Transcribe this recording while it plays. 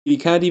You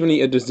can't even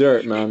eat a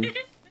dessert, man.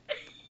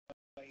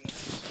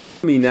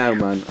 Me now,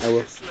 man. I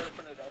will.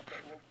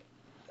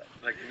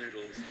 Like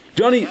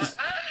noodles.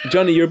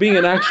 Johnny, you're being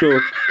an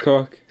actual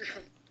cock.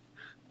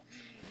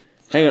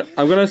 Hang on,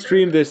 I'm gonna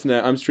stream this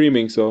now. I'm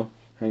streaming, so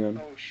hang on.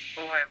 Oh,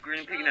 I have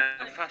green pig now.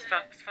 Fast.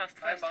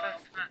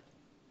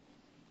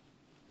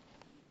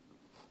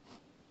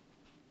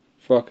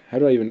 Fuck, how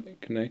do I even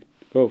connect?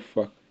 Oh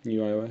fuck,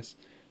 new iOS.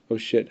 Oh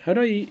shit, how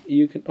do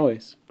you can? Oh,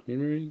 yes, green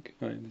ring.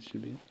 Alright, this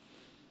should be it.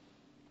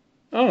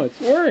 Oh,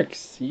 it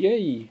works!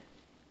 Yay!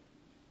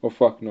 Oh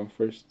fuck, no.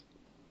 First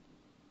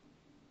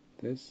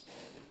this,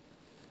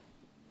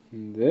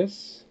 and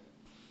this,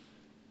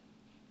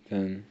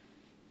 then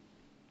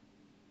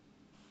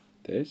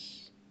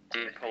this.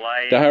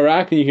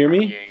 Dahara, can you hear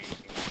me?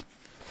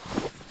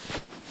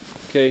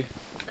 Okay.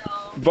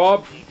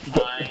 Bob,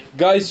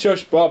 guys,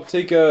 shush. Bob,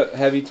 take a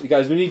heavy.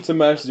 Guys, we need some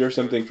messages or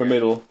something from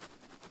middle.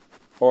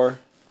 Or.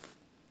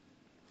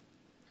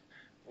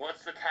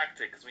 What's the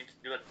tactic? Because we need to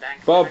do a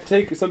dank. Bob,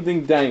 take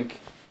something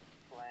dank.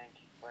 Blank.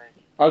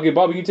 Okay,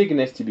 Bob, you can take an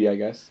STB, I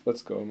guess.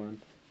 Let's go,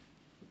 man.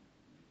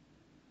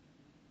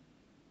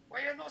 Why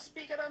you not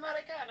speaking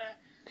Americana?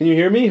 Can you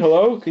hear me?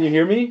 Hello? Can you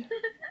hear me?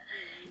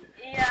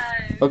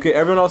 Yeah. Okay,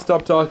 everyone else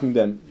stop talking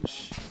then.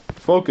 Shh.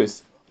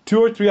 Focus. 2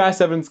 or 3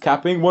 I-7s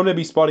capping, 1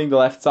 maybe spotting the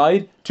left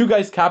side, 2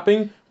 guys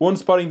capping, 1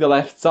 spotting the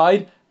left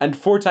side, and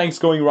 4 tanks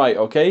going right,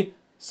 okay?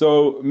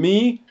 So,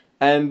 me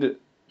and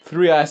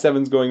 3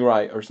 I-7s going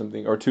right or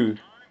something, or 2.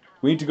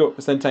 We need to go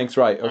send tanks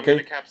right, okay? I'm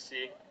gonna cap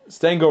C.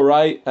 Sten go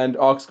right, and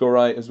Ox go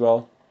right as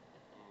well.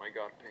 Oh my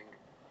god, ping.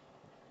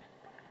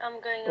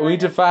 I'm going. We need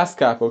to fast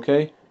cap,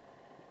 okay?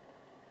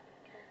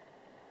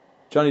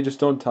 Johnny, just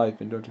don't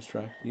type and don't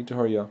distract. You need to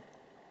hurry up.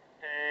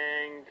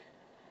 Ping.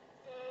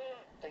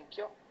 Thank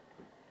you.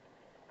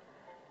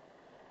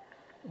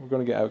 We're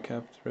gonna get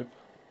outcapped, rip.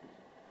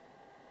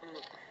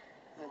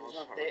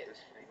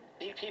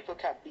 People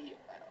can't be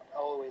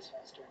always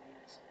faster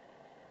anyways.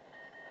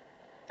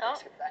 Oh.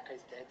 Except that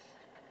guy's dead.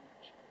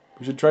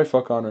 We should try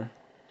fuck on her.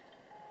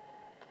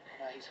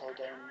 He's held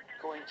down.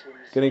 Going to him.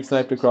 Getting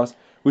sniped across.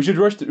 We should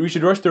rush the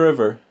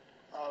river.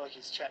 Oh, like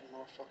he's chatting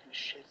more fucking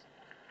shit.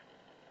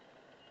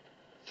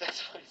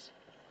 That's nice.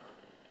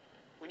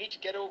 We need to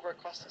get over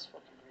across this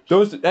fucking bridge.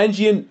 Those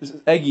NG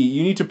and Eggy,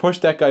 you need to push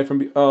that guy from.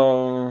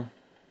 We're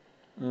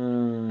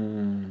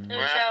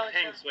at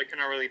ping, so I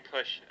cannot really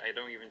push. I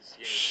don't even see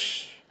anything.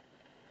 Shh.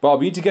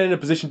 Bob, you need to get in a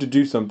position to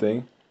do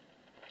something.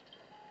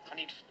 I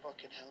need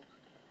fucking help.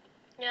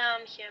 Yeah,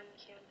 I'm here.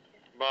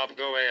 Bob,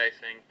 go away, I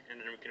think, and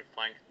then we can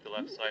flank the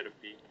left side of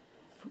B.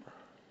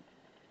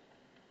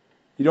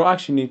 You don't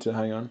actually need to.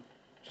 Hang on.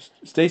 Just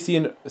Stacy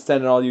and Sten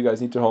and all you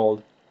guys need to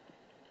hold.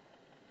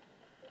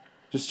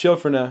 Just chill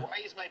for now.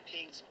 Why is my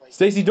ping spiked?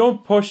 Stacy,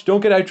 don't push.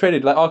 Don't get out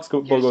traded. Let Ox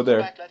go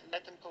there. Back,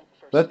 let them poke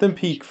first. Let them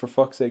peek, for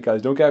fuck's sake,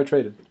 guys. Don't get out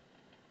traded.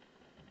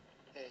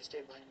 Hey,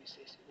 stay behind me,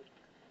 Stacy.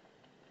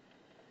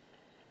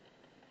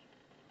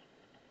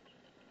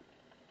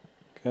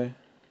 Okay.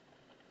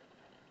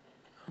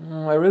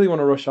 I really want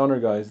to rush on her,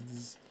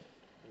 guys.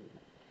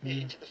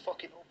 Into the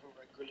fucking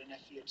overrun,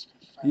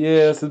 and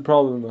yeah, that's the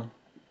problem, though.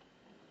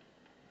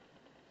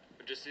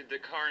 But just the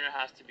corner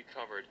has to be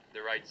covered,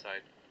 the right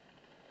side.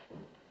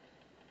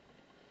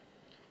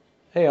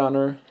 Hey,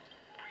 Honor.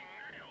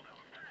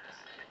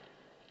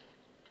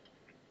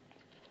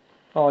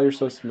 Oh, you're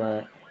so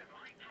smart.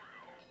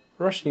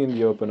 Rushing in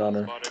the open,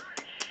 Honor.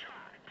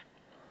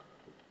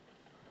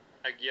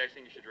 Eggy, I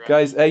think you should rush.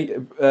 Guys,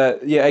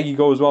 yeah, Eggy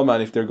go as well,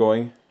 man, if they're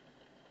going.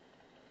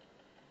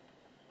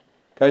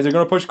 Guys, they're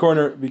gonna push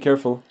corner. Be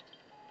careful.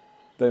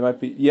 They might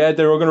be. Yeah,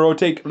 they're gonna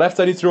rotate. Left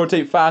side needs to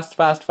rotate fast.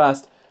 Left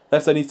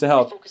side needs to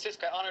help. Focus this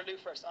guy. Honor Lou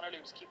first. Honor Lou,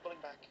 just keep pulling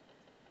back.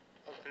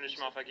 Finish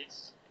him off, Eggy.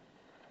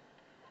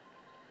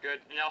 Good.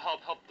 Now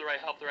help the right.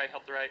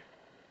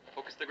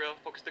 Focus the grill.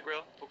 Focus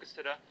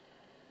to the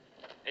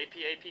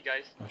AP,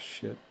 guys. Oh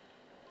shit.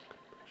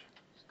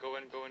 Just go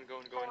in.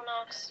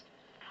 Knox.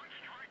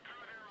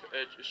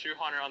 Shoot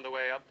Hunter on the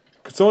way up.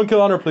 Could someone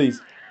kill Honor,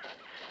 please?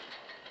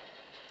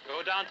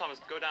 Go down, Thomas.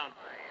 Go down.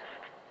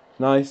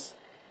 Nice.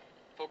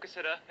 Focus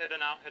Hida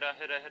now. Hida.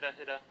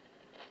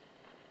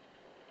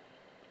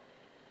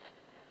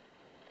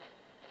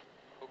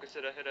 Focus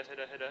Hida.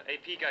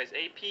 AP, guys.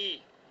 AP.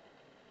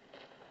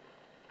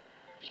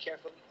 Be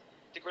careful.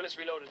 The grill is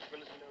reloaded.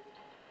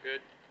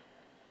 Good.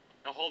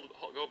 Now hold.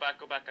 Go back,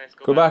 guys.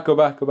 Go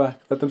back.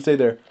 Let them stay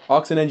there.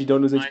 Ox and NG,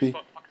 don't lose nice. HP.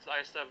 Focus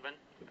I7.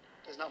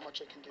 There's not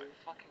much I can do.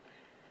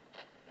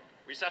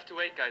 We just have to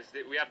wait, guys.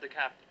 We have the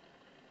cap.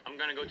 I'm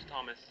gonna go to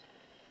Thomas.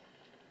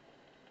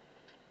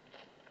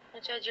 I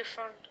judge your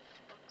front.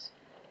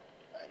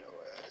 I know,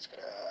 it's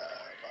gonna...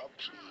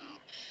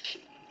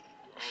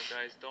 Oh,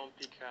 guys, don't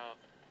peek out.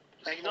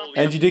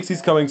 NG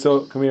Dixie's coming,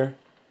 so come here.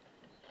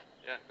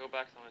 Yeah, go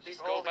back, Thomas.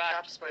 Just go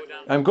back. Go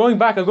down. I'm going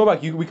back.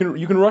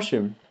 You can rush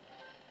him.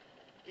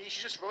 You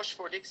should just rush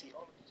for Dixie.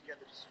 All of you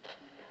together.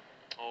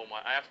 Oh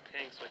my, I have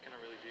ping, so I cannot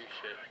really do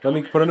shit. Let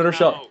me put another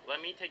shot. Let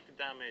me take the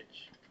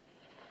damage.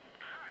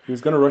 He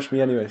was gonna rush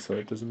me anyway, so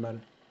it doesn't matter.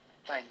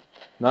 Fine.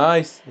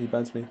 Nice. He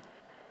bounced me.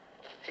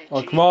 Hey,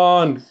 Oh, G. come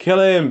on. Kill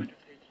him.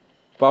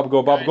 Bob,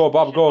 go, Bob, Guys, go,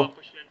 Bob, push in, go. Bob,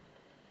 push in.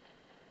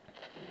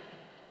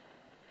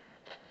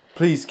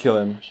 Please kill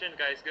him. Push in,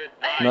 guys. Good.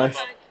 Nice.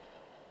 Bob.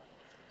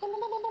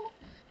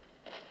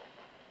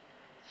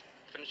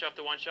 Finish off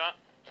the one shot.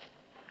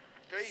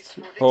 Guys,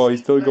 Oh, he's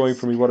still going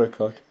for me. What a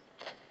cock.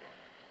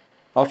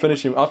 I'll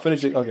finish him. I'll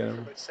finish it. Okay. For Never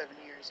mind. about 7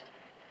 years.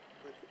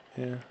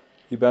 Yeah.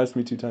 He bounced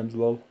me 2 times,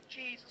 lol.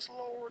 Jesus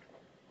Lord.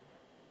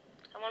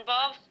 Come on,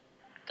 Bob.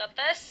 Got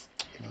this?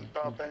 If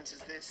Bob bounces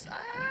this.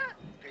 Ah!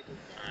 Okay,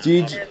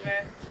 good. GG.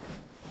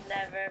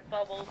 Never.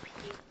 Bubble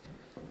pee.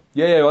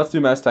 Yeah, let's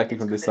do mass tacking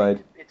It's from good this that he-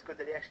 side. It's good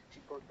that he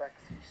actually goes back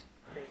to his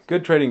base.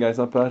 Good trading, guys.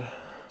 Not bad.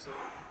 So,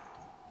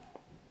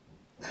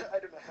 I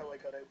don't know how I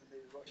got out when they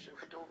rushed. I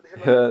went over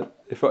there. Yeah,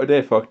 if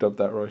they fucked up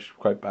that rush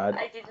quite bad.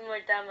 I did more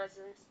damage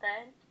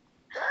instead.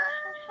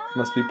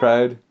 Must be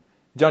proud.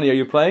 Johnny, are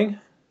you playing?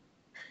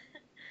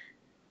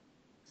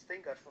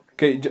 Sting got fucking.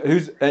 Okay,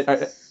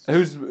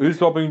 who's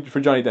swapping for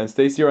Johnny then?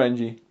 Stacy or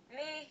Angie?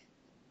 Me.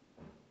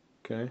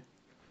 Okay.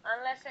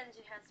 Unless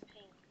Angie has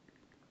pink.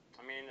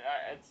 I mean,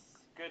 it's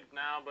good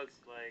now, but it's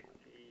like.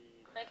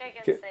 Like I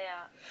can Okay. stay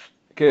out.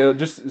 Okay,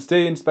 just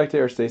stay in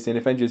spectator, Stacy, and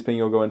if Angie's ping,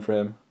 you'll go in for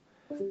him.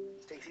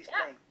 Stacy's Yeah.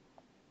 playing.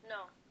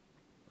 No.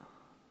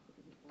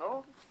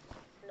 No?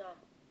 No.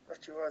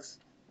 That she was.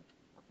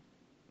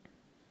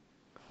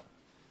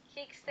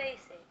 Kick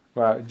Stacy.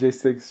 Wow,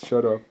 J6,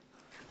 shut up.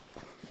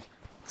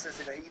 Says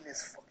that I eating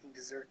his fucking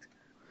dessert.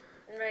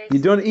 You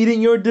done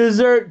eating your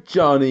dessert,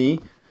 Johnny?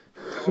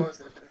 I was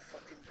a bit of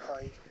fucking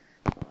pie.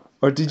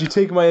 Or did you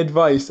take my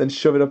advice and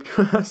shove it up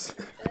your ass?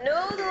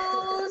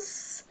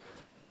 Noodles.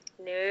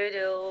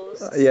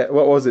 Noodles. Yeah,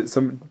 what was it?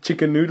 Some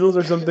chicken noodles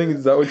or something?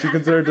 Is that what you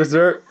consider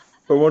dessert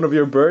for one of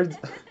your birds?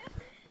 Oh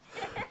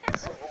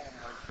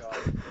my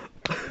god.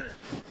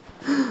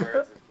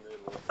 Birds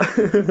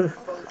with noodles.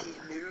 Funky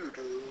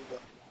noodle.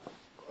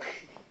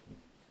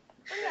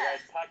 Hey guys,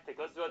 tactic.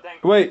 Let's do a dang.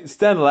 Wait,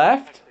 Stan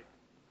left? Tactic.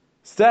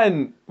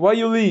 Stan, why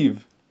you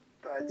leave?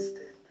 Bad Stin.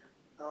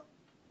 No.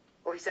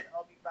 Oh, he said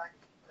I'll be back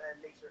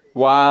later.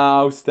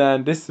 Wow,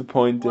 Stan,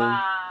 disappointing.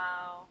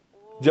 Wow.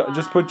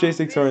 Just put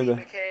J6 on there.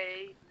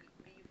 Okay.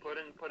 Put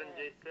in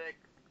J6.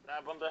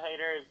 Dab on the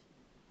haters.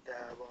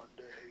 Dab on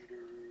the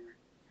hater.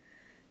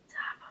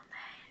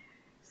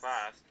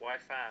 Fast. Why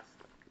fast?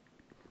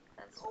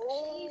 That's what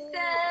she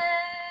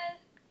said.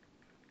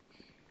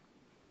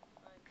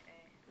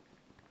 Okay.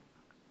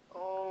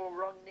 Oh,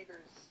 wrong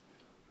niggers.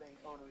 Playing.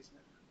 Oh no, he's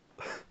not.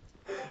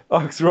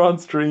 Ox, we're on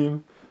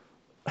stream.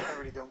 I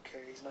really don't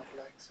care. He's not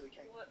black, so he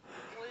can't. What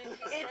did you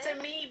It's say? a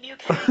meme. You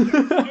can't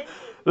get it.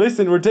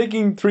 Listen, we're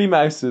taking 3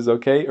 mouses,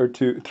 okay? Or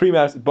 2, 3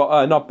 mouses,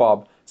 not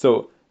Bob.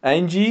 So,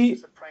 Angie,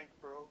 It's a prank,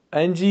 bro.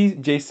 Angie,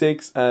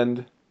 J6,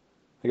 and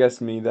I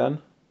guess me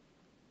then.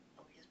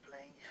 Oh, he's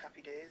playing.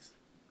 Happy days.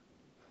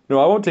 No,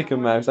 I won't take a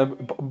mouse.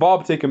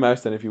 Bob, take a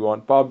mouse then if you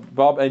want.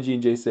 Bob, Angie,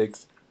 and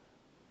J6.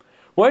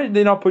 Why did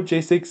they not put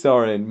J6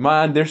 R in?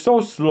 Man, they're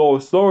so slow.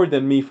 Slower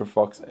than me, for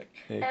fuck's sake.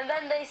 Hey. And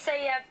then they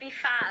say, yeah, be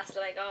fast.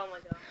 Like, oh my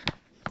god.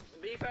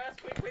 Be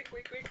fast. Quick.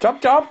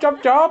 Chop.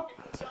 Chop.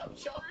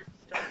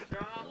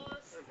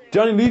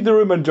 Johnny, leave the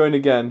room and join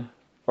again.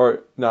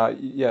 Or, nah,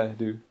 yeah,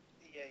 do.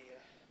 Yeah.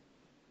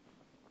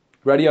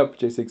 Ready up,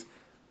 J6.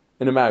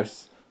 In a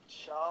mouse.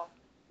 Shaw.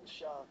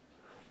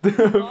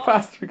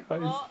 Faster,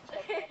 guys. Oh.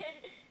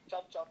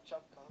 Chop.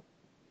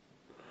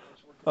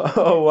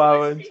 Oh,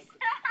 wow.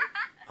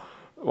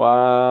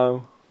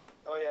 Wow.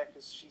 Oh yeah,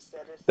 because she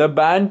said it. The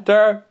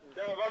banter.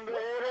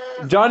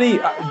 Johnny,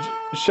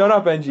 shut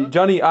up, Angie.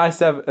 Johnny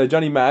I7,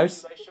 Johnny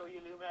Mouse. Did I show you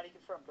Illuminati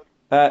confirmed?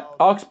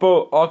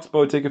 Look.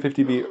 Oxbow, take a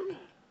 50B.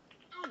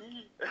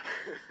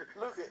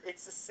 Look,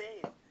 it's the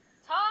same.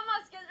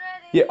 Thomas, get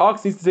ready. Yeah,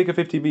 Ox needs to take a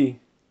 50B.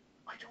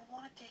 I don't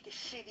want to take a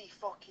shitty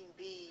fucking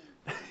B.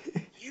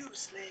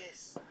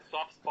 Useless.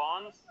 Swap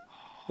spawns.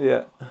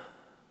 Yeah.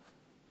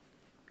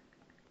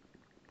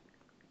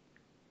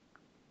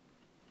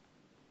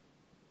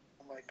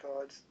 Oh my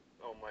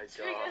Oh my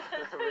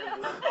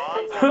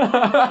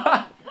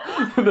god.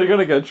 They're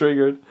gonna get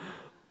triggered.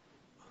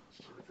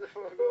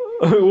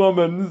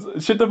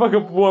 Womans. Shut the fuck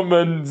up,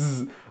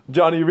 womans.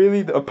 Johnny,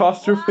 really? The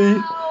apostrophe?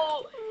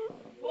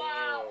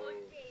 Wow.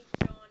 Okay,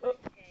 John.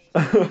 Okay.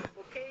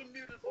 Okay,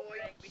 noodle boy.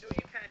 We know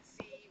you can't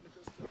see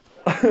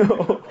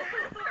with those.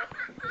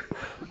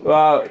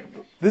 Wow.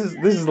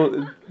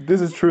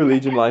 This is true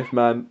Legion life,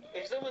 man.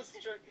 If someone's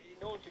struck,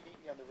 no one can eat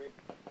me on the rib.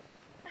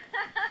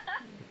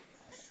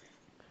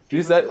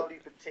 You said. Call you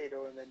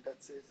potato and then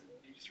that's it.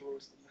 You just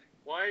roast them.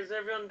 Why is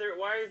everyone there?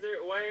 Why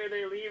are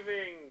they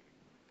leaving?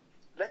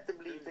 Let them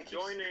leave. They keep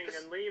Joining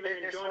and leaving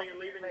and joining and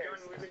leaving,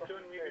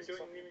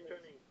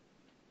 joining.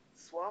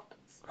 Swap.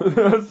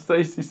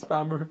 Stacy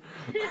spammer.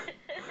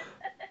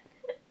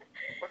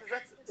 What is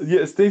that?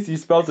 Yeah, Stacy, you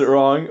spelled it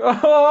wrong. It's like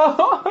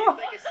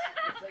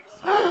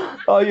a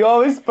Oh, you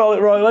always spell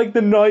it wrong, like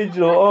the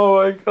Nigel. Oh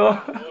my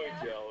god.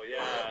 Mojo,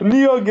 yeah.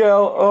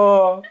 Neogel.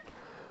 Oh.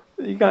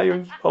 You can't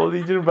even spell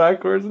Legion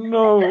backwards.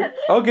 No.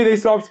 Okay, they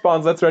swapped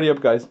spawns. Let's ready up,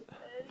 guys.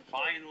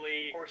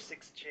 Finally. or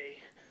 6J.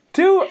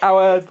 2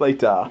 hours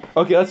later.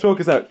 Okay, let's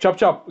focus now. Chop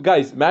chop.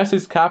 Guys,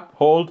 Masters cap,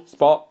 hold,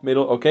 spot,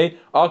 middle, okay?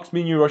 Ox, me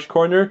and you rush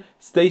corner.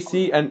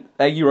 Stacy and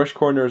Eggy rush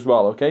corner as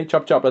well, okay?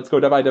 Chop chop, let's go.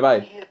 Divide,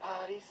 divide. No, I7 is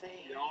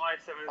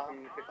in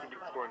 50 deep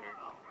corner.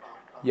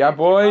 Yeah,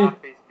 boy.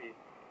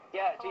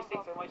 Yeah, G6, I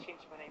might change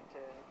my name to.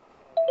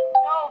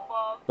 No,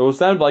 Bob. It will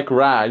sound like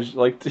Raj,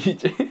 like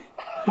TJ.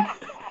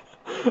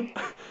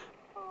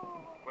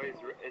 Wait,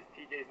 is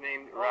TJ's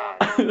name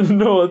Raj?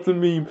 No, it's a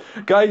meme.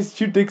 Guys,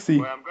 shoot Dixie.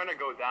 Well, I'm gonna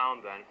go down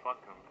then.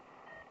 Fuck him.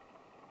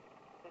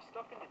 They're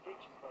stuck in the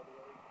ditches, by the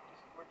way.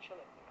 We're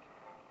chilling.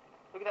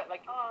 Look at that,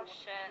 like. Oh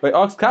shit. Wait,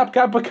 Ox, cap,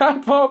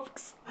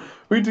 Ox.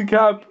 We need to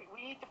cap.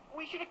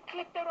 We should have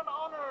clicked out on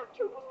honor.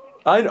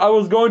 I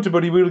was going to,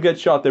 but he will get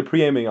shot. They're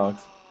pre-aiming,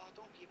 Ox.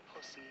 Don't be a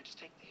pussy. Just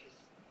take the hit.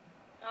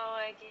 Oh,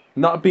 Eggy.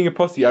 Not being a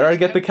pussy. I'd rather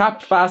get the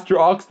cap faster,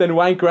 Ox, than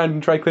wank around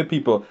and try clip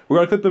people. We're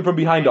gonna clip them from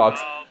behind, Ox.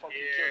 Oh,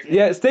 here.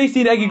 Yeah, Stacy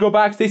and Eggy go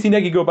back. Stacy and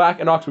Eggy go back,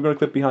 and Ox, we're gonna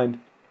clip behind.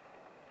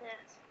 Yes.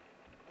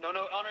 No,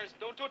 honors.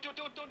 Don't. Thomas,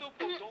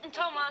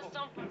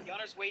 don't. The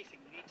honor's waiting.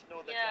 We need to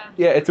know that.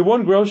 Yeah. Yeah, it's a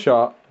one grill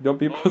shot. Don't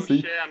be a Oh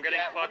pussy. shit, I'm getting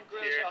One fucked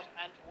grill here. shot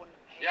and one.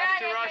 You have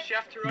to rush, you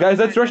have to rush. Guys,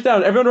 let's rush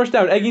down. Everyone rush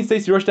down. Eggy and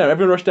Stacy rush down.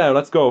 Everyone rush down.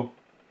 Let's go.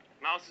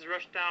 Mouse is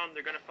rushed down,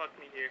 they're gonna fuck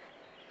me here.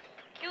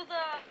 Kill the.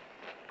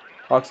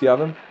 Ox, you have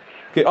him?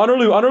 Okay, honor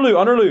Lou. Yeah, honor Lou,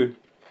 guys.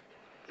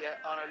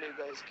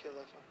 Kill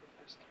that fucker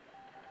first.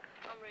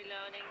 I'm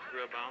reloading.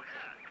 Grill bounce.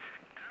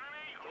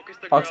 Focus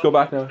the Ox, grill, go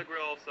back focus now. the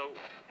grill so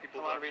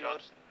people Come on, don't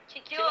reload. shot.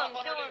 Kill him,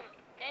 kill him.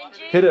 NG.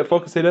 Hit it.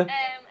 Focus, hit it. Eggy. Bob, you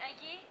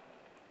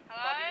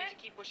Hello? need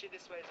to keep pushing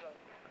this way as well.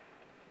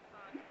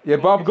 Yeah,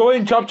 Bob, go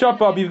in. Chop, chop,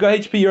 Bob. You've got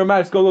HP. You're a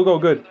mouse. Go, go, go.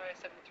 Good. Another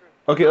I7 through.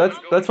 Okay,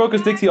 let's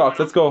focus Dixie, Ox.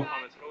 Let's go.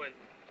 Thomas, go in.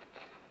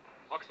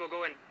 Ox will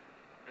go in.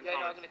 And Yeah, no,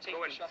 I'm Thomas, gonna take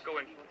go the in, shot. go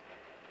in.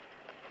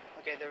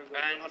 Okay, there we go.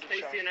 And 100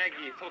 Stacy shots. and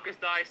Eggy, focus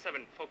the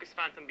I7. Focus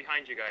Phantom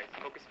behind you guys.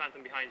 Focus Phantom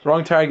behind you.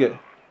 Wrong target.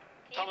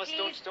 Thomas,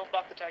 don't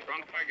block the target.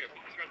 Wrong target.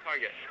 Focus wrong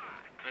target.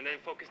 And then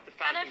focus the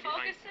Can I Phantom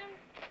behind focus him?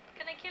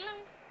 Can I kill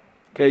him?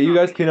 Okay, you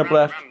guys clean up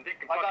left.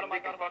 I got him.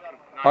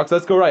 Ox,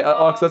 let's go right.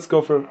 Ox, let's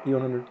go for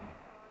E100.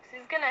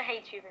 He's gonna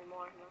hate you even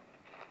more, man.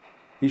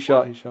 He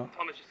shot.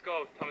 Thomas, just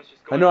go. Thomas,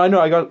 just go. I know.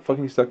 I got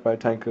fucking stuck by a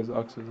tank because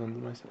Ox was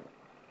on my side.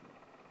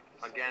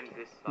 Again,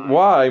 this side.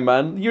 Why,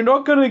 man? You're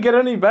not gonna get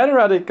any better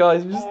at it,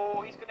 guys. Just...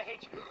 Oh, he's gonna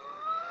hate you.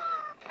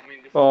 I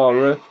mean, this Oh, is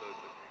very rip. close.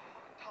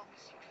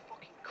 Thomas, you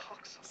fucking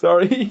cocksucker.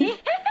 Sorry.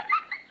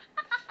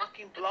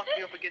 Fucking block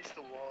me up against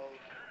the wall.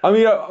 I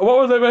mean, what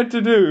was I meant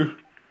to do?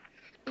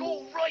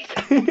 Go right.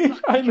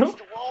 I know. Against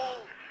the wall.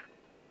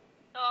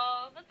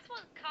 Oh, that's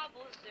what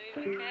Kabul's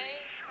doing, okay?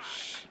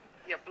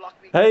 Yeah,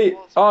 block me. Hey,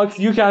 against the wall, so Ox,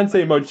 you can't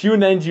say much. You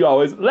and NG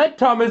always let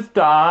Thomas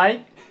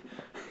die.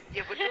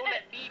 Yeah, but don't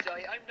let me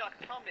die. I'm not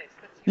Thomas.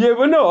 That's Yeah,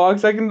 but no,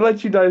 Ox, I can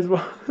let you die as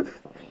well.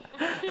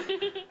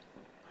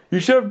 You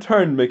should have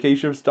turned, Mickey. You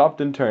should have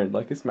stopped and turned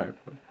like a smart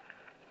boy.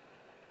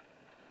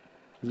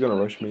 He's gonna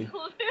rush me.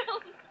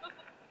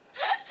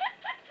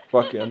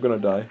 Fuck it, I'm gonna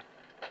die.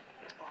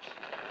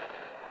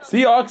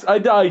 See, Ox, I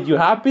died. You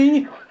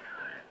happy?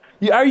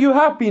 Are you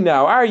happy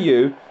now? Are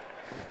you?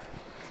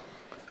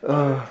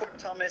 Report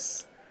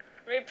Thomas.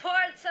 Report,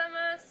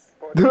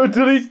 Thomas.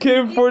 Delete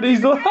came for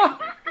these. Blocking his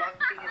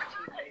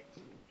teammates.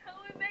 Can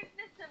we make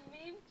this a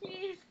meme,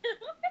 please?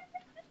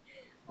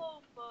 Oh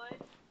boy.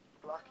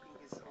 Blocking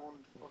his own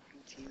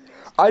fucking teammates.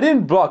 I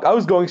didn't block. I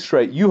was going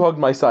straight. You hugged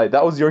my side.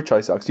 That was your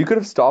choice, Ox. You could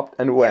have stopped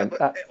and went. Yeah,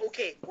 but,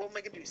 okay, what am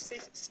I gonna do?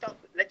 Stop.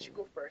 Let you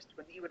go first.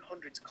 When the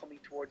E100's coming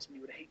towards me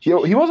with a hate you.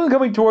 Yo, he wasn't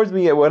coming towards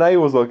me yet when I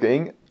was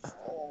looking.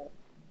 Oh.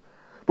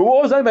 But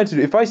what was I meant to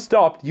do? If I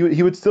stopped,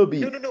 he would still be.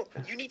 No.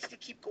 You need to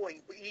keep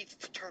going, but you need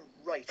to turn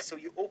right. So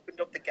you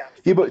opened up the gap.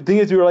 Yeah, but the thing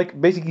is, we were like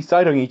basically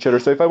side hugging each other.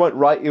 So if I went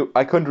right,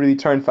 I couldn't really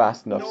turn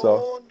fast enough.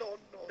 So. No.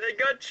 They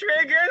got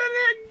triggered and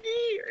then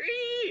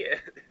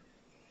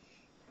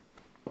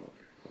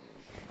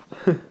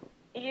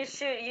You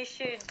should,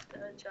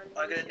 John.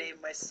 I'm you gonna should. rename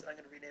my set.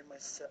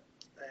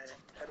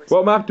 How do I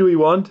What say map do we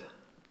want?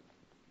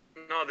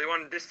 No, they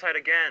want this side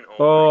again.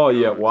 Oh my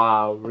yeah! God.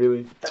 Wow,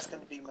 really? That's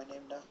gonna be my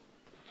name now.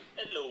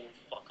 Hello,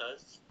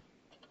 fuckers.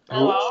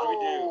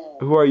 Hello.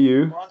 Who are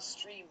you? We're on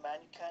stream, man.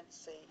 You can't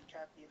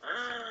be.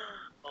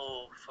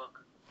 Oh, fuck.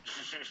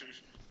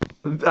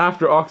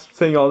 After Ox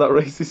saying all that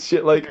racist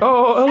shit, like,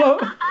 oh hello,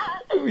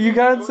 you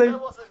can't say.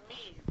 That wasn't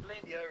me. Blame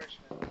the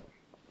Irishman.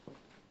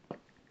 It's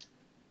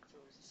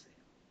always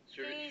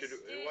the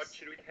same. What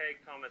should we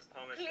take, Thomas?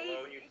 Please,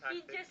 Hello, new he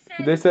tactic. just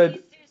said, They said-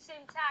 please do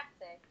same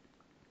tactic.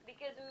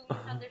 Because we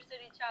misunderstood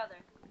each other.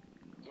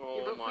 Yeah,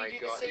 Oh but my we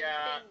do God. the same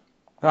Yeah. thing.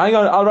 Hang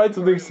on, I'll write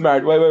something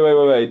smart. Wait.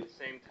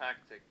 Same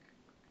tactic.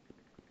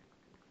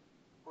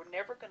 We're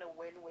never gonna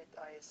win with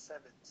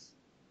IS-7s.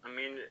 I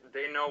mean,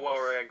 they know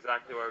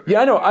exactly what we're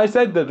Yeah, I know. gonna I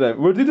said that then.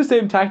 We'll do the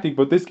same tactic,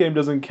 but this game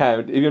doesn't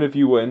count, even if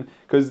you win,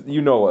 because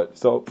you know it.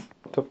 So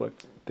tough luck.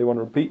 They want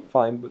to repeat,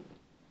 fine, but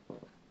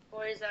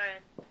Where is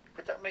Aaron?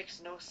 But that makes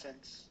no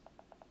sense.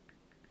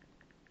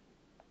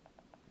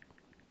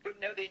 But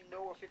now they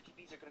know our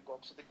 50Bs are gonna go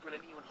up, so the Grill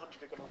and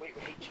E100 are gonna wait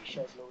with HE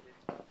shells loaded.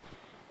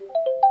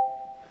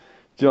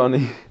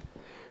 Johnny.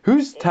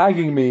 Who's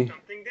tagging me?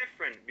 Something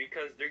different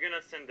because they're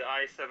gonna send the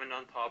I7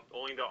 on top,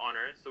 only the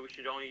honor, so we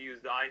should only use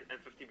the I and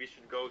 50B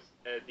should go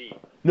D.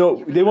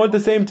 No, they want the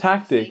same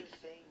tactic. Same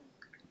thing,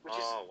 which is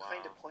Oh, wow.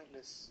 kind of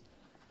pointless.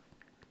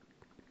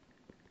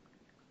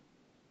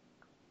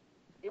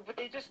 Yeah, but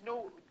they just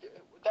know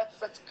that's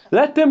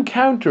Let them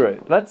counter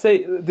it. Let's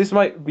say this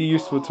might be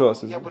useful to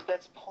us. Yeah, but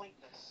that's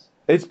pointless.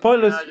 It's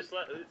pointless. Just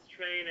it's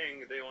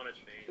training. They want to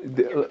train.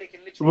 The- Yeah, but they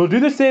can literally We'll do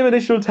the same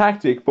initial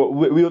tactic, but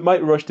we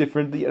might rush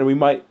differently, and we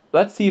might.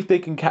 Let's see if they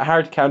can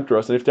hard counter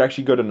us, and if they're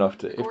actually good enough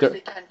to. Of If course they're they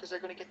can, because they're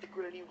going to get the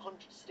Gorilla 100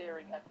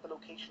 staring at the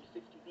location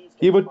 50B's.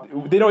 yeah,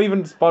 but they don't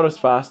even spot us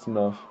fast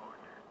enough.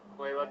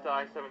 Wait, let the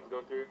I7s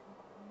go through.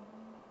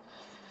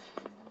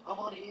 I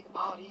want to hear the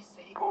party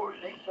say,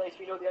 next place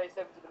we know the I7s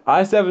are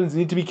going to I7s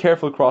need to be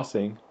careful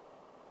crossing.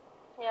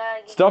 Yeah, I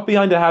get Stop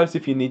behind the house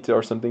if you need to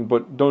or something,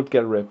 but don't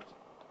get ripped.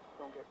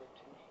 Don't get ripped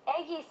too.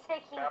 Eggy's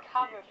taking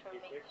cover from me.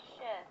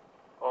 Shit.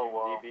 Oh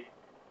wow. DB.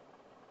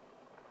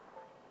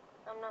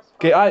 I'm not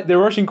supposed Okay, they're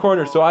rushing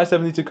corners, so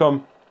I7 need to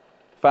come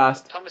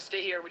fast. Thomas,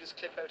 stay here. We just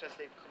clip out as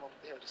they come up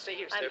the hill. Just stay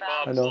here. I'm Stay. back.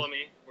 Bob, I know. follow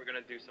me. We're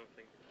gonna do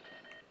something.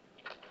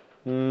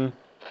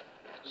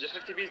 The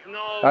 50Bs, no.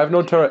 I have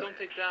no 50Bs turret. Don't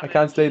take I damage.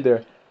 can't stay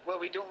there. Well,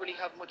 we don't really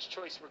have much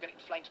choice. We're getting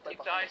flanked by Take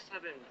the behind.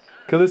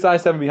 I7s. Kill this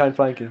I7 behind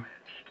flanking.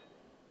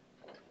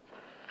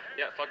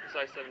 Yeah, fuck this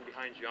I7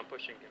 behind you. I'm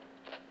pushing him.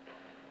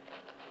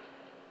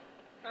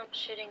 I'm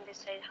shooting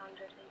this 800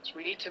 HP.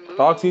 We need to move.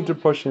 Fox need to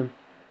push him.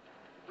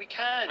 We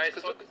can't. Alright,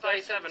 Because fuck look,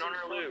 this the I7 on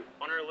our loo.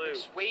 On our loo.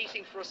 It's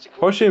waiting for us to go.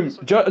 Push him.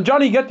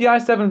 Johnny, get the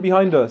I7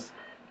 behind us.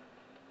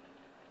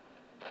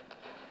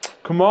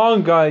 Come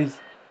on, guys.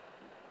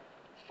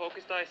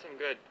 Focus the I7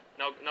 good.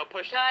 Now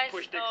push Guys,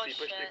 Dixie, oh, push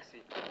shit.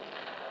 Dixie.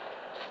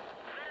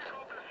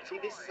 See,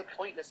 this is a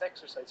pointless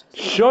exercise.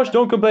 Shush,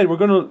 don't complain. We're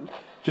gonna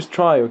just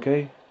try,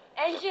 okay?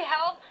 NG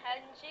help!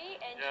 NG!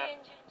 Yeah.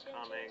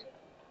 NG!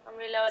 I'm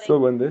reloading. Still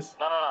win this.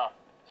 No.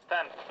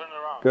 Stand, turn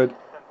around. Good.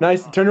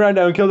 Nice. Turn around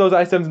now and kill those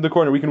I7s in the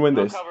corner. We can win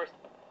No this. cover.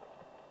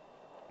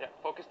 Yeah,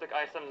 focus the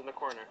I7s in the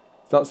corner.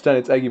 It's not Sten,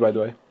 it's Eggy, by the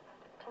way.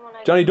 Come on,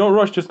 Johnny, don't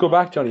rush. Just go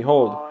back, Johnny.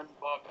 Hold. Bob,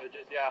 just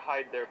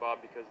hide there, Bob,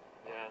 because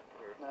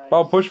we're...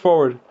 Bob, push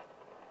forward.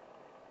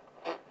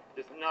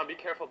 Just be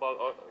careful, Bob.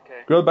 Oh,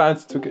 okay. Grill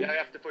bounce. Took Yeah, it. you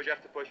have to push.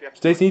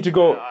 Stacey, need to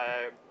go.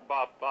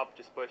 Bob,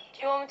 just push.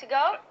 Do you want me to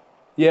go?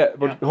 Yeah,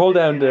 but hold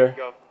down there.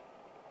 Go.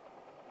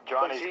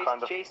 Johnny's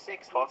kind of J6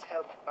 needs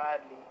help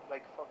badly,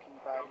 like fucking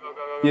badly.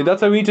 Go. Yeah,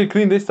 that's why we need to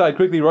clean this side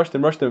quickly. Rush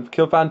them.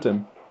 Kill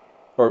Phantom.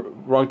 Or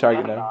wrong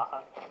target now.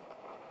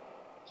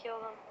 Kill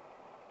them.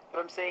 But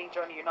I'm saying,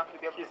 Johnny, you're not going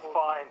to be able to. He's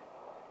fine.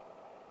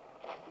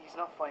 He's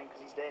not fine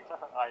because he's dead.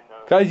 I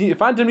know. Guys,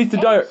 Phantom needs to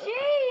die. NG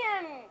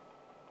him!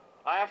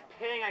 I have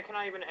ping. I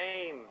cannot even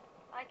aim.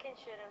 I can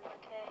shoot him,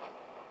 okay.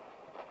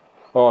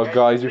 Oh,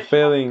 guys, you're Finish him off and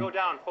failing. Go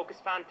down. Focus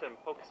Phantom.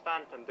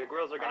 The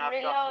girls are gonna I'm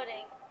have shots.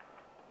 reloading.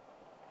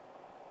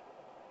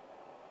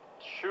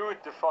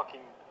 Shoot the fucking.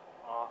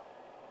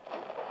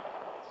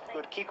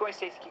 Good. Keep going,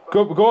 Stacey. Keep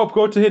going. Go up.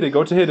 Go to hit it.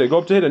 Go up to hit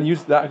it and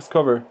use that as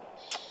cover.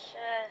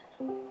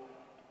 Shit.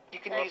 You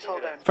can use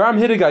hold down. Farm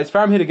hit it, guys.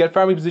 Farm hit it. Get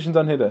farming positions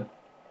on hit it.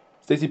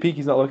 Stacey Peak,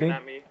 he's not looking.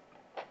 At me.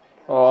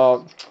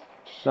 Oh,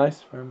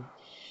 nice farm.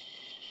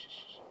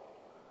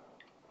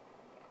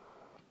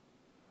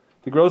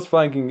 The girl's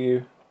flanking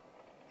you.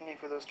 Aim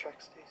for those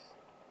tracks, Stace.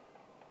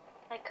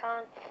 I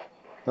can't.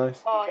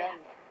 Nice. Oh, You yeah. can.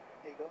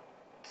 There you go.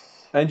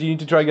 Angie, you need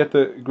to try and get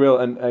the grill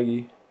and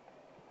Aggie.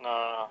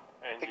 No.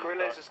 The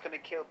gorilla is just going to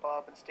kill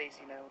Bob and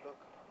Stacy now. Look.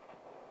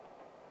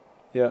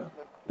 Yeah.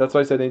 That's why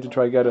I said I need to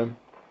try and get him.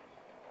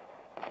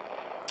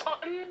 Oh,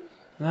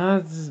 Nah,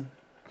 this is... Of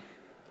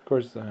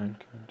course it's a hand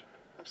count.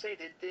 I'm saying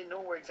they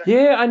know where exactly.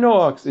 Yeah, I know,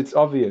 Ox. It's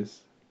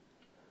obvious.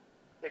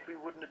 Like we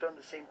wouldn't have done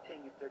the same thing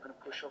if they're going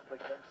to push up like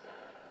that.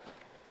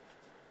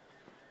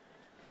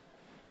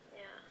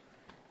 yeah.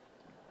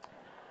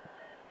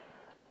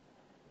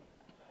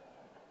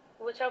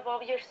 Which of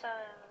your side?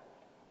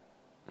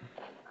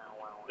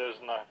 There's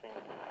nothing.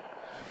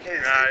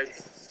 Yeah,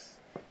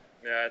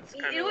 It's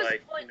kind It of was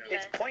like pointless.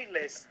 it's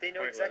pointless. They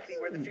know exactly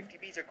where the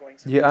 50Bs are going.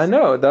 So Yeah, I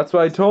know. That's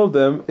why I told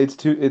them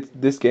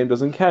this game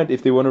doesn't count.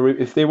 If they want to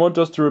if they want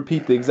us to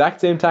repeat the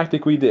exact same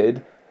tactic we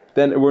did,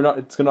 then we're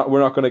not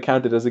going to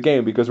count it as a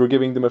game because we're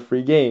giving them a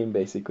free game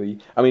basically.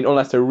 I mean,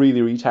 unless they're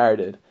really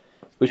retarded,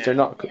 which they're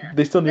not. Yeah.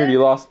 They still nearly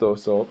lost though.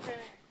 So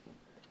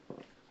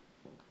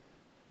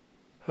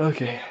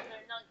okay. They're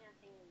not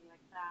getting like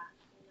that,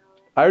 you know.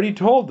 I already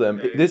told them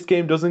Okay. this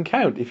game doesn't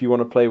count if you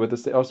want to play with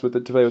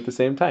to play with the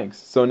same tanks.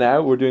 So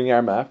now we're doing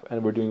our map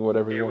and we're doing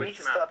whatever you we want. need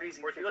to Stop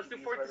using Let's do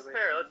 50Bs Fort right away.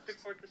 Despair. Let's do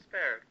Fort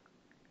Despair.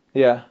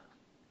 Yeah,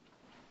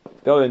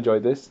 they'll enjoy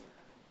this.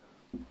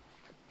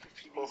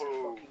 50Bs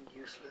are fucking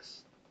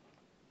useless.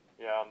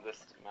 Yeah, on this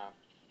map.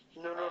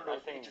 No, I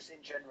think- just in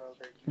general.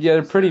 They're Yeah, they're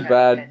useless. pretty They can't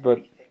pen bad, but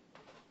anything.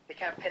 They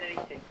can't pen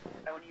anything.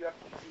 And when you have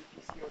to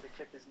use APC or the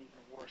clip isn't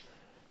even worse.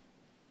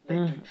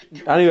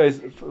 Like,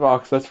 anyways,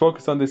 Fox, let's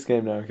focus on this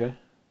game now, okay?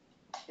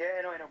 Yeah,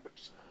 I know, but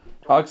just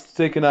Fox,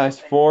 take a nice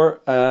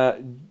 4.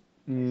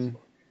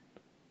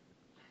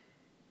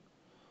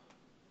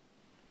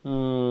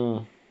 Hmm.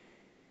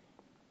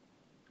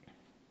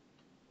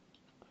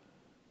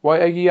 Why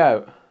Eggy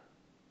out?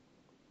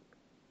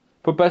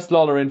 Put best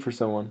Lawler in for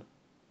someone.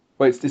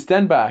 Wait,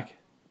 stand back.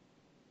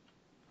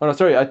 Oh no,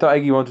 sorry, I thought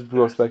Eggy wanted to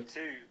go spec.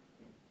 Two.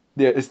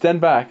 Yeah,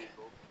 stand back.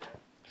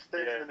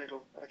 Stand Yeah. in the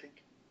middle, I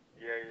think.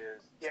 Yeah, he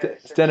is. Yeah,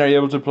 Sten, are you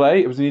able to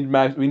play? We need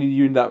mouse. We need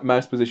you in that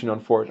mouse position on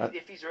Fort.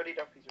 If he's ready,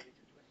 Doc, he's ready to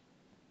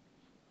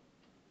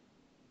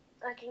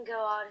play. I can go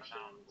out if you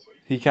want me to.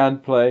 He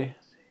can't play.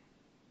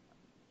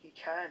 He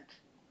can't.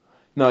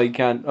 No, he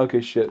can't. Okay,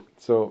 shit.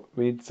 So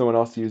we need someone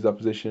else to use that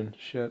position.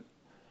 Shit.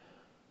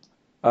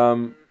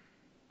 Bob,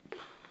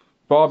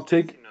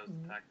 Stacy take. knows the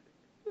tactic.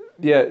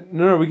 Yeah,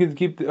 no, we can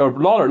keep. Or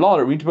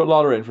Lawler. We need to put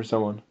Lawler in for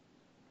someone,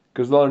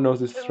 because Lawler knows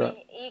this For strat.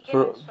 me, you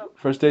can swap.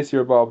 For Stacy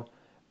or Bob.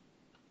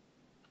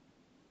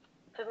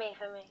 For me.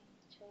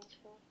 Change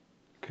for me.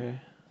 Okay.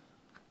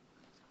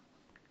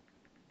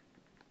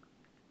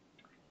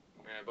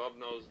 Yeah, Bob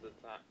knows the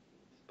tactic.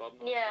 Bob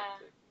knows Yeah.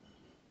 the tactic.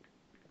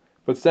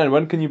 But Stan,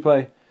 when can you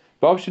play?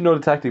 Bob should know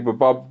the tactic, but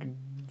Bob,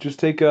 just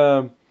take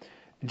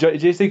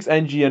J6,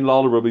 NG, and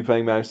Lawler will be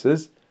playing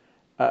mouses,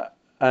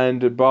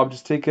 and Bob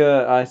just take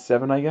a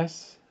I7, I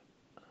guess.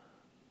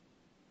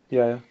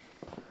 Yeah.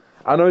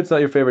 I know it's not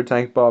your favorite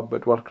tank, Bob,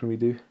 but what can we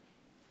do?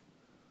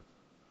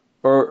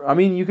 Or I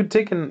mean, you could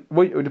take an.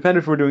 Wait, it would depend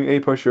if we're doing A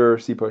push or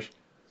C push.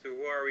 So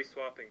who are we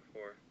swapping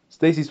for?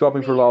 Stacy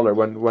swapping for Me. Lawler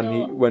when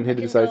I he can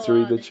decides to go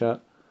read the out.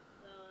 chat.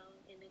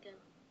 In again.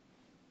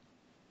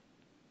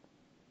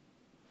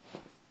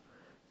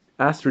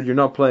 Astrid, you're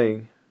not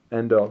playing.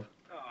 End of.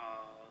 Aww.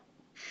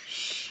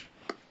 Shh.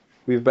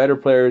 We have better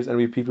players and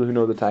we have people who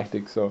know the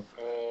tactics. So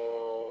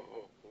Oh.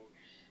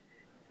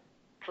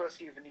 Plus,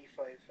 you have an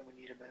E5 and we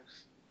need a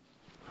mouse.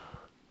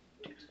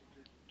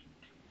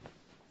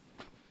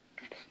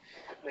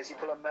 Unless you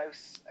pull a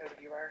mouse out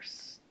of your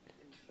arse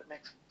in the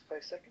next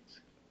 5 seconds.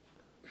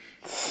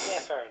 Yeah,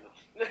 fair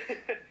enough.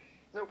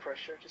 No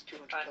pressure, just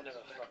 200 I'm tons never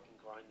of metal. fucking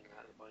grinding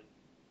out of mine.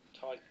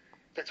 Tight.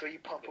 That's where you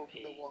pop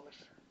open the wallet.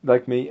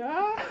 like me,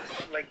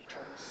 Like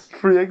Thomas.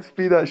 free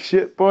XP that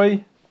shit,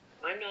 boy.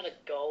 I'm not a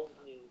gold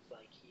noob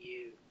like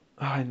you.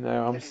 I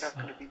know. I'm. It's not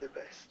going to be the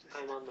best.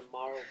 I'm on the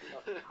moral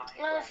fucking high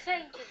Oh, ground.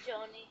 thank you,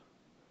 Johnny.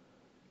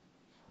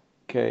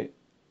 Okay.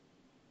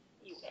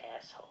 You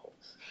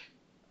assholes.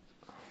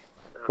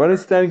 When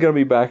is Sten gonna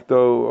be back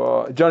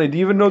though? Johnny, do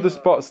you even know the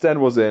spot Sten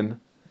was in?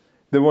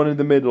 The one in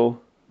the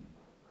middle.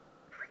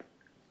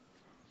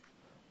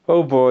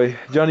 Oh boy,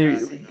 Johnny,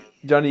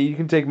 you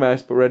can take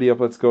mouse, but ready up.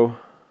 Let's go.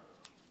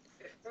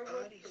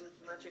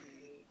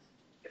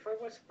 If I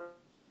was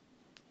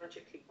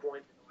magically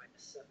grinding away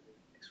to 7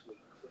 next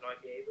week, would I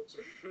be able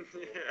to?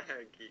 Yeah,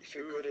 If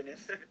you're good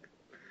enough.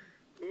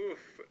 Oof.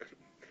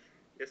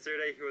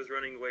 Yesterday he was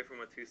running away from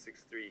a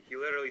 263. He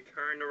literally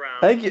turned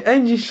around.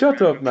 Angie,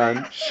 shut up,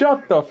 man.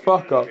 Shut the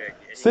fuck up.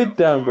 Sit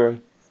down, boy.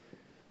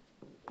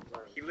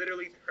 He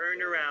literally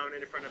turned around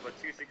in front of a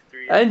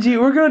 263. Angie,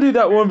 we're gonna do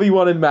that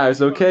 1v1 in mouse,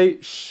 okay?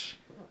 Shh.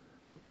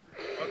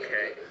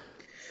 Okay.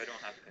 I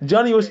don't have to.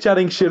 Johnny was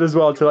chatting shit as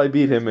well till I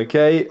beat him,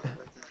 okay?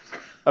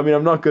 I mean,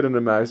 I'm not good in the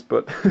mouse,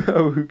 but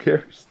oh, who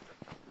cares?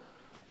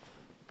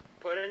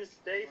 Put in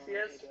Stacy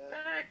as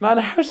spec. Man,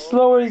 how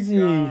slow is he?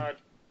 God.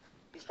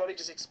 He's probably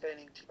just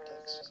expanding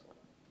TikToks.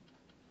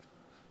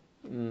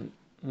 Man.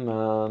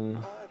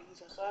 Parties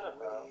on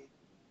the way.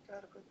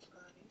 Gotta put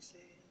parties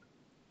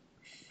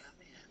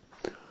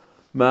in.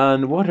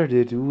 Man, what are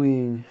they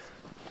doing?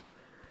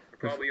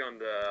 We're probably on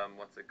the,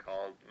 what's it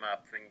called?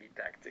 Map thingy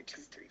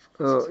tactics.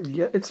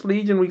 Yeah, it's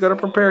Legion. We gotta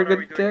prepare a What are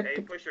we good doing? A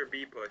tactic. push or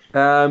B push?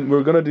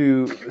 We're gonna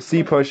do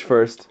C push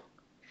first.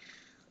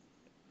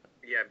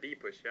 Yeah, B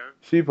push, yeah?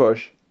 C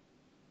push.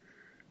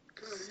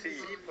 C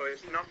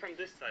push, not from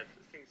this side.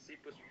 I think C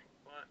push.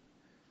 What?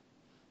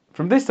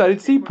 From this side,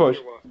 it's C push.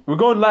 We're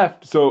going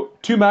left, so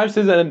two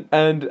mouses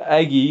and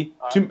Eggy,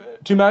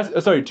 two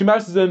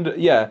mouses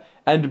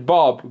and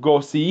Bob go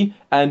C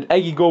and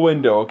Eggy go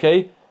window.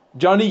 Okay,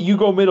 Johnny, you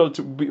go middle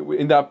to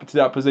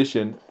that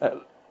position.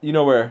 You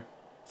know where,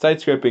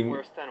 side scraping.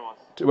 Where's Sten was?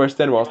 Where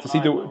Sten was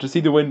to see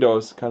the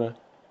windows kind of.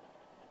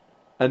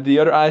 And the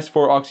other eyes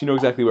for Ox, you know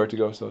exactly where to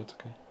go, so it's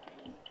okay.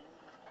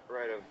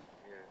 Right of,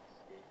 yeah,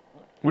 C.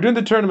 We're doing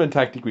the tournament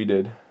tactic we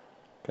did.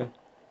 Okay.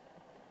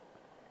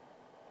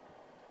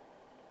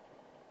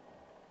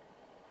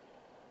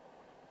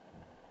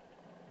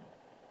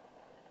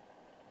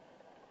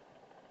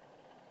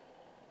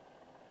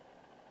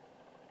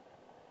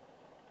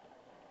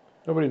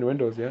 Nobody in the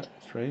windows yet.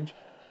 Strange.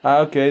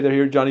 Okay, they're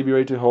here. Johnny, be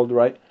ready to hold the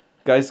right.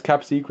 Guys,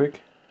 cap C quick.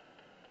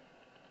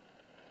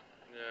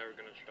 Yeah, we're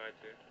gonna try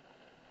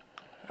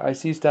to. I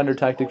see standard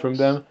tactic from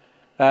them.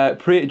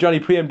 Johnny,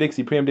 preempt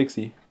Dixie. Preempt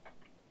Dixie.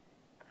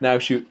 Now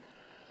shoot.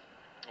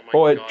 My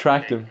Oh, it God,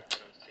 tracked dang, him. I don't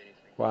see anything.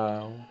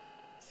 Wow.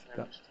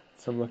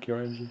 Some lucky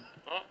RNG.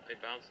 Oh, they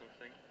bounced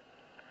something.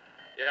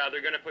 Yeah,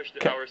 they're gonna push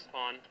our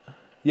spawn.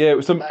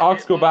 Yeah, some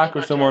Ox go back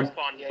or someone.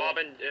 Spawn. Bob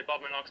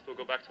and Ox will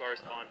go back to our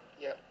spawn.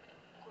 Yeah.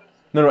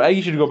 No,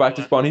 Eggy should go back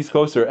to spawn. He's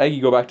closer. Eggy,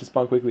 go back to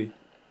spawn quickly.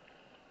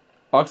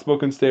 Oxbow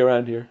can stay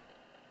around here.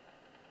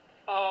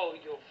 Oh,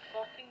 you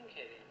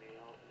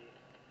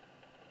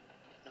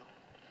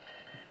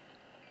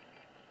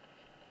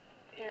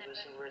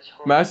Listen, where it's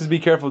Masters, be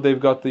careful, they've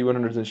got the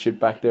 100s and shit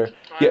back there.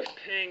 I Yeah. have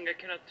ping, I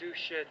cannot do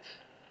shit.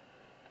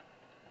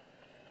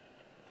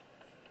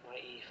 My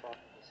E5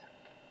 is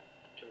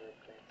to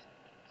replace.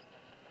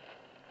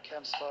 Okay,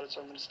 I'm spotted,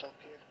 so I'm gonna stop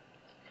here.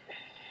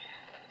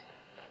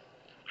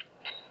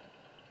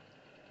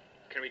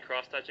 Can we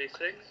cross that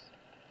J6?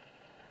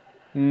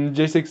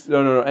 J6,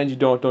 no, Angie,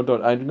 don't.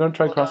 I'm gonna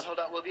try cross. Hold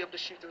on, we'll be able to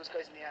shoot those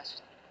guys in the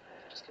ass.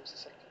 Just give us a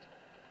second.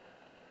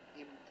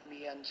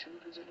 Me and two,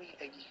 who's with me?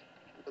 Eggy.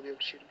 We'll be able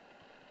to shoot him.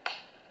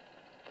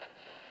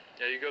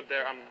 Yeah, you go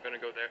there, I'm gonna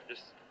go there.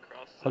 Just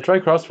cross. I'll try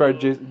crossfire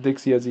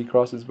Dixie as he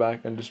crosses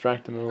back and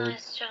distract him a little.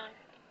 Nice, John.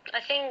 I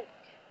think.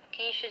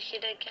 Can you shoot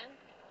Hida again?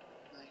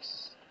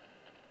 Nice.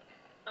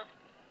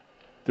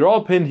 They're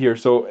all pinned here,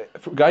 so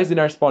guys in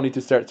our spawn need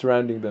to start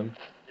surrounding them.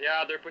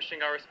 Yeah, they're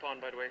pushing our spawn,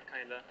 by the way,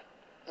 kinda.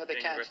 No, they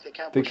Being can't. aggressive. They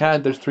can't. They push can't,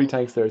 us. there's 3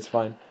 tanks there, it's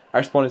fine.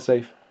 Our spawn is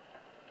safe.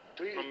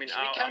 Do we, I mean,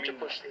 should we counter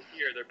push this?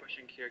 here, they're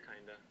pushing here,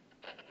 kinda.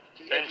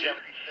 Benji,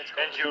 Let's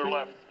go. Benji, your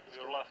left.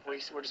 Your left.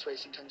 We're just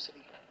wasting time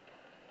sitting.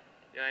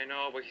 Yeah, I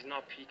know, but he's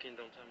not peeking,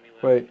 don't tell me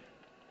that. Wait.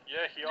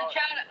 Yeah, he No, are.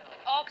 Chad,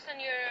 Ox on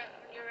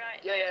your right.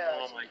 Yeah.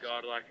 Oh my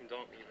god, Lacking,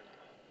 don't even.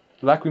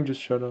 Lackwim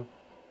just shut up.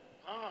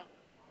 Ah.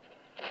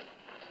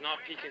 He's not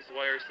peeking, so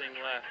why are you saying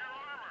left?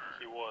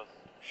 He was.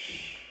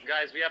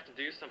 Guys, we have to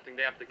do something,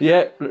 they have to...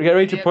 Yeah, get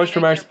ready to push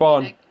from our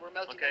spawn. We're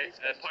melting Okay, these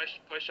guys.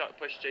 push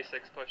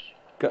J6, push.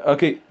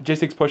 Okay,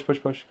 J6,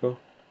 push, go.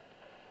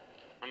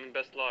 I'm in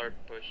best lord,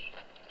 push.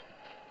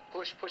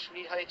 Push.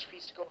 We need high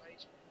HPs to go high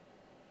HP.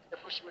 They're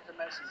pushing with their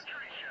mouses.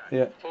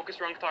 Yeah. Focus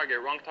wrong target.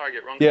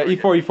 Yeah,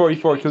 E4,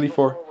 kill E4.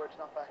 Forward,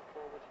 not back,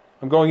 forward.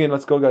 I'm going in,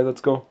 let's go guys,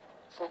 let's go.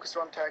 Focus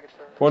wrong target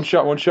first. One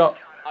shot.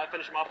 I'll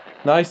finish him off.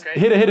 Nice. Okay.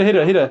 Hit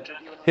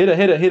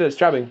it,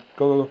 stabbing.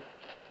 Go.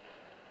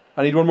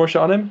 I need one more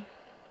shot on him.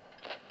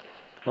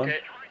 Come on. Okay,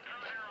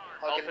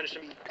 I'll I'll get finish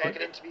into him. B. I'll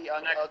get into B.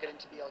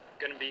 I'll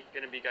get into B.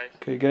 Gonna be, guys.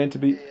 Okay, get into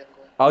B. Yeah, I'm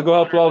going. I'll go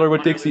help Lawler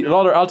with Dixie.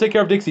 Lawler, I'll take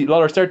care of Dixie.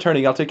 Lawler, start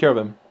turning, I'll take care of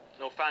him.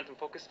 No, Phantom,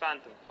 focus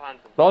Phantom.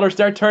 Lawler,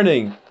 start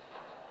turning.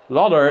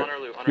 Lawler, Honor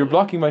Lou. you're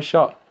blocking my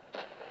shot.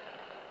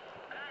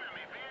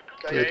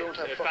 Guys, Okay, don't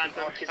have fucking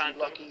autism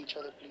blocking each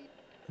other, please.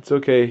 It's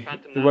okay.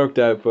 Phantom It now. worked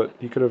out, but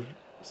he could have.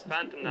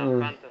 Phantom now,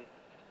 Phantom.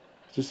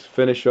 Just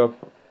finish up.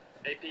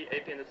 AP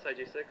in the side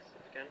J6, if you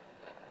can.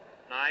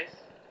 Nice.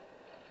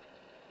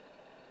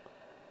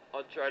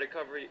 I'll try to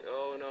cover you.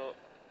 Oh no.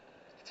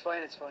 It's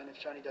fine. If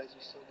Johnny dies,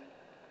 we still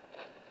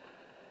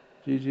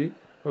win. GG.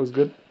 That was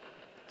good.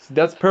 See,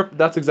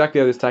 that's exactly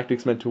how this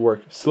tactic's meant to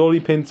work. Slowly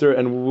pincer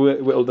and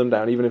whittle them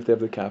down, even if they have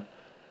the cap.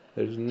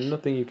 There's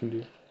nothing you can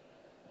do.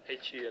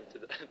 HE into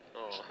the.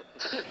 Oh.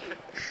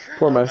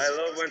 Poor mouse. I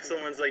love when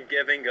someone's like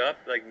giving up,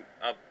 like.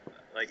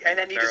 And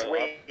then he just barrel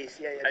up. waits.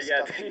 Yeah.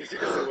 Yeah, Stop. then he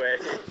just away.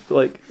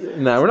 Like,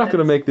 nah, we're not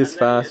gonna make this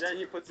fast. And then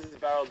he puts his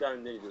barrel down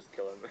and then you just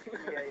kill him.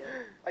 Yeah.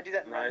 I do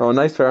that. in Nice. Oh,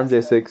 nice farm,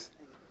 J6. Just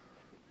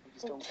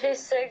don't kill him.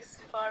 J6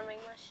 farming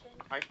machine.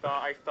 I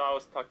thought I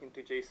was talking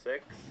to J6,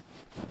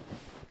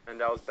 and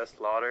that was best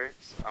slaughter.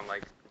 I'm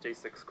like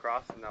J6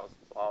 cross, and that was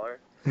Lawler.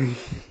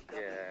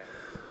 Yeah.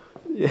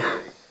 Yeah.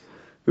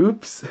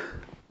 Oops.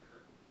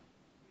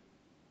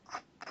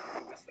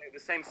 The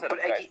same setup. But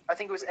Eggy, I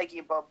think it was Eggy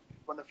and Bob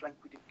on the flank.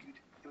 We did good.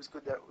 It was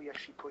good that we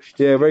actually pushed.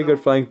 Yeah, very Even good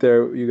though flank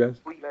there, you guys.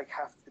 We like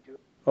have to do it.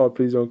 Oh,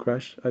 please don't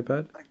crash,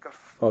 iPad. I got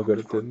Oh, good,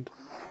 it didn't.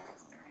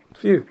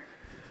 Phew.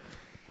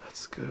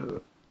 Let's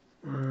go.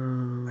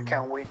 I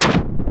can't wait.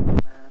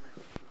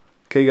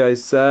 Okay,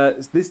 guys.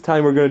 This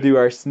time we're gonna do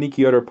our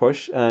sneaky other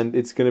push, and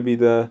it's gonna be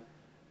the.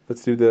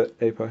 Let's do the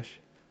A push.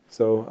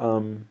 So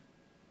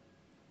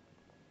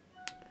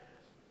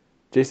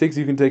J6,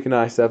 you can take an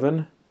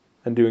I7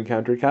 and do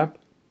encounter cap.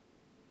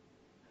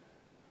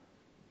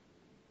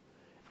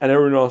 And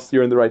everyone else,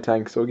 you're in the right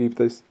tank, so keep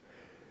this.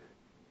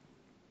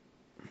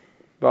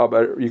 Bob,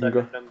 you can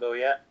go. Limbo,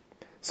 yeah.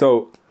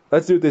 So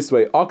let's do it this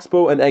way: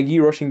 Oxbow and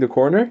Eggy rushing the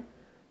corner.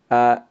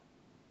 But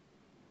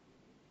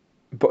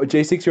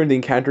J6, you're in the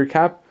encounter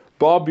cap.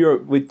 Bob, you're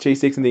with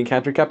J6 in the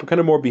encounter cap, but kind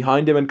of more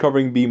behind him and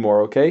covering B more.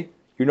 Okay,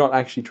 you're not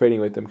actually trading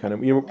with him. Kind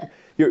of,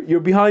 you're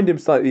behind him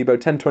slightly, about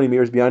 10-20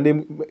 meters behind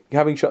him,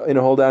 having shot in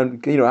a hold down.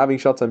 Having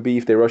shots on B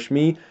if they rush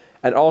me,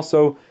 and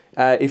also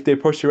if they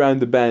push around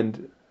the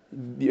bend.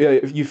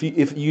 If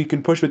you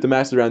can push with the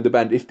masses around the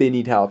bend if they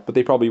need help, but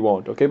they probably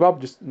won't. Okay, Bob,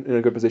 just in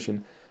a good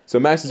position. So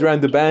masses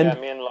around the bend.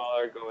 Yeah, me and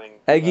Lawler are going.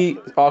 Eggy,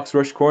 Ox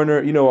rush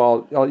corner. You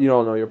all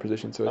know your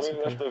position, so it's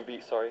okay. left of B,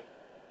 sorry.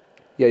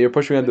 Yeah, you're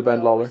pushing around the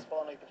bend, Lawler.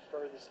 Spawn like the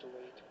furthest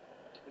away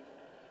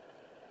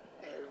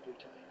every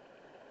time.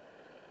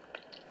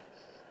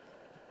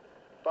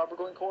 Bob, we're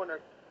going corner.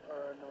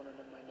 Or no,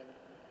 never mind.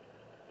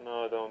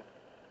 No, don't.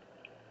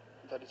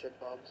 I thought he said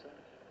Bob, so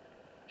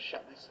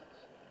shot myself.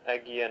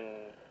 Eggy and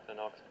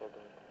Oxbow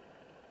going.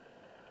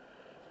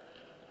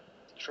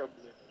 Trouble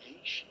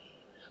nation.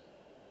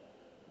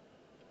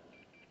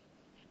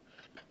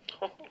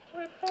 Oh,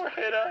 my poor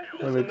Hida. He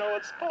doesn't know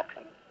what's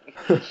popping.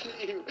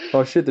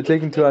 Oh shit, they're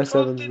taking 2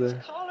 I7s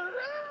there.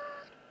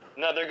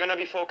 No, they're gonna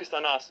be focused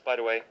on us, by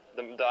the way.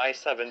 The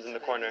I7's in the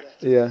corner.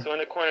 Yeah. So in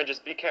the corner,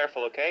 just be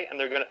careful, okay?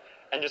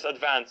 And just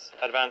advance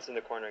in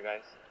the corner,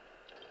 guys.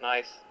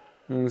 Nice.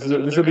 This They're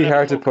will be gonna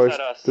hard to focused push. at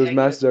us. Those Eggy,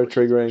 masses are let's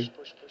push, triggering.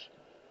 Push.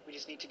 We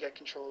just need to get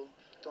control.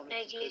 Don't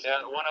let Eggy. them-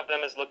 Yeah, one of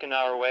them is looking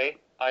our way.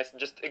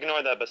 Just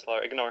ignore that,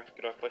 Bestlar. Ignore,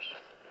 push.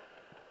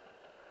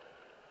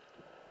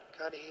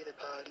 Gotta hear the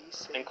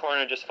police. In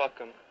corner, just fuck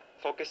them.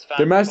 Focus fast.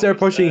 The masses are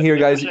pushing here,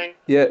 they're guys. pushing.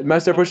 Yeah,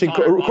 masses are pushing.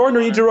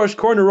 Corner need to rush.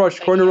 Corner rush.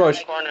 Corner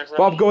rush. Corner,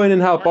 Bob, go in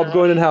and help. Corner Bob,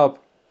 go in and rush.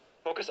 help.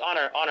 Focus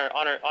honor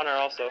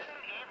also.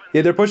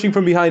 Yeah, they're pushing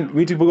from behind.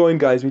 We need to go in,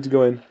 guys. We need to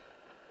go in.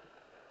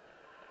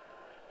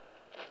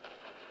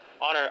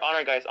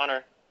 Honor, guys,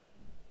 honor.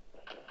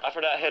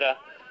 After that, hit a.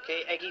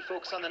 Okay, Eggy,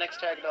 focus on the next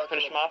target. I'll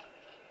Finish kill him off.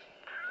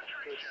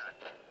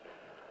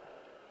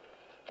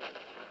 Good.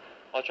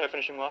 I'll try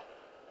finishing him off.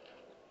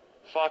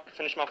 Fuck,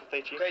 finish him off with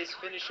HE. Guys,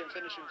 finish him.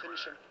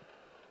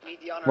 Need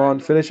the honor. Come on,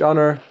 finish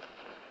honor.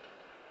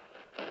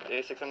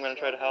 A6, I'm gonna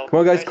try to help. Come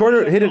on, guys, corner,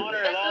 finish hit it.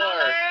 Honor, Best Lawler.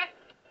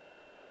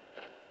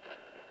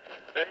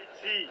 Lawler.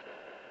 HE.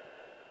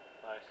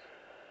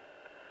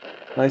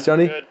 Nice. Nice,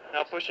 Johnny. Good.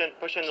 Now push in,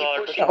 Keep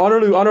Lawler. pushing. Honor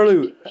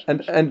Lou,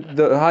 and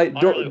the high.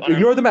 Don't Honor.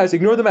 ignore the mouse.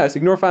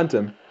 Ignore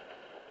Phantom.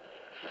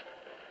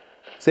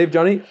 Save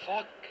Johnny.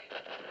 Fuck.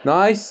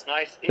 Nice.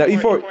 Nice. Now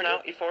E4 E4. now,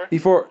 E4.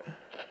 E4.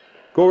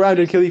 Go around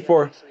and kill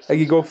E4.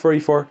 Eggy, go for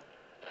E4.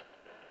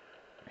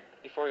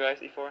 E4, guys,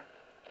 E4.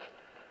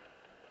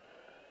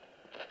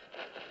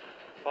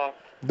 Fuck.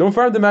 Don't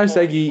farm the mouse, E4,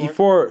 Eggy. E4.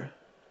 E4.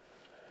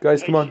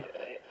 Guys, come on.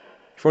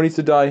 E4 needs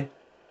to die.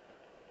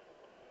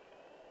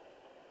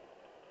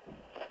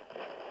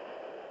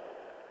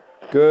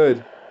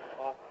 Good.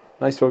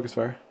 Nice focus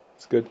fire.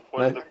 It's good.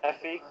 What's Nice, the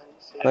FE?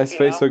 nice FE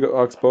face now? hook,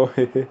 Oxbow.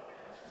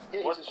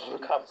 What's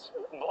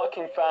the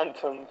blocking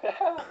Phantom?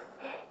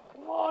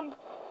 Come on.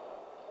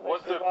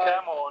 What's the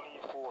camo on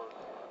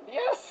E4?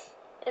 Yes.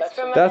 It's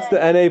from That's the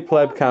NA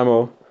pleb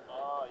camo.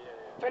 Oh,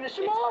 yeah. Finish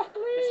him off, Is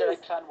please. there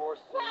like Clan Wars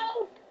 3?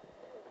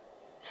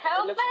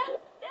 Help It looks- him.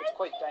 It's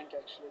quite dank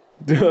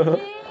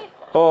actually.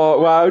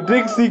 Oh wow,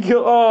 Dixie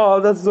kill. Oh,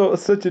 that's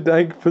such a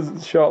dank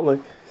shot. Like,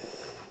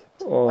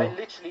 I oh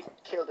literally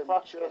killed him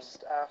Fuck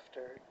just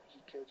after he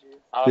killed you.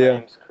 Yeah.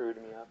 Aim screwed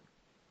me up.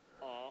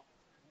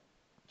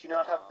 Do you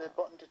not have the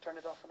button to turn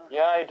it off and on?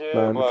 Yeah, I do.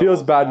 Man, it but feels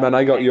was bad, man.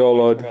 I got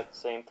YOLO'd. At the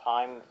same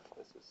time.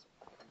 This is...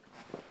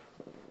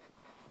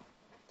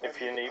 If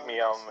you need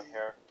me, I'm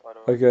here. By the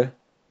way. okay.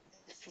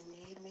 If you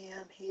need me,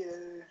 I'm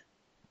here.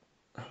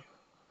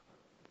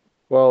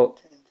 Well,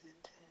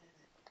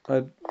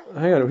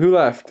 hang on. Who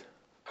left?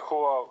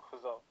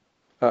 Who's up?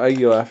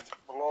 Eggy left.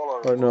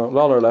 Lawler. Or no,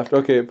 Lawler left.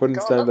 Okay, put in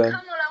Oh, stand come then.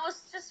 on, I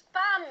was just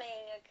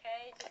spamming,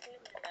 okay? Just leave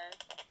it there.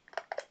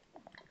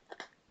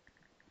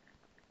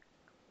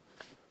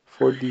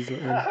 4 diesel.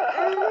 Thomas!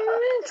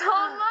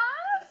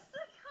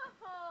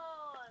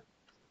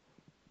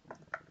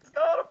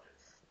 Come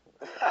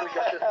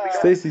on!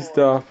 Stacy,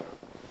 stop.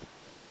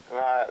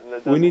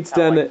 That We need doesn't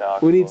count stand. like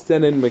that, We need but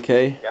stand in,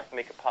 McKay. You have to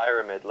make a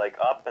pyramid, like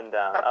up and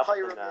down, A up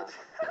pyramid. and down.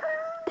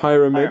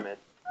 Pyramid.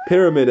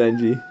 Pyramid,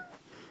 NG.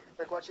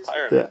 Like what you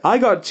Pyramid. Yeah, I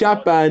got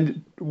chat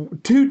banned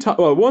 2 times.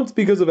 Well, once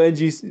because of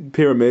NG's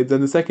pyramids,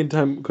 and the second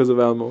time because of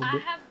Elmo. I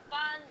have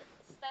banned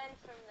Stan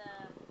from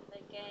the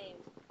game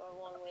for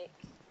 1 week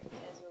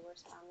because we were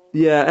spamming.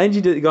 Yeah,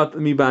 NG got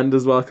me banned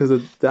as well because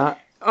of that.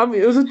 I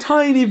mean, it was a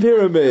tiny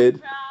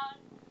pyramid.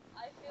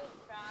 I feel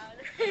proud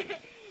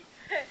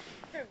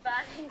for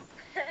banning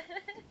Stan.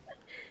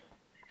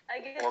 I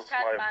guess Was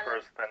chat my ban.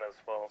 first pen as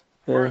well.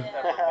 Yeah. First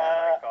ever pen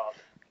I got.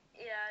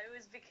 Yeah, it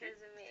was because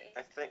of me.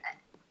 I think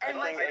And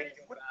my Eggy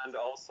got banned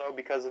also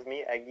because of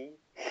me, Eggy.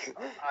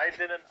 I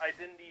didn't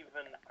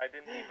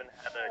even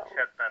had a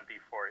chat ban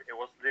before. It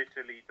was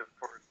literally the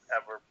first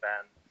ever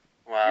ban.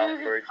 Wow.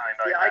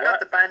 Yeah, I got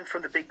the ban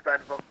from the big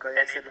bad book guy. I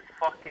And said, it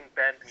fucking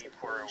banned me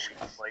for a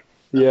week. Like,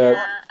 Yeah.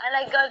 and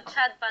I got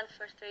chat banned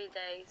for 3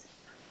 days.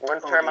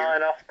 Winter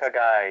Malinowka,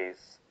 guys.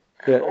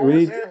 Yeah, we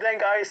need you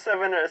think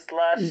I7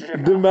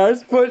 slash the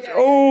mouse push.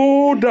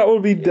 Oh, that will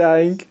be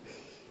dank.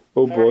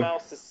 Oh 4 boy.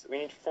 mouses. We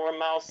need 4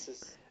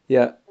 mouses.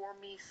 Yeah. for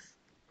me.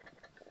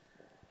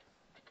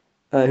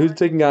 Who's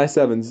taking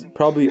I7s?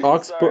 Probably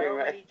Oxbow,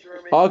 Sorry,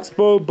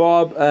 Oxbow,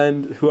 Bob,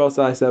 and who else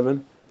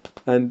I7?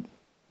 And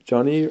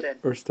Johnny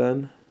or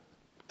Stan?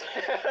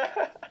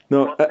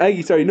 No,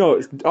 Eggy. Sorry, no.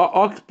 It's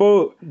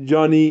Oxbow,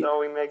 Johnny, No,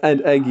 we make.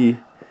 and Eggy.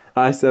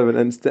 I7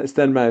 and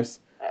Stan Mouse.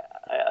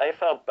 I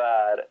felt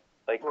bad.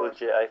 Like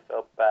legit, I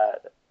felt bad.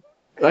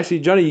 Actually,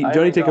 Johnny I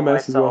take a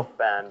mouse as well.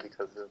 banned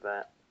because of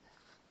that.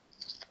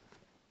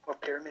 Or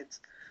pyramids.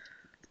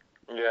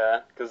 Yeah,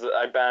 because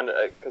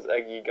because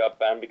Eggy got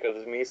banned because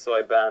of me, so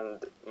I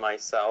banned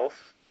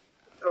myself.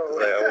 Because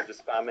I was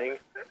just spamming.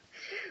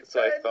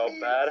 So I felt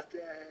bad.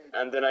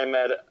 And then I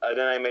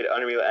made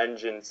Unreal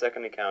Engine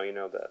second account, you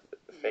know, the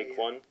fake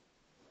one.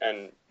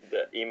 And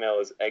the email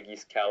is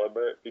Eggy's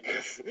Caliber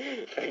because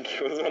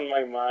Eggy was on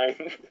my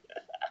mind.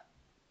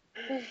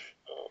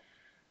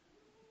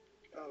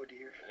 Oh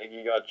dear.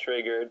 Eggy got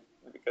triggered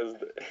because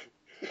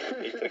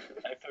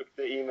I took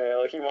the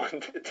email he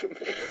wanted to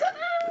make.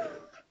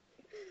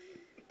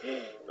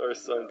 Or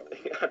something.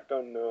 I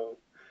don't know.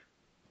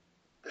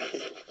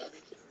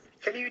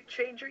 Can you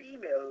change your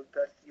email?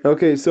 That you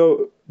Okay,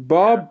 so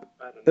Bob.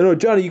 I don't know. No,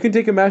 Johnny, you can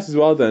take a match as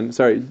well then.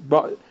 Sorry,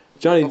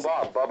 Johnny.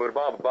 Bob.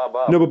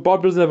 No, but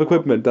Bob doesn't have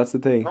equipment. That's the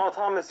thing. No,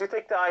 Thomas, you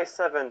take the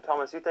I7.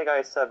 Thomas, you take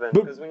I7 But-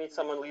 because we need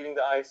someone leading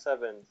the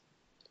I7.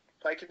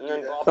 I can And do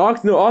then that. Bob.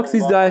 Ox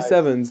needs the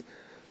i7s,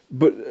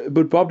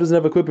 but Bob doesn't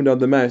have equipment on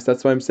the mouse.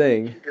 That's what I'm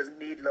saying. He doesn't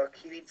need luck.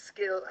 He needs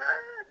skill.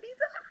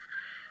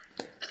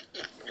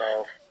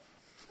 No.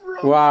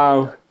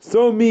 Wow,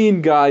 so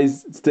mean,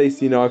 guys.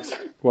 Stacy Knox.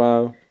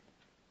 Wow.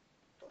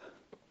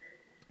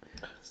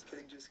 Just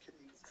kidding, just kidding.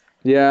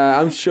 Yeah,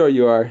 I'm sure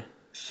you are.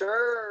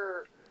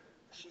 Sure.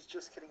 She's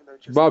just kidding about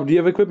just Bob, do you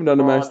have equipment on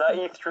the mouse? that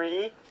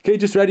E3. Okay,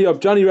 just ready up.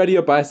 Johnny, ready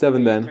up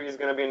i7 then. E3 is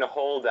gonna be in the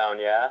hole down,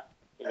 yeah.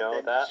 You know And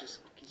then that. he's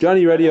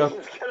Johnny, ready up.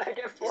 He's gonna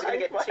get He's gonna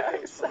get flanked by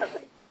tickled.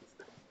 I7.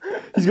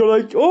 He's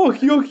going like, oh,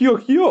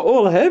 yo,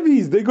 all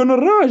heavies. They're gonna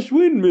rush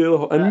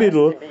windmill and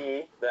middle.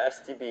 The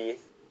STB.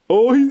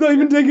 Oh, he's not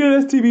even taking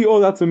an STB. Oh,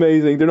 that's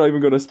amazing. They're not even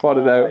gonna spot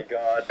it Oh my out.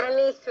 god. And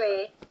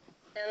E3.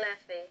 And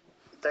FE.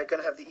 They're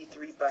gonna have the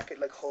E3 back at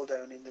like hold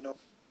down in the no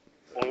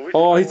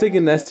Oh, he's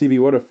taking an STB.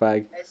 What a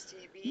fag.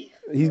 STB.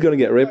 He's gonna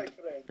get ripped.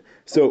 My friend.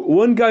 So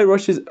one guy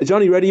rushes.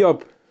 Johnny, ready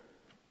up.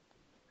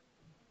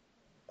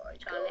 My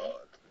Johnny. God.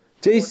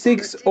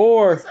 J6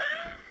 or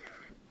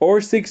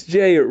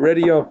 6J,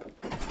 ready up.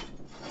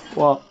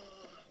 What?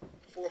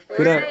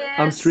 Good out.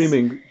 I'm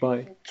streaming.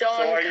 Bye. John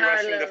So are you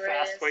rushing Carlo the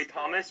fast Reyes. way,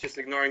 Thomas? Just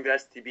ignoring the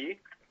STB?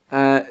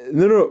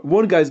 No.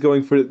 One guy's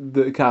going for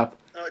the cap.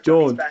 Oh, Johnny's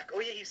Don't. back. Oh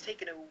yeah, he's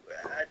taking a.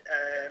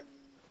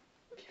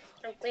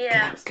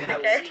 Yeah. Get out.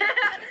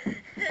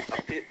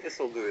 Okay.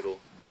 This'll doodle.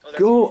 Oh, that's-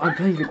 Go. I'm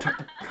playing guitar.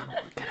 Come on,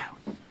 get out.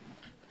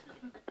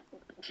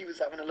 He was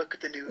having a look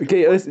at the new.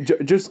 Okay, listen.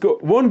 Just go.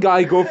 One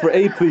guy go for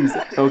A, please.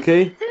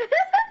 Okay.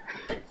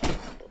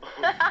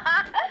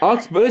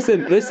 Ox, but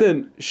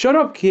listen. Shut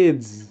up,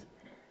 kids.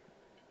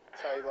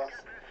 Sorry, boss.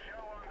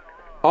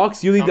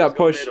 Ox, you lead that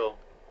push.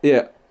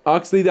 Yeah.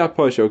 Ox, lead that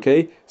push.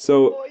 Okay.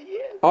 So. Oh yeah.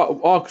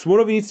 Ox, one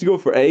of you needs to go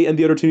for A, and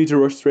the other two need to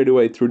rush straight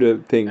away through the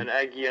thing. And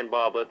Eggy and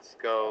Bob, let's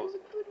That go. was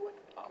a good one.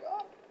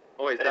 God.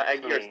 Oh, wait, is that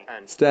It's Eggy or me.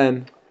 Stan?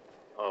 Stan.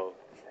 Oh.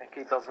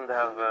 He doesn't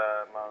have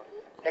a mouse.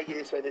 Eggy,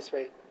 this way, this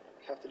way. You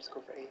have to just go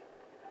for A.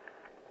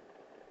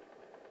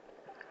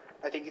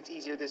 I think it's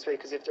easier this way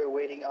because if they're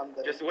waiting on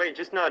the. Just wait,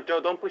 just no,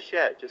 don't push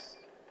yet. Just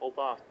hold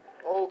off.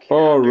 Okay.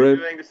 Oh, They're rip.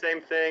 doing the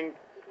same thing.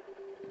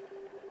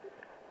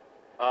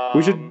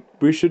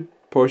 We should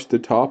push the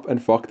top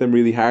and fuck them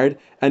really hard.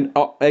 And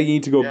Eggy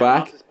need to go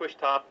back. Mouses push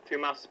top, 2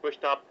 mouses push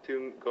top,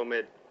 2 go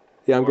mid.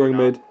 Yeah, I'm Or going not.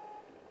 mid.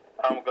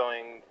 I'm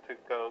going to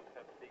go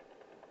Pepsi.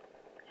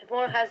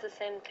 Everyone has the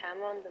same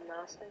camera on the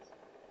mouses.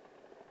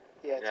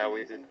 Yeah, it's Yeah,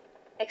 we easy. did.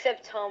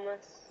 Except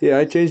Thomas. Yeah,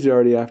 I changed it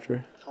already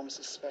after. Thomas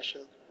is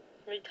special.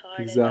 Retarded.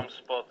 Exactly.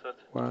 I'm spotted.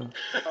 Wow.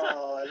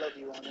 Oh, I love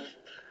you, Anna.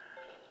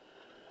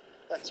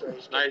 That's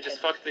right. No, just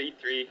fuck the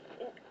E3.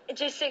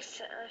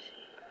 G6.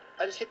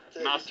 I just hit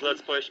the. Mouse, E3.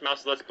 let's push.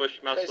 Mouse, let's push.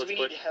 Mouse, Guys, let's we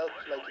push. need help.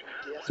 Like,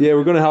 yes. Yeah,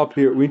 we're gonna help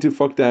here. We need to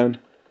fuck down.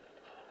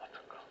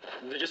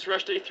 Just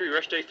rush to E3.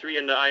 Rush to E3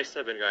 and the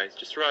I7, guys.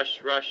 Just rush.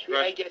 Yeah, rush.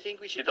 I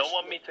think we should. You don't just-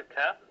 want me to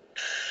cap?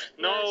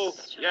 No,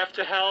 Yes. you have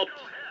to help.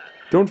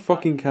 Don't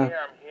fucking cap.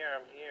 I'm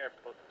here,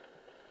 but...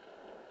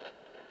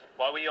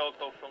 Why we all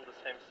go from the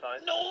same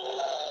side?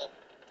 No.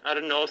 I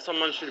don't know,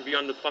 someone should be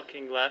on the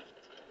fucking left.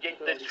 Get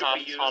the Top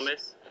GPUs.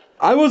 Thomas.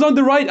 I was on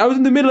the right. I was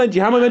in the middle, Angie.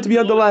 How am I meant to be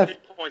on the Lowest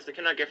left? hit points, they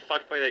cannot get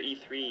fucked by the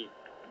E3.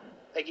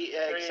 Eggy,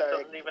 Three sorry.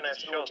 doesn't even have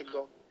there's nowhere shots. to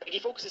go. Eggy,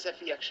 focus his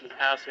FE actually.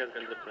 House has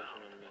been depression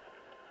on me.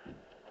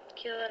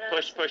 Kill it.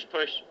 Push.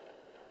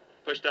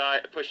 Push the eye,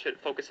 push it,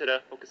 focus hitter.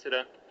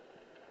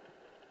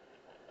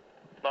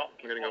 No,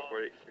 I'm gonna go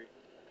for it. E3.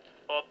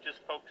 Bob, just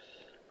focus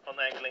on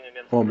angling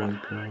against Oh the my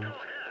rim. god.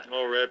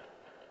 Oh, rip.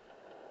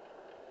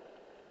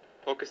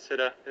 Focus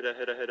hitter.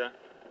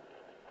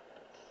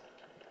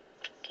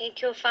 Can you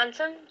kill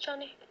Phantom,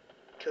 Johnny?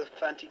 Kill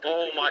Fanti.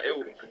 Oh my,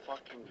 ew,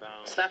 fucking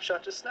bounce.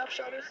 Snapshot, just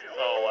snapshot us.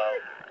 Oh,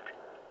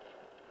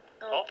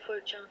 wow. Oh, poor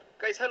John.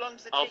 Guys, how long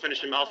does it I'll take?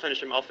 finish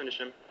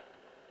him.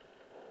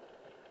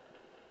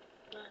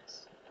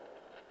 Nice.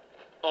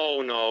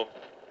 Oh no.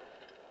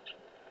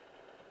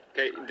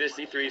 Okay, this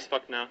E3 is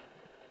fucked now.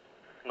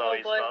 No, Oh,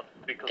 he's boy. not,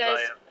 because Guys.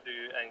 I have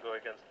to angle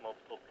against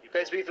multiple people.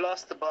 Guys, we've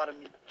lost the bottom.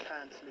 You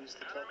can't lose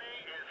the top.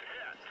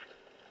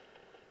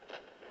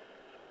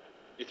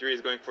 E3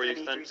 is going for you, And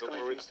Stan. E3 's Go going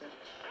forward. for you, Stan.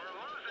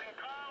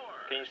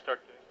 Can you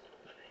start doing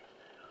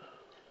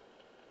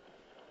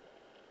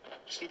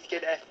Just need to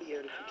get FE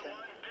out if you can.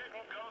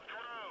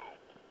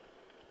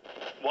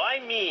 Why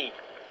me?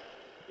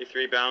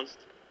 E3 bounced.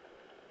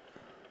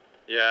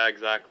 Yeah,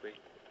 exactly.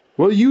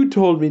 Well, you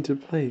told me to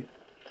play it.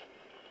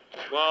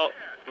 Well,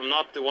 I'm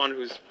not the one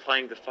who's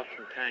playing the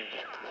fucking tank.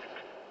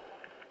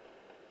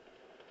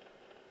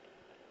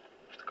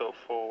 Let's go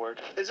forward.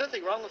 There's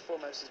nothing wrong with 4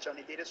 mouses,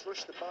 Johnny. They just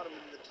rush the bottom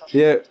and the top.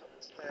 Yeah.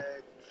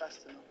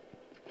 Fast enough.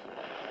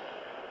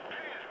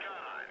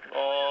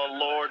 Oh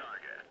lord.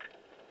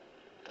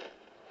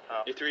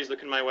 E3 is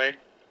looking my way.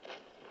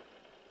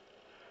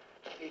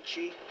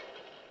 Itchy.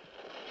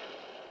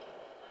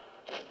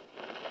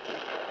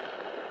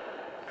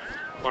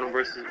 One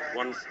versus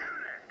one's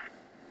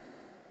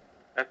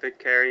epic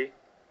carry,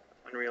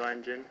 Unreal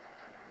Engine.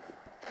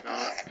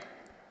 No.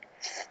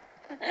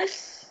 I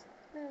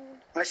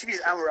should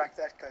use Amarak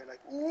that guy, like,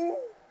 ooh!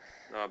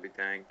 That'll be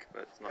dank,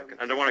 but it's not good.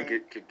 I don't want to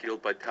get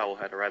killed by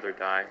Towelhead. I'd rather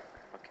die.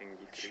 Fucking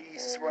D3.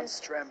 Jesus, we're on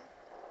Strem.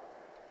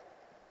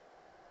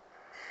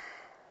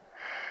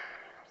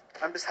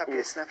 I'm just happy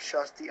I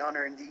snapshot the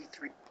honor in the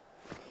E3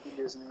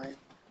 videos anyway.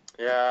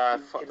 Yeah,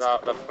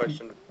 that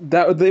question.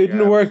 That they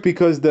didn't work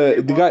because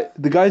the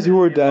guys who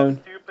were down. It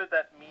was stupid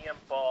that me and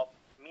Bob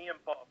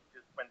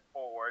just went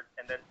forward,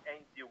 and then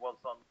Angie went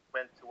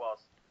to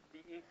us. The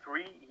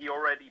E3, he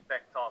already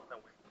backed off and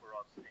went for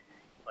us.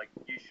 Like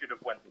you should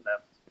have went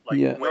left. Like,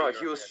 Yeah. No,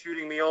 he was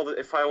shooting me all the.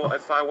 If I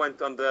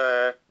went on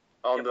the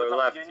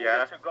left, you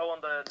needed to go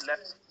on the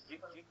left.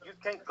 You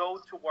can go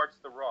towards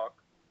the rock,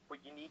 but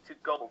you need to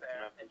go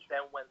there and then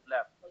went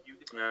left.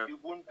 You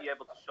wouldn't be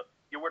able to show.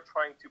 You were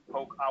trying to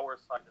poke our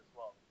side as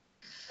well,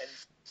 and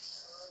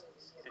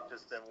it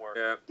just didn't work.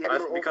 Yeah,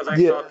 because I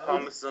Yeah. saw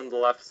Thomas on the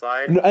left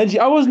side. No, Angie,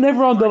 I was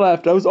never on the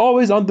left. I was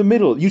always on the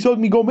middle. You told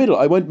me go middle.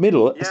 I went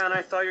middle. Yeah, and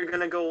I thought you were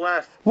gonna go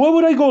left. Why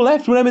would I go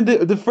left when I'm in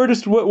the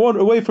furthest one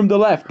away from the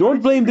left?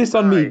 Don't blame this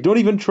on me. Don't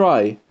even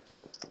try.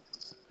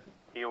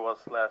 He was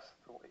last.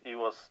 He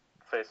was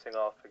facing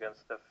off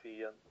against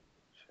FE and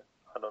shit.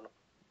 I don't know.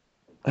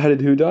 How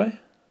did who die?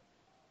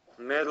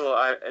 Middle,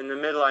 in the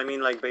middle, I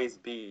mean like base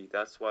B.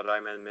 That's what I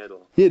meant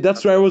middle. Yeah,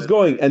 that's where I was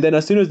going. And then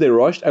as soon as they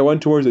rushed, I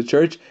went towards the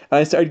church and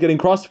I started getting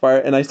crossfire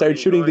and I started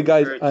shooting the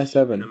guys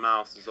I7. The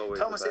mouse is always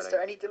Thomas, is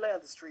there any delay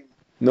on the stream?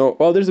 No,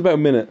 well, there's about a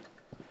minute.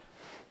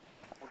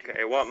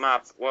 Okay, what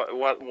map?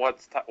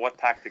 What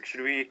tactic?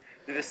 Should we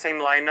do the same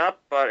lineup,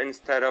 but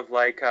instead of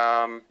like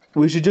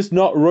We should just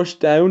not rush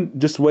down.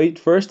 Just wait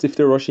first if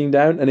they're rushing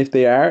down, and if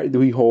they are,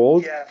 we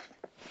hold. Yeah.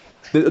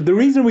 The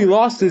reason we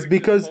lost is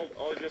because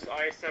just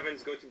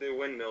I7s go to the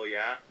windmill,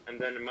 yeah, and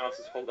then the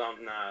mouses hold down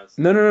Nas.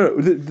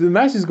 no. The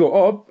matches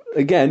go up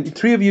again.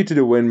 3 of you to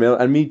the windmill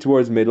and me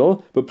towards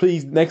middle. But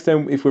please, next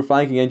time if we're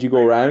flanking and you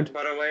go around.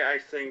 By the way, I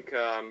think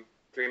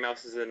 3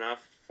 mouses is enough.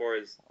 4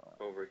 is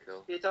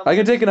overkill. I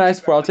can take an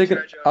IS4. I'll take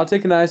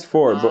an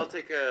IS4. I'll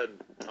take an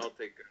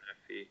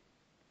FE.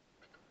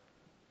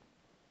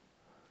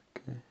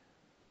 Okay.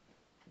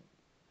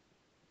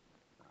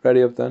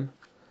 Ready up then?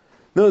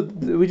 No,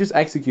 we just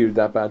executed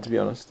that bad, to be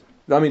honest.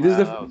 I mean, this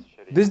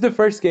is the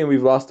first game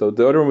we've lost though.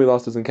 The other one we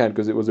lost doesn't count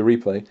because it was a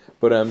replay.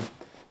 But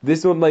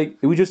this one, like,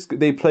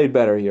 they played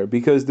better here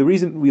because the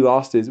reason we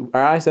lost is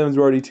our I7s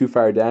were already too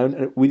far down,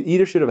 and we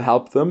either should have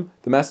helped them,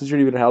 the message should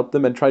have helped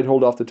them, and tried to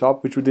hold off the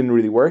top, which didn't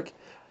really work.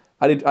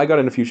 I got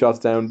in a few shots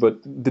down, but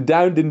the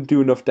down didn't do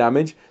enough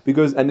damage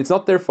because, and it's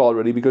not their fault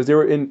really, because they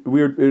were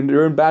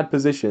in bad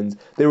positions.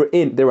 They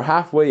were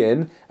halfway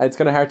in, and it's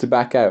kind of hard to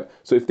back out.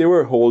 So if they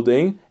were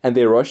holding and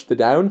they rushed the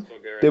down,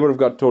 they would have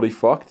got totally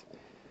fucked.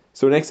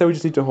 So next time we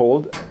just need to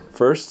hold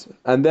first,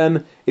 and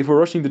then if we're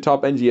rushing the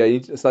top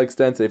NGA, it's like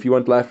Stan said, if you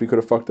went left, we could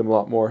have fucked them a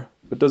lot more.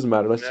 But it doesn't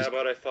matter. But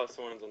I thought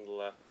someone was on the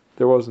left.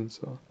 There wasn't,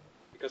 so.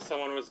 Because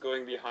someone was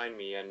going behind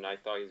me, and I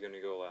thought he was gonna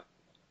go left.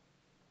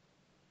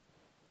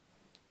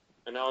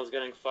 And I was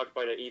getting fucked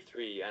by the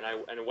E3,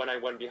 and when I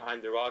went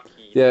behind the rock,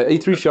 Yeah,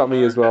 E3 shot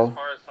me as well. As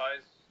far as I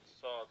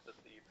saw, that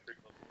the E3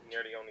 was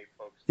nearly only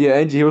folks. Yeah,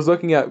 Angie, he was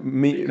looking at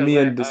me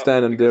and the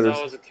Stan and the others.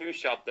 I was a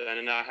 2-shot then,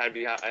 and I had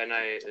and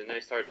I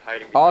started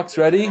hiding. Ox,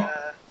 ready?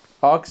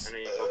 Ox?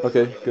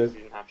 Okay, good.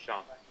 Didn't have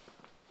shots.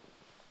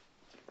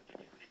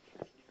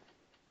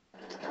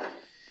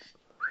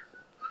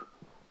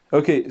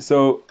 Okay,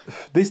 so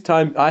this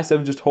time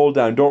I7 just hold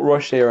down, don't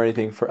rush A or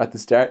anything at the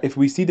start. If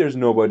we see there's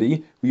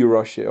nobody, we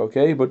rush it,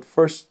 okay? But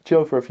first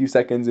chill for a few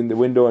seconds in the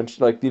window and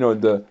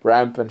the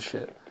ramp and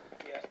shit.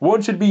 Yeah.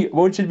 One should be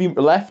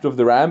left of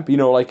the ramp,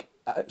 like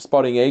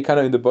spotting A, kind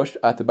of in the bush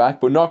at the back,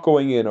 but not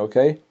going in,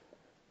 okay?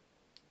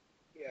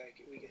 Yeah,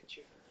 we get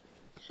you.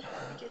 We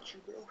get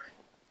you, bro.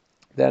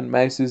 Then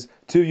Mouses,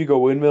 2 you go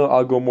windmill,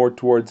 I'll go more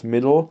towards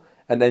middle,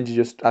 and then you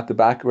just at the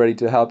back ready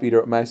to help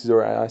either Mouses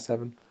or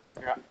I7.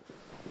 Yeah.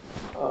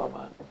 Oh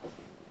man.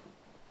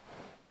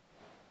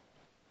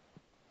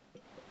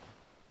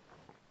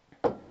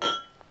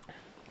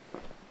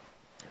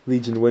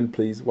 Legion win,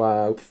 please.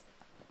 Wow.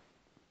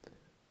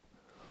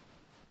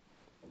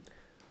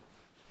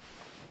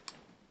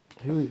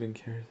 Who even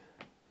cares?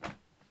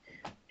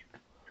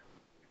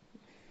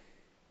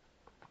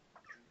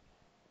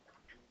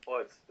 Oh,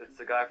 it's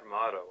the guy from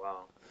Auto.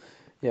 Wow.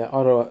 Yeah,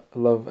 Auto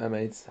love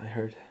M8s, I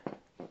heard.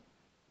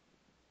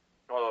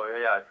 Oh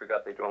yeah, I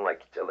forgot they don't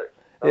like each other.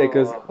 Yeah,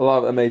 because a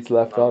lot of M8s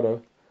left Auto.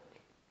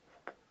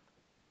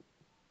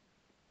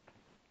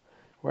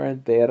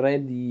 Weren't they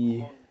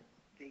ready?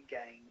 The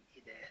gang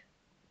hidden.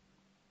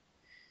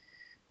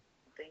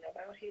 Thing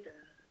about hidden.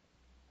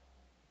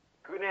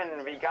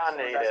 Couldn't be gone.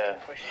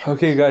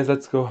 Okay, guys,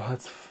 let's go.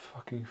 Let's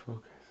fucking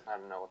focus. I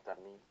don't know what that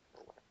means.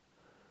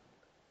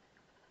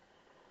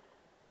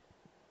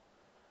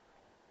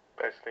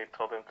 Basically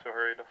told him to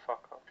hurry the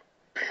fuck up.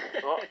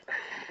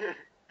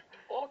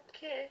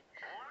 Okay.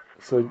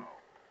 So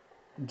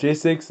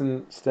J6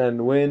 and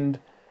Stan wind.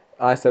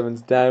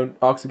 I7's down.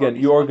 Ox again.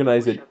 You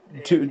organize it.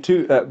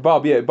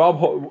 Bob. Yeah,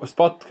 Bob.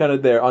 Spot kind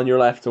of there on your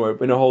left somewhere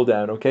in a hole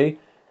down. Okay.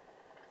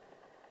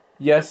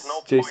 Yes, There's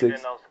no J6. point in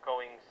us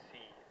going C.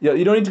 Yeah,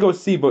 you don't need to go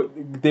C, but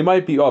they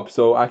might be up.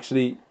 So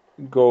actually,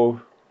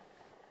 go.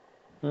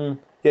 Yeah,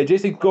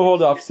 J6, go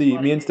hold off C.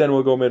 Me and Stan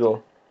will go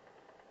middle.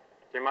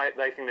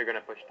 I think they're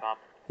gonna push top.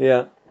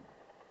 Yeah.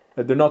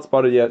 They're not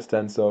spotted yet,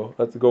 Stan. So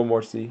let's go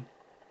more C.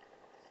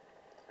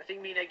 I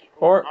think me and Eggy.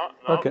 Or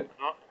No, okay.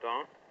 No,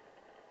 don't.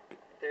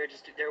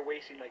 They're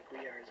waiting like we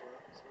are as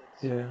well. So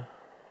that's, Yeah.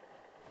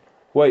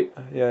 Wait.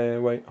 Yeah.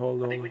 Wait.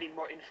 Hold I think we on. need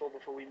more info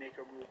before we make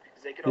our move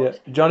because they could Yeah, always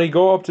be Johnny,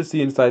 go up to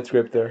C inside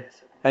script there.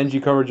 So-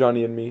 Angie, cover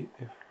Johnny and me.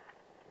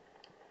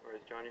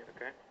 Where's Johnny?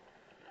 Okay.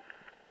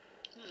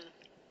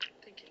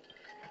 Thinking.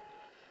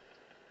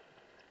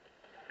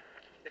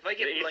 If I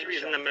get The blind E3 is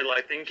in shot, the middle.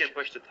 I think you can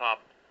push the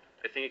top.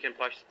 I think you can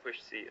push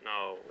C.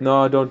 No.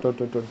 No, don't. I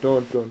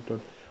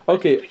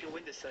Okay, think we can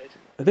win this side.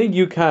 I think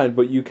you can,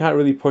 but you can't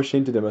really push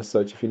into them as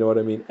such, if you know what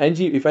I mean.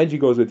 If Angie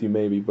goes with you,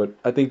 maybe, but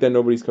I think then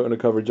nobody's going to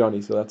cover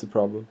Johnny, so that's a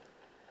problem.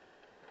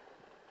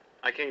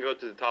 I can go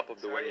to the top of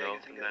the Sorry, I window,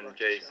 think and I then blocked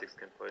the J6 shot.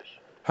 can push.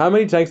 How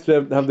many tanks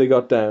have they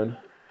got down?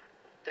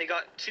 They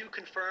got 2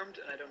 confirmed,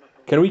 and I don't know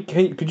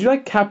how. Could you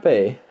like cap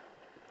A?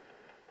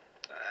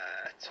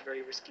 It's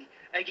very risky.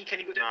 Eggy, can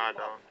you go down? Nah, with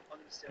Bob don't. on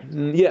the stairs?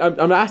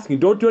 Yeah, I'm asking.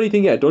 Don't do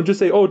anything yet. Don't just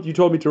say, oh, you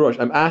told me to rush.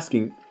 I'm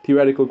asking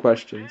theoretical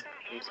questions.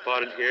 I'm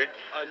spotted here.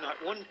 Not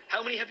one.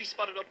 How many have you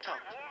spotted up top?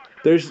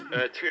 There's 2.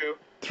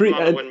 3 Two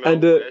on the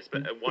windmill.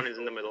 and One is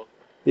in the middle.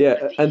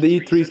 yeah, and the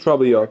E3's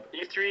probably up.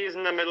 E3 is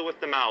in the middle with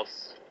the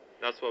mouse.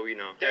 That's what we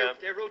know.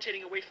 They're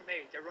rotating away from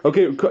A. They're running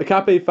Okay, away from A.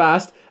 cap A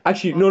fast.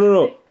 Actually,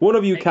 no. One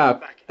of you Egg,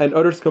 cap, come back. and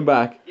others come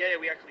back. Yeah,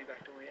 we are coming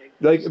back. Don't worry. Egg.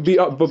 Like, Just be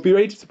hold but be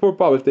ready to support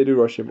Bob if they do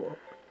rush him.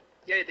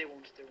 Yeah, they won't.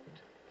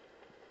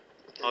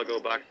 I'll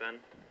go back then.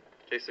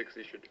 J6,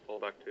 you should fall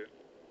back too.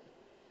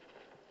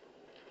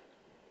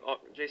 Oh,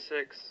 J6.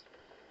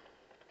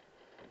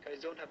 Guys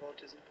don't have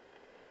autism.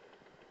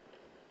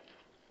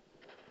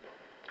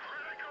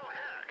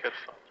 Get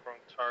fucked, wrong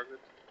target.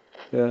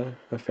 Yeah,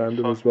 I found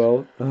him as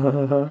well.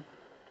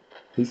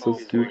 He's so Oh,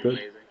 He's doing stupid.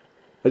 amazing.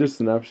 I just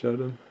snapshot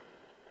him.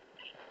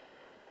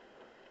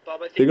 Bob,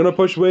 I think They're gonna we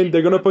push should wind. take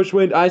They're gonna grab. push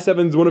wind.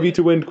 I7's one of you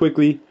to wind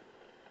quickly.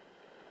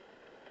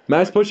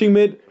 Mass pushing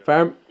mid.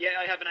 Farm. Yeah,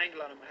 I have an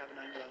angle on him.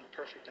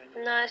 Perfect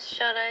angle. Nice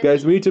shot, Angie.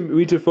 Guys, we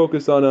need to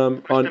focus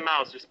on Push the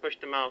mouse. Just push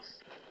the mouse.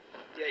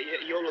 Yeah,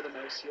 YOLO the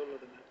mouse.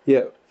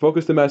 yeah,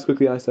 focus the mass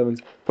quickly.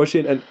 I7's push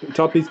in and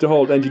top needs to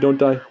hold. Angie, don't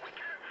die.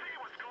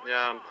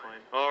 Yeah, I'm fine.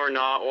 Or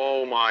not.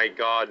 Oh my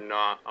god,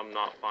 no. I'm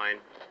not fine.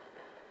 I'm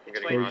It's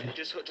getting fine. rushed.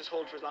 Just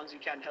hold for as long as you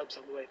can. Helps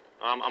on the way.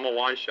 I'm a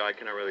one shot. I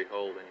cannot really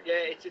hold anymore.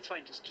 Yeah, it's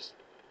fine. Just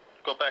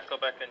Go back,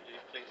 NG,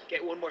 please.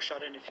 get one more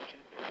shot in if you can.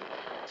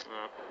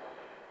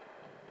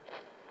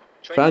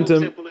 Try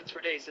Phantom. and focus out bullets for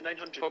days. The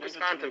 900. Focus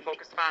 900, Phantom.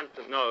 Focus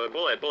Phantom. No,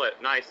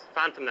 bullet. Nice.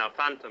 Phantom now.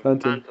 Phantom.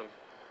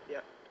 Yeah.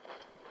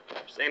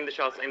 Just aim the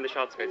shots, guys.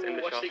 Aim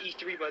the Watch shots. the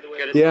E3 by the way.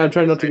 Get it. Yeah, I'm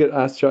trying not to get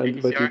ass shot by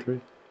APCR?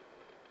 T3.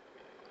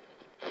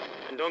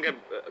 And don't get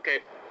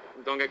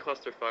don't get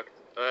cluster fucked.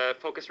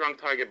 Focus wrong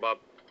target, Bob.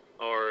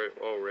 Or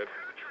rip.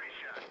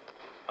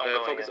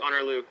 Focus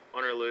honor Lou.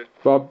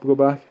 Bob, go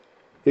back.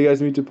 You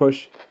guys need to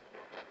push.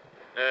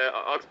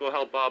 Oxbow,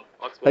 help Bob.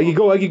 Eggy,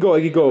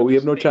 go. We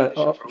have no choice.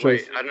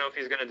 Wait, I don't know if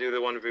he's gonna do the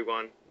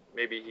 1v1.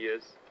 Maybe he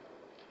is.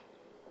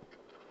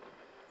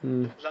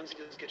 As long as he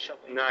doesn't get shot.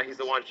 Nah, he's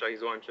the one shot.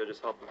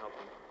 Just help him.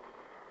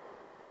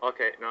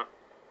 Okay, no.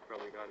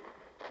 Probably got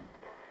him.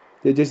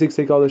 Yeah, J6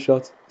 take all the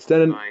shots.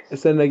 Stan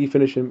Nice. and Eggy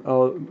finish him.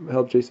 I'll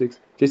help J6.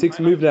 J6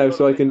 move now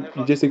so I can.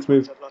 J6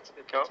 move.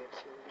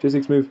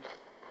 J6 move.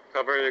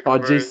 Cover Oh,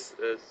 is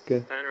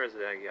okay. Stan or is it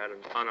Aggie? I don't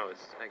know. Oh no,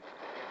 it's Aggie.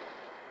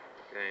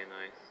 Okay,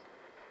 nice.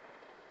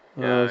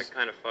 Yeah,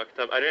 kind of fucked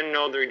up. I didn't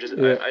know they were just.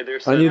 Yeah. I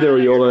I knew they were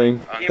YOLOing.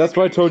 That's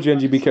why I told you,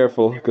 Angie, be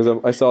careful, because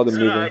I saw them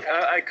moving.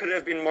 I could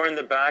have been more in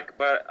the back,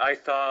 but I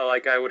thought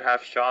like I would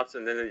have shots,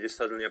 and then it just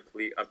suddenly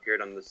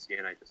appeared on the scene,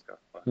 and I just got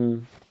fucked.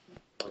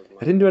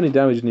 I didn't do any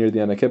damage near the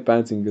end. I kept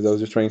bouncing because I was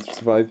just trying to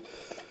survive.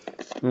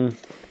 They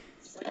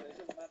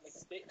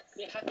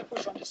had to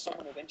push onto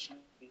someone eventually.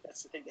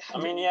 That's the thing. I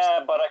mean, yeah,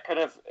 but I could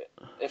have.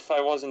 If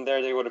I wasn't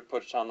there, they would have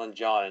pushed on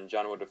John, and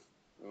John would have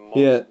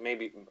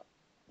maybe.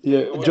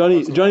 Yeah,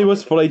 Johnny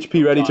was full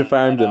HP, ready to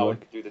farm them.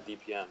 Like. Do the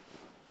DPM.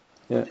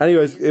 Yeah.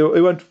 Anyways, it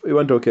went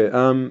okay.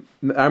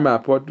 Our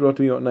map. What do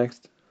we want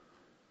next?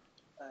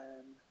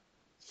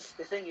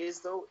 The thing is,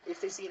 though, if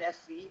they see an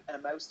FV and a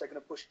mouse, they're gonna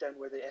push down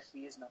where the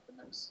FV is, not the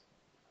mouse.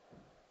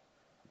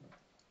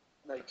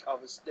 Like,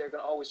 obviously, they're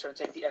gonna always try to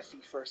take the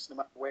FV first, no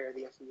matter where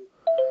the FV is.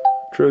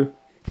 True.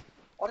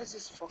 What is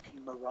this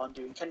fucking moron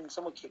doing? Can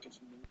someone kick him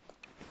from me?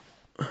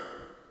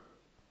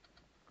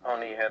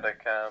 Only hit I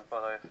can,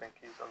 but I think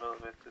he's a little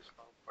bit too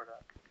slow for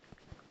that.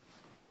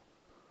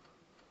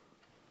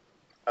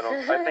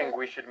 I think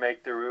we should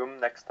make the room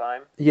next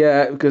time.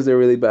 Yeah, because they're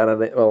really bad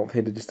at it. Well,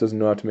 Hinta just doesn't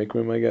know how to make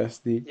room, I guess.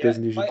 He Yeah,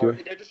 doesn't usually do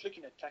it. they're just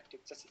looking at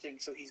tactics. That's the thing.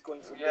 So he's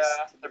going from Yeah, this.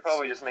 To they're this.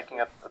 probably just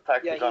making a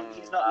tactic Yeah, on.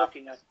 he's not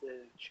looking at the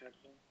chat.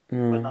 Well,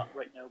 Mm. not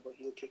right now, but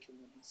he'll kick him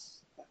when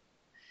he's back.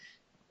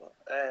 But,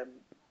 Oh,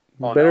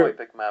 now I Better,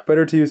 pick map.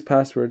 better to use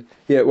password.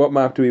 Yeah, what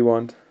map do we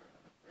want?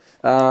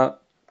 I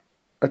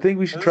think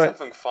we should This is try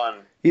something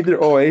fun.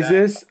 either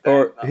Oasis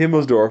or not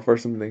Himmelsdorf or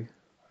something.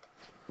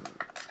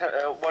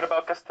 What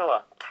about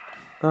Castilla?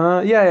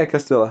 Yeah,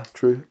 Castilla.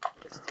 True.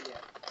 Castilla.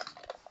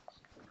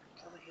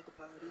 Can I hear the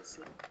party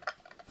sing?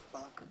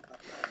 Bum, bum,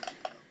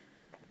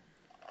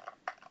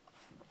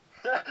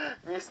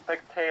 bum. Me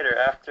spectator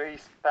after he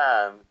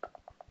spammed.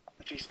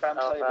 Which he spammed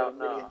Oh, Tiber a no.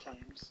 million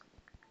times.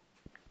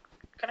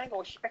 Can I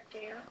go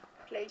spectator,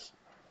 please?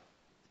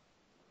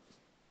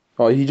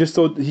 Oh, he just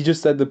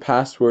said the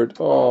password.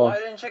 Oh, why Oh,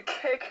 didn't you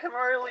kick him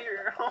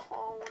earlier?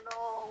 Oh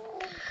no.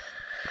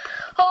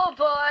 Oh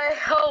boy,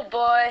 oh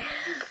boy.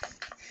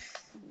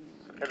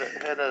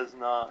 It is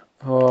not.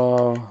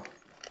 oh.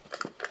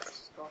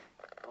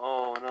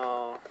 Oh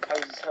no.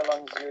 How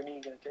long is your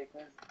knee gonna take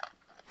now?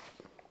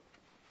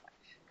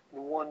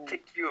 One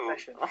Kick you.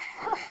 session.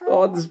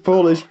 Oh, this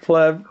Polish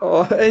pleb.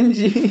 Oh,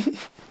 NG.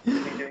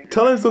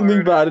 Tell him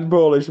something bad in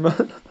Polish,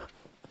 man.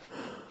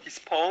 He's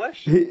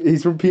Polish?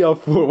 He's from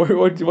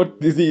PL4. What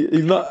is he?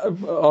 He's not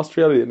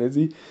Australian, is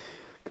he?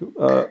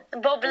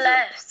 Bob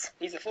left.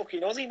 He's a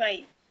fucking Aussie,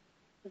 mate.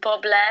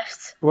 Bob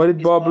left. Why did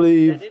Is Bob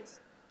leave? dead?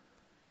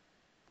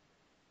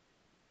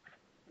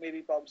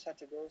 Maybe Bob's had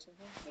to go or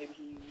something. Maybe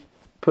he.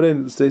 Put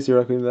in Stacey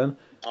Raccoon then.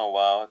 Oh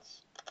wow,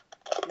 it's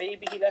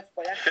Maybe he left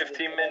by accident.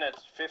 15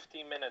 minutes.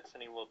 15 minutes,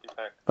 and he will be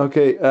back.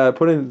 Okay,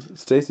 put in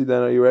Stacey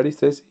then. Are you ready,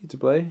 Stacey, to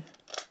play?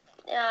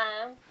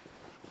 Yeah,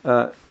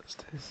 I am.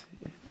 Stacey.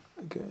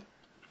 Okay.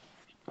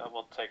 That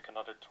will take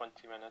another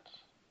 20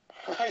 minutes.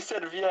 I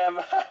said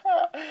VM.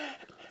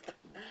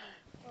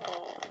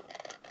 Oh.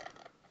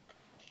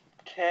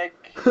 Kick.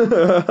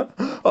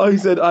 Oh, he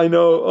said, I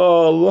know.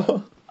 Oh,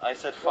 Allah. I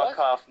said fuck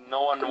off,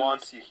 no one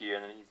wants you here,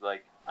 and then he's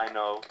like, I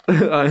know.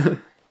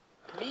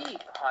 Me?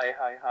 Hi.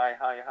 I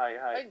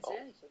didn't say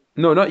anything.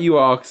 No, not you,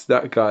 Ox,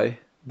 that guy.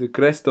 The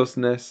Krestos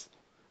Nos.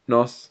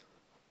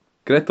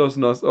 Kretos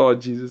Nos. Oh,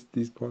 Jesus,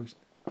 these parts.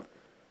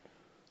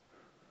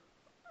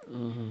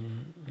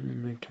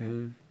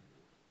 Okay.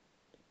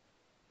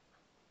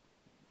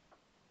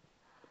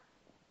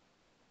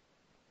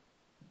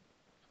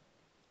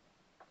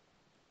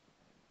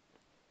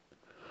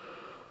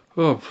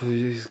 Oh,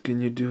 please,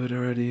 can you do it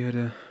already?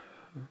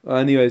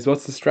 Anyways,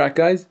 what's the strat,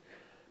 guys?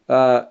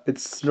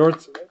 It's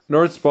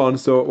north spawn,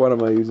 so what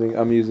am I using?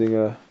 I'm using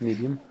a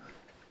medium.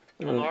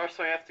 On the north,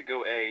 so I have to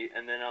go A,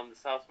 and then on the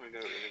south, I'm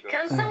gonna go.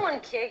 Can someone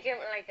kick him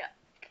like a...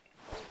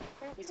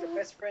 He's your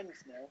best friends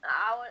now.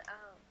 I would...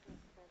 Oh.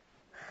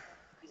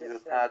 He's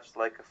attached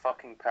like a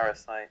fucking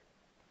parasite.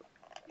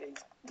 Yeah,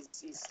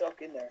 he's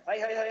stuck in there. Hi.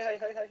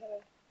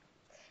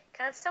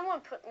 Can someone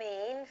put me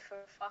in, for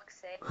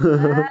fuck's sake?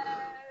 The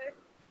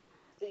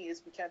thing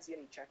is, we can't see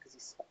any chat because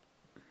he's.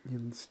 You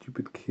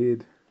stupid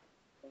kid.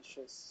 It's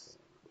just.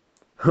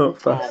 Oh,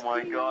 Oh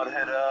my god,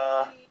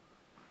 Hedda.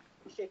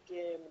 Kick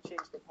him and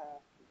change the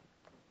path.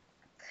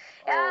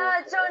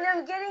 Johnny,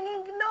 I'm getting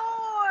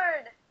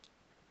ignored!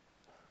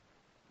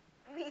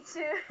 Me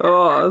too.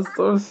 Oh,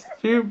 so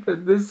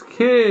stupid. This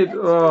kid.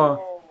 Oh.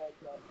 Oh my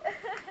god.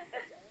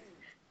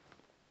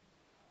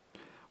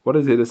 What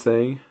is it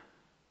saying?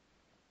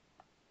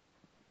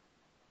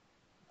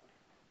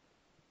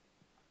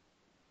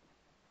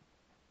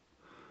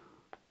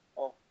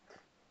 Oh.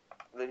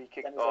 Then he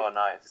kicked. Stan was Oh, like-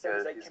 nice. Stan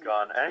was Good. like, He's can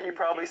gone. you- And can he you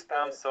probably kick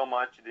spammed the- so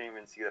much you didn't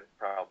even see the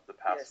Yeah,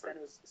 password.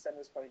 Stan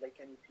was probably like,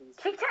 can you please.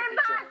 Kick the him big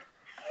back! Johnny?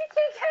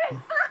 Kick him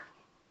back!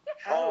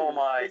 Oh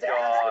my There's a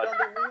god.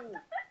 password on the room.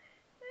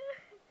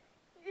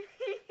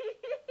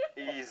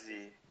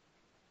 Easy.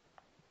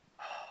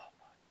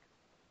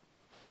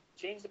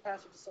 Change the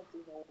password to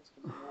something no one's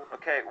gonna know.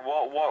 Okay,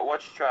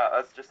 what strat?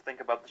 Let's just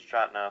think about the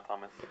strat now,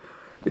 Thomas.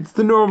 It's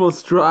the normal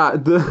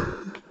strat.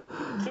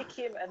 Kick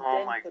him and Oh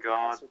then my put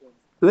God. the password in.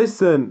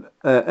 Listen,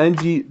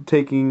 NG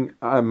taking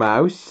a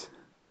mouse.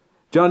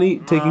 Johnny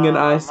taking an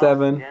Not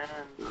i7. again.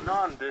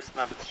 Not on this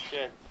map, it's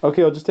shit.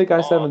 Okay, I'll just take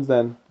i7s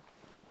then.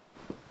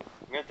 I'm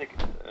gonna take.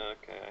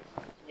 Okay.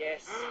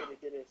 Yes, they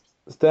did it.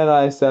 Stan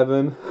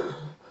i7.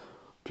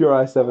 Pure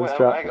i7 Wait,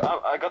 strat.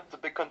 I got the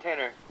big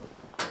container.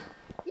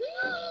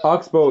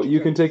 Oxbow, you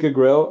can take a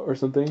grill or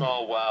something.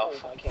 Oh wow.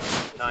 Oh, I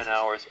can't. 9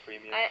 hours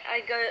premium.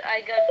 I got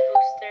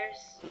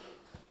boosters.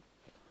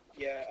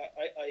 Yeah,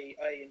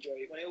 I enjoy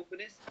it. When I open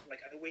this, I'm like,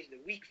 I waited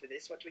a week for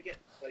this. What do I get?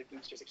 Like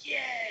boosters, like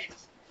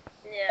yes.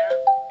 Yeah.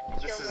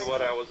 This is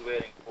what I was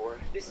waiting for.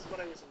 This is what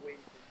I was waiting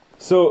for.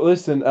 So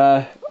listen,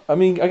 I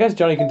mean, I guess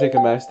Johnny can take a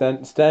mouse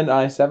then. Stan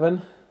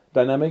i7,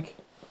 dynamic.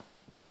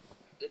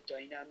 The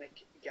dynamic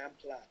game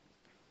plan.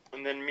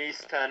 And then me,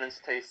 Stan, and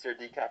Stacy are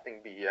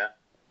decapping B, yeah?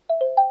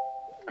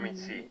 I mean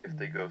C, if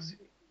they go C.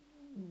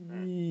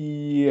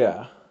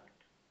 Yeah.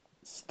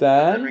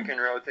 Then we Stan. can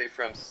rotate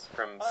from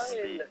I'll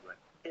B.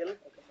 Hill.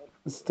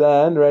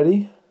 Stan,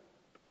 ready?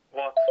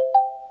 What?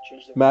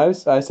 Choose the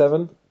Mouse,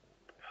 I7.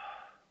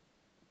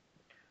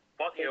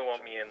 What do you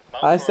want me in?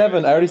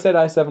 I7, I already said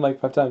I7 like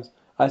 5 times.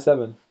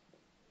 I7.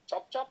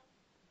 chop chop.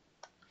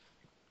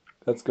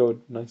 Let's go,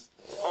 nice.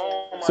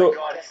 Oh my So-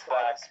 god, Guess he's what,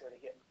 I back. swear to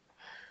get-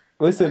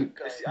 Listen,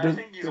 I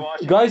think he's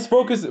watching. guys,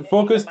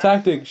 focus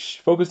tactic. Shh,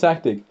 focus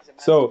tactic.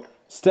 So,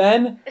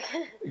 Stan,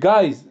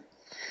 guys,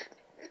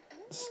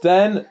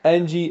 Stan,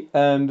 Angie,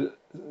 and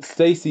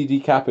Stacy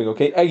decapping,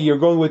 okay? Eggy, you're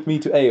going with me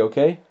to A,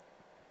 okay?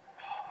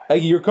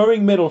 Eggy, you're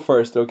covering middle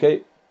first,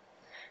 okay?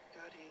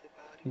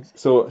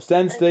 So,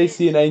 Stan,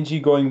 Stacy, and Angie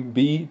going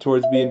B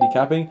towards B and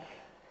decapping.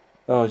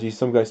 Oh, geez,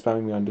 some guy's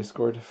spamming me on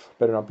Discord.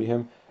 Better not be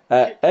him.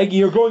 Eggy,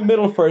 you're going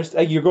middle first.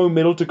 Eggy, you're going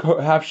middle to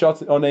have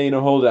shots on A and a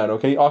hold down,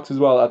 okay? Ox as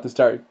well at the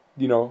start,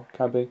 you know,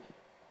 camping.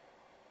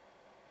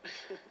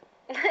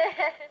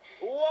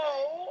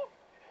 Whoa!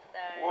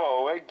 Sorry.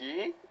 Whoa,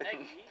 Eggy.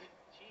 Eggy,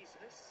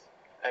 Jesus.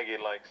 Eggy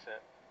likes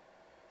it.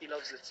 He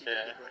loves it.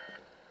 Yeah.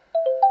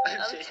 I'm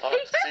saying, Oh,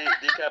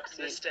 C, decap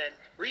C. this then.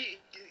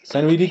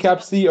 Can we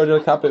decap C or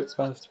they'll cap it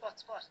fast? Spot.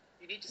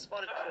 You need to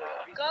spot it before.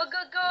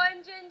 Go,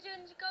 engine,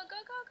 go,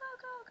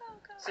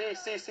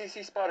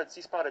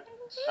 C spotted.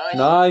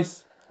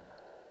 Nice.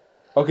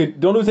 Okay,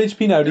 don't lose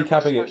HP now, They're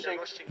decapping it.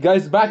 pushing.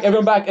 Guys, back,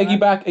 everyone back, Eggy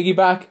back, Eggy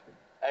back.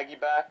 Eggy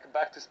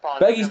back to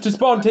spawn. Eggy's to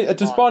spawn,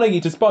 to spawn,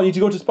 Eggy, to spawn. You need to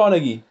go to spawn,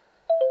 Eggy.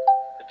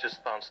 It just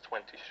spawns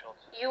 20 shots.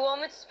 You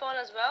want me to spawn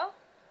as well?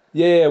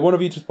 Yeah, one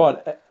of you to spawn.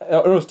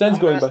 No, Sten's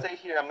I'm going gonna back. stay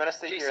here. I'm gonna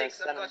stay here.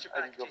 J6, I've got your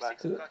back. Go back.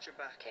 J6, I've got your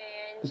back. Okay,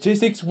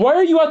 engine. J6, why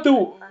are you at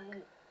the...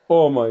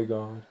 Oh my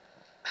god.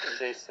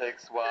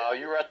 J6. Wow,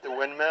 you were at the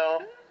windmill.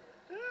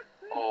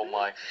 Oh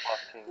my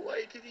fucking.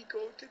 Why did he go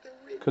to the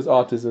wing? Because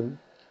autism.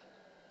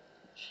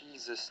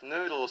 Jesus,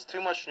 noodles.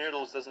 Too much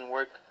noodles doesn't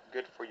work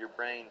good for your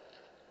brain.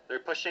 They're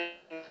pushing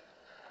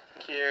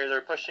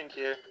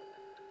here.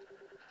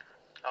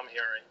 I'm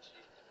here,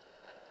 Angie.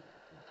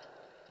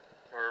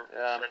 We're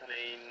Yeah.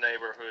 friendly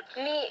neighborhood.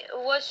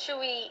 What should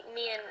me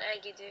and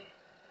Aggie do?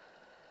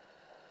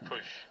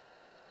 Push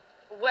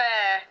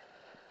Where?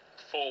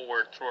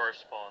 forward to our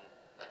spawn.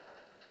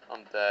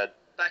 I'm dead.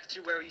 Back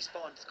to where he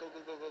spawned.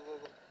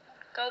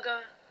 Go.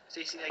 Go.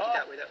 Stacy, Eggy, Oh.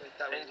 that way.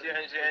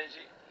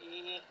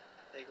 Angie.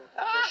 There you go.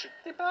 Ah, Rush it.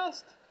 they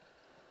bounced.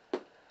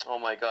 Oh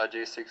my god,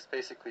 J6.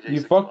 Basically, J6.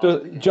 You fucked us.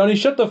 lost the game. Johnny,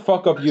 shut the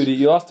fuck up, Yudi.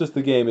 You lost us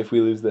the game if we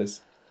lose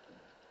this.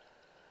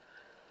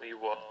 We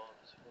won't.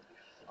 We'll be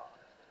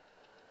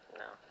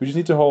fine. We just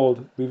need to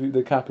hold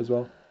the cap as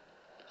well.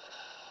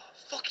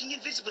 Fucking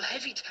invisible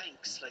heavy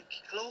tanks. Like,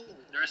 hello.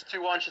 There's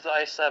 2 launches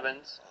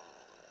I7s.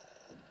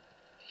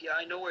 Yeah,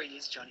 I know where he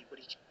is, Johnny, but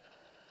he can't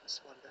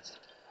spawn. That's it.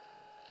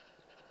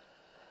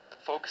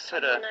 Focus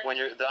hitter when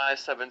you're the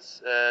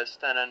I7s,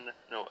 Stan and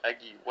no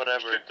Eggy,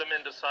 whatever. Shoot them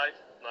in the side.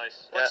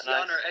 Nice. What's the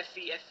nice. honor?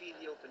 FE in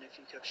the open if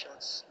you have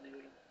shots. Noodle.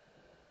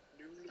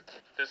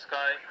 This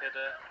guy hit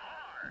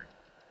a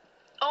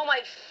Oh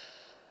my.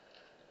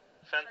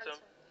 phantom.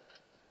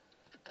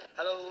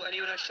 Hello,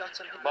 anyone has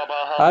shots on him? Baba,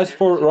 I'll help As you.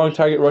 for wrong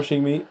target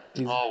rushing me,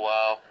 he's... Oh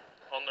wow.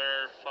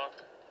 Under fuck.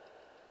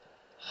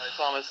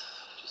 Thomas,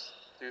 just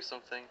do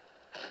something.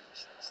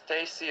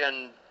 Stacy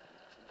and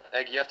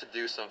Eggy, you have to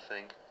do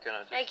something.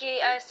 Cannot just... Aggie,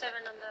 I7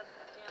 on the.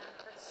 Yeah,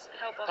 let's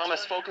help out.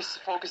 Thomas,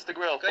 focus the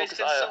grill. Guys, Focus.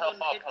 can someone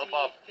Help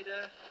up. hit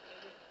a...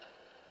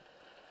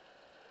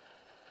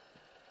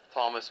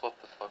 Thomas, what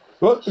the fuck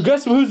was Well,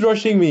 guess who's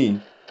rushing me?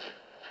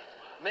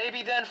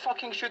 Maybe then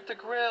fucking shoot the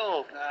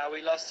grill. Nah,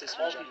 we lost this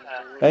one, Johnny.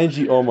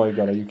 Angie, oh my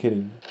god, are you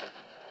kidding me?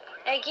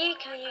 Aggie,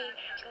 can you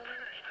kill him?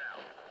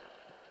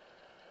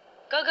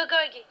 Go,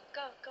 Aggie.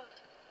 Go.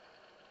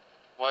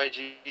 Why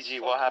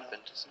GG? What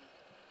happened?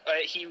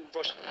 He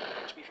rushed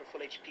me for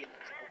full HP and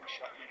one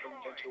shot, and I going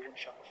down to a one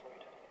shot before I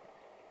died.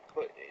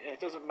 But it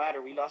doesn't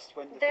matter, we lost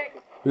when the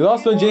fucking... We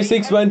lost when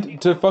J6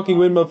 went to fucking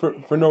windmill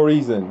for no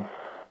reason.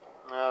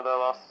 No, they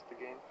lost the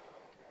game.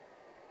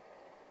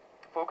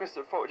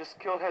 Just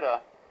kill Hida,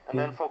 and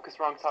then focus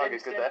wrong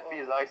target, because the FE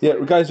is isolated.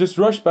 Yeah, guys, just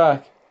rush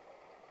back.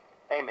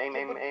 Aim.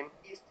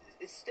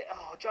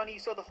 Oh, Johnny, you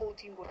saw the whole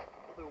team go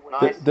the other way.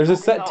 Nice. There's a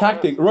set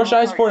tactic. Rush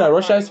IS4 now,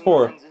 rush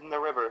IS4. He's in the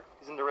river.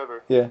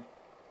 Yeah,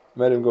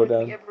 let him go When we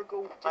down. ever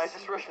go to Nice, see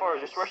just rush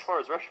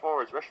the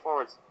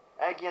forwards.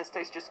 Aggie and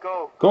Stace, just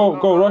go. Go,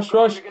 rush.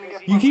 You're gonna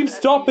get You keep fucking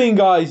stopping,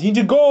 guys. You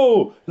need to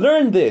go.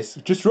 Learn this.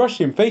 Just rush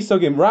him, face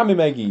hug him, ram him,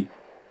 Eggy.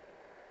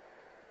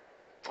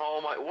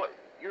 Oh my, what?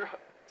 You're...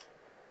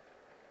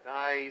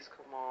 Guys,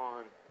 come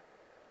on.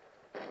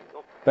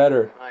 Oh,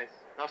 Better. nice.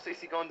 Now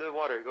Stacey, go into the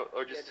water,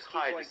 or just keep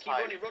hide, going, just keep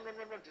hide. running, run,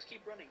 just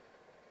keep running.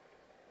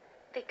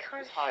 They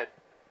can't. Just hide.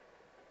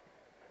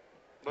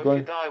 But Go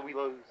if you on. die, we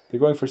lose. They're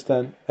going for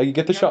Stan. Eggy,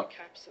 get the shot.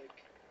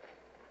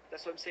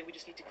 That's what I'm saying, we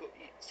just need to go,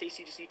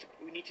 Stacey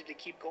we need to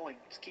keep going,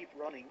 just keep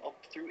running up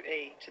through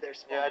A to their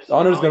spawn. Yeah, just...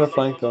 Honor's no, gonna no,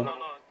 flank no, though.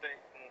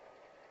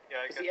 Yeah,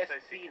 I It's guess the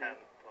Stacy FP can. now.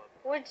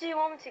 Where do you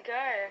want me to go?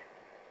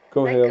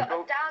 Go Like, hill. down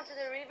to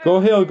the river? Go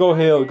hill, go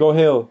hill, go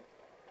hill.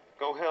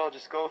 Go hill,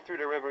 just go through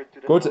the river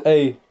to the Go hill. to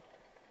A.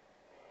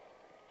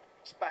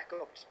 Just back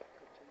up.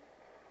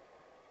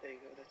 There you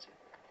go, that's it.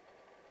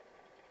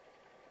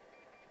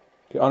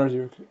 Okay, honors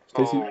you.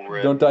 Stacy, Oh,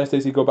 rip. don't die,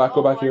 Stacy. Go back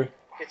here.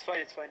 It's fine.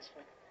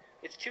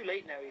 It's too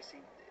late now. You see.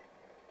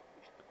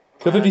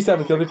 Kill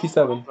 57. Kill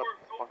 57.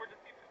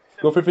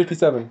 Go for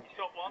 57.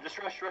 Just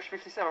rush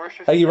 57, rush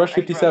 57. Eggy, rush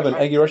 57.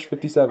 Eggy, rush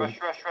 57. Rush.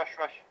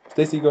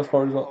 Stacy goes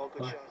forward as well. Oh,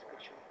 good shot.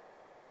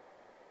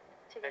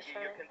 Take a Eggy, you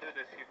shot. can do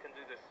this. You can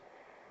do this.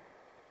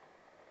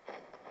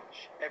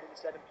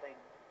 Everyone's let him play.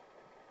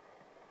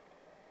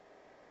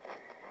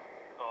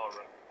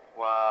 Alright.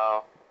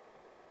 Wow.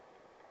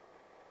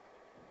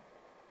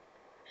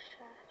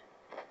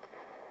 Shot.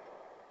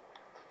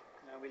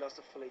 No, we lost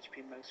a full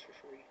HP mouse for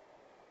free.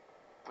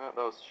 Oh,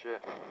 that was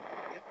shit.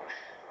 Yep.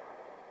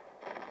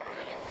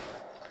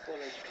 Full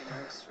HP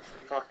mouse for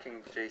free.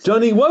 Fucking Jason.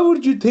 Johnny, why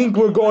would you think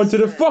we're going to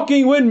the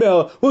fucking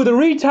windmill with a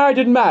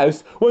retarded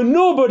mouse when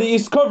nobody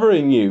is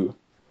covering you?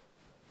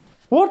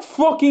 What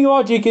fucking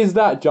logic is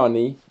that,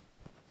 Johnny?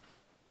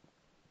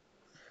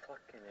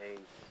 Fucking A.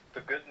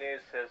 The good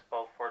news is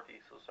both 40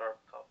 ISOs are up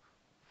top.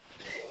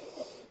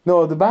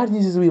 No, the bad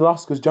news is we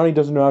lost because Johnny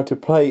doesn't know how to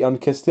play on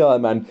Castilla,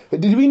 man.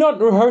 Did we not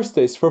rehearse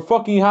this for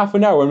fucking half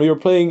an hour when we were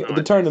playing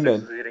the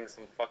tournament? I was eating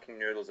some fucking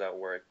noodles at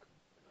work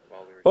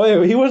while we were. Oh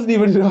yeah, he wasn't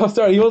even. Oh,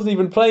 sorry, he wasn't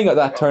even playing at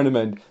that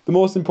tournament, the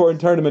most important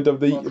tournament of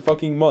the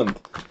fucking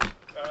month.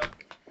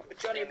 But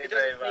Johnny, it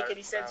doesn't make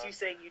any sense you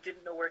saying you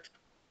didn't know where to,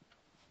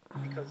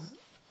 because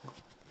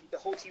the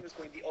whole team was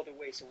going the other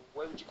way. So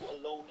why would you go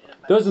alone in a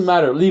match? Doesn't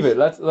matter. Leave it.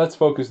 Let's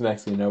focus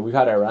next. You know, we've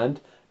had our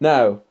rant.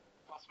 Now,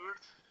 Password?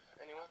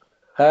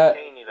 Anyone?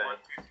 Any day. 1,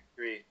 2,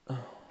 3.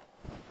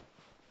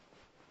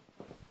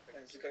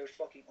 It's the guy with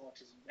fucking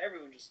autism.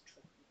 Everyone just.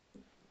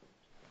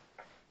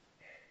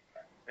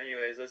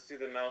 Anyways, let's do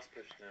the mouse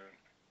push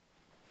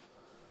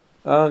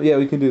now. yeah,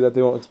 we can do that.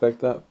 They won't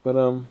expect that, but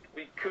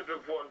We could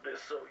have won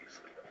this so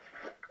easily.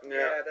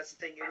 Yeah, that's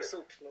the thing. It was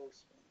so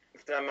close.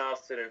 If that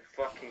mouse didn't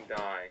fucking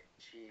die.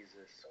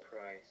 Jesus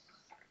Christ.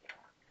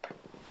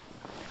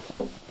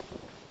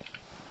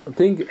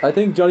 I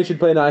think Johnny should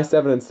play an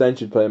i7 and Sten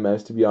should play a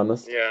mouse. To be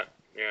honest. Yeah.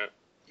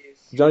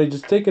 Yes. Johnny,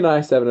 just take an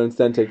i7 and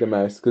Sten take a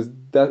mouse, because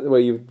that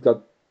way you've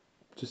got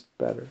just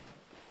better.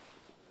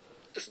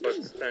 But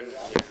then,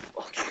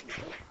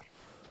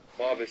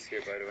 Bob is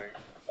here, by the way.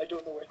 I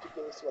don't know where to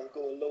go, so I'll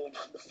go alone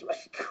on the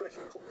flank.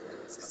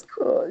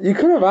 You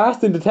could have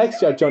asked in the text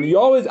chat, Johnny. You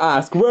always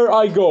ask where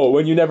I go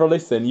when you never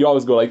listen. You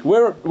always go like,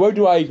 where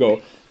do I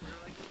go?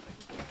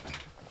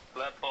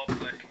 Let Bob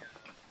play.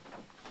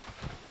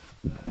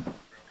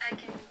 I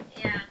can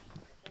see you.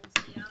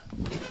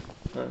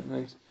 Alright,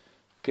 thanks.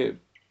 Okay,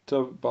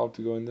 tell Bob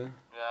to go in there.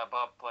 Yeah,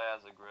 Bob play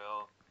as a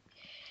grill.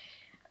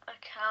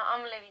 Okay,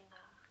 I'm leaving now.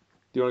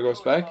 Do you want to go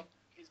spec?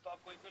 Is Bob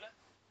going good?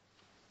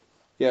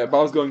 Yeah,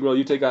 Bob's going grill.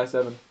 You take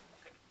i7.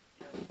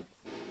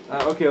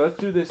 Okay, let's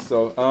do this.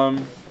 So,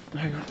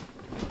 hang on.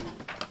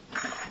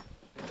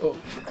 Oh.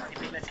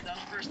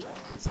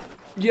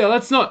 Yeah,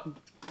 let's not.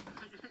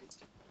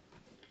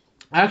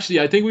 Actually,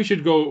 I think we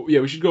should go.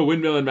 Yeah, we should go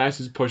windmill and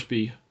masses push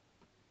B.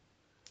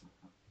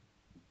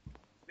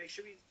 Make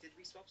sure did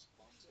we swap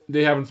spawns? Or?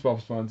 They haven't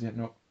swapped spawns yet.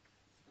 No.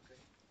 Okay.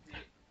 Yeah.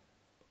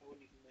 I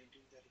wouldn't even mind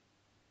doing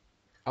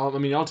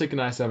that. I'll take an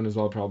i7 as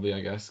well, probably. I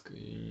guess. Yeah.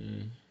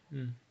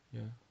 And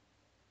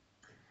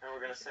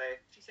we're gonna say,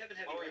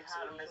 oh, we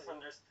had a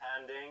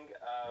misunderstanding.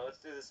 Let's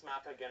do this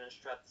map again and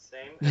strat the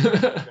same. And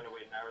we're gonna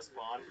wait in our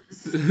spawn.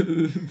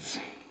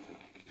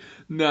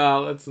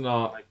 No, that's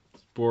not. Like,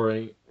 it's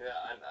boring. Yeah,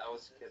 I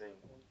was kidding.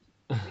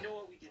 We know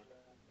what we did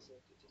wrong. So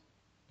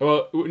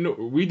Well, no,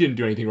 we didn't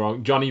do anything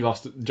wrong. Johnny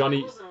lost. Johnny.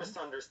 It was a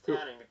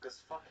misunderstanding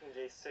because fucking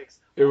J6.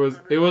 It was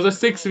a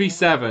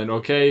 6v7.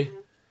 Okay. you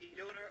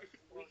know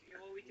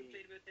what we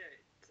complained about there?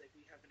 It's like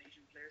we have an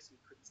Asian player, so we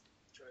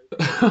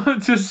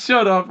couldn't try. Just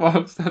shut up,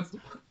 Fox. That's. It's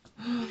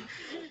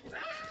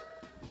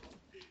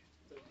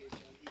okay,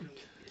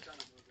 John.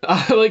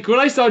 John Like when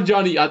I saw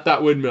Johnny at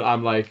that windmill,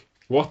 I'm like,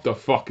 what the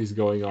fuck is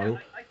going on?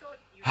 I thought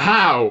you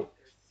How?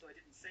 So I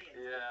didn't say it.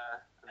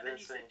 Yeah. And then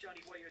you said,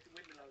 Johnny, why you're at the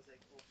windmill? I was like,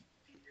 oh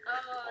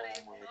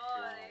dear. my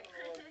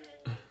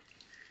God.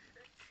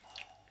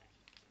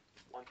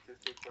 1, 2,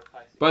 3, 4,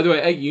 5, 6. By the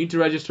way, Eggy, you need to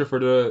register for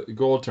the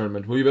gold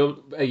tournament. Will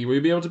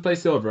you be able to play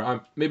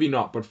silver? Maybe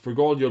not, but for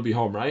gold you'll be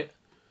home, right?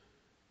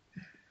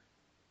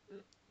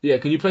 Yeah,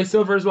 can you play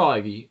silver as well,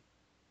 Eggy?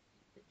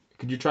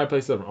 Could you try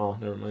play silver? Oh,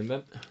 never mind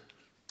then.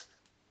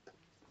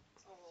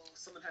 Oh,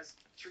 someone has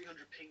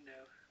 300 ping now.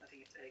 I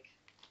think it's Egg.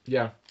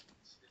 Yeah.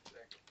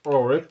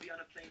 Oh, rip. He'll be on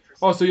a plane for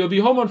Oh, so you'll be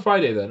home on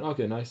Friday then?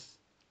 Okay, nice.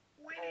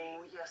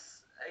 Oh,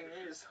 yes.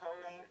 Eggy is home.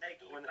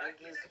 When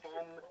Eggy is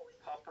home,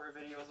 popper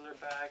videos are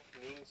back,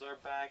 memes are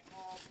back,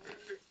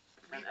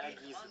 and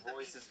Eggy's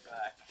voice is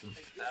back.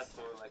 That's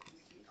what I like to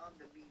see. On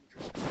the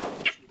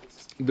meme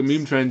train. The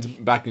meme trend's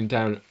back in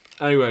town.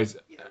 Anyways.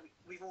 Yeah,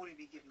 we've only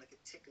been given like a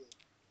tickle.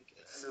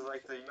 This is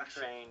like the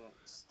Ukraine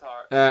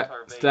star.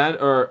 Stan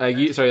or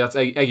Eggy? Sorry, that's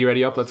Eggy. Eggy,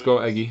 ready up? Let's go,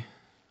 Eggy.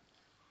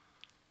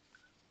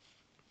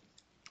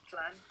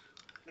 Plan.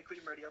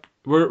 McQueen ready up.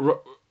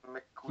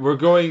 We're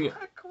going.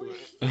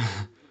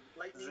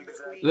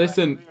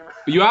 Listen,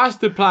 you asked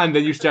the plan,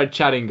 then you start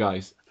chatting,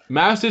 guys.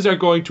 Mouses are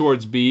going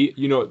towards B,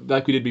 you know,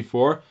 like we did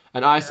before,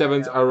 and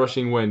I7s yeah, are we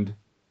rushing wind.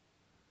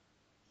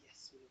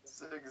 Yes, we did.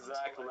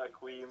 Zigzag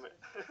McQueen.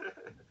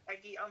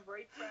 Eggy, I'm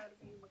very proud of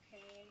you,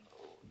 McCain.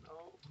 Oh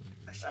no.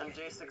 And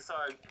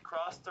J6R,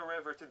 cross the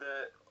river to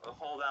the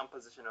hold down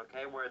position,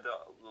 okay? Where the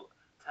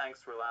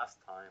tanks were last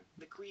time.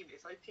 McQueen,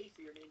 if I pay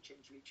for your name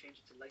change, will you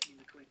change it to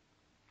Lightning McQueen?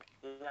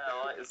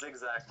 Yeah,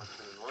 Zigzag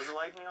McQueen. Was it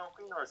Lightning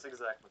McQueen or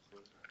Zigzag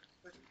McQueen?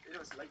 It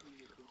was Lightning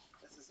McQueen.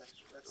 That's his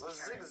actual. That's It was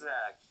his character.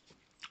 Zigzag.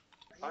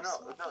 Are Oh you no,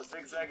 smoking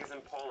Zigzag is in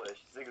Polish.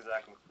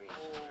 Zigzag McQueen.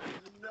 Oh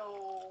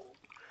no!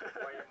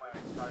 Why am I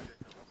excited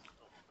of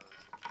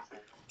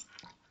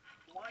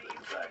Why are you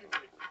doing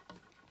it?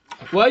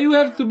 Why you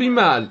have to be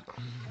mad?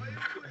 Why are you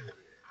doing it?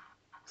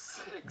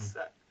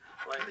 Zigzag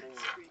Lightning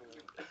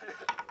McQueen.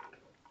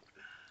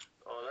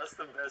 Oh, that's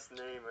the best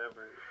name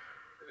ever.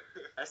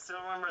 I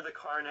still remember the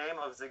car name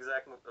of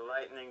Zigzag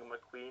Lightning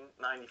McQueen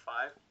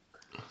 95.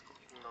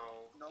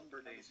 No.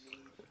 Number name me.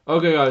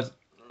 Okay, guys,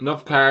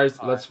 enough cars.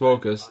 Let's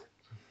focus.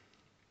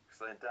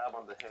 Because I dab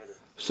on the hater.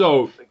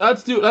 So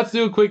let's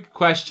do a quick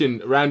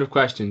round of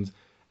questions.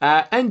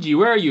 Angie,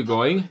 where are you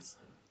going? I'm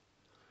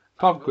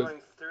Pop quiz.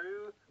 going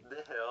through the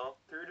hill,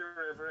 through the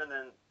river, and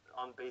then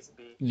on base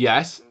B.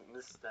 Yes.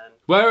 Miss Sten.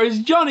 Where is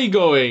Johnny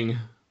going?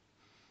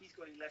 He's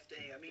going left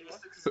A. I mean,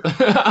 what?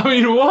 I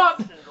mean, what?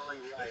 Going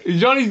right.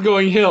 Johnny's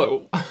going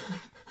hill. Don't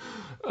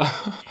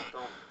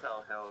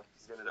tell Hill.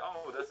 He's gonna.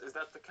 Oh, is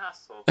that the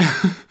castle?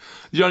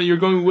 Johnny, you're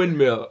going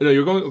windmill. No,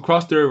 you're going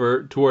across the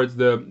river towards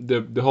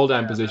the hold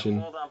down position.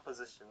 The hold on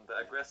position, the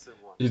aggressive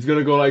one. He's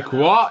gonna go like,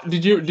 what?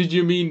 Did you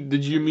mean the?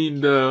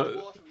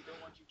 Water, we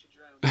don't want you to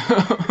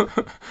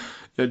drown.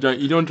 Yeah, John,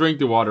 you don't drink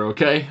the water,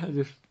 okay?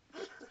 Asians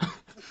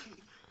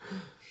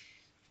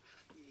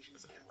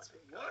can't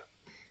swim. What?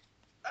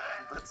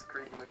 That's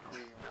great,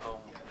 McQueen. Oh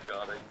my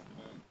god,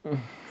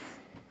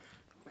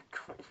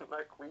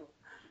 McQueen.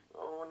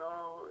 Oh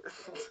no.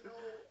 No,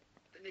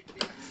 the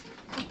nicknames.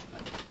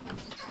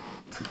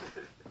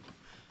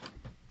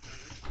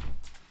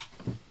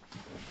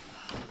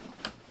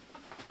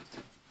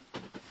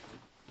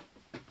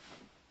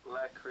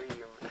 Black cream.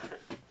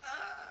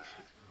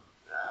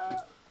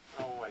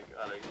 Oh my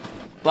god.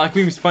 Black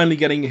Beam's finally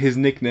getting his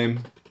nickname.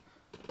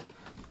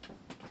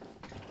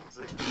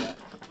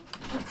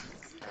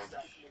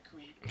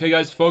 Okay,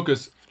 guys,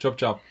 focus. Chop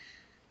chop.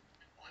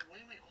 Why am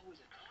I always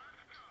at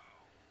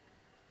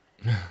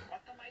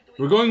What am I doing?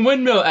 We're going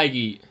windmill,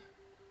 Aggie.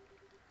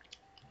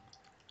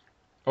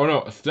 Oh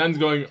no, Sten's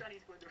going.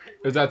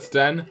 Is that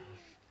Sten?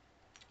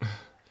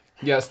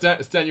 Yeah,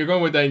 Sten, you're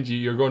going with Angie.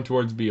 You're going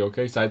towards B,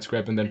 okay? Side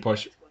scrape and then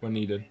push when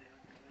needed.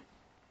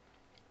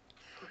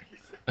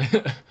 Love you,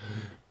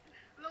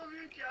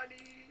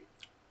 Johnny.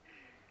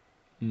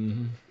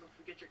 Mm-hmm. Don't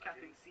forget your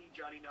capping C,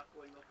 Johnny, not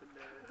going up in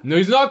the. No,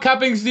 he's not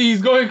capping C.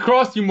 He's going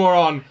across, you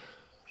moron.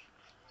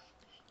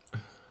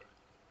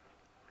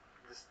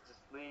 Just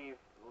leave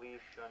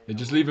Johnny. Yeah,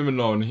 just leave him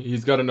alone.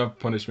 He's got enough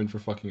punishment for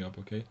fucking up,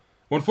 okay?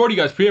 140,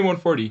 guys. Pre-aim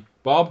 140.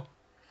 Bob?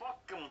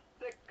 Fuck him.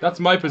 That's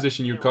my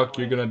position, you cuck.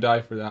 You're gonna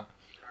die for that.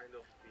 Kind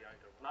of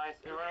behind them. Nice.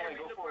 Run away.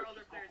 Go for it.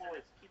 Just go for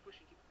it. Keep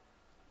pushing.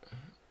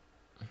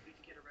 We need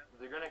to get around.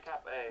 They're gonna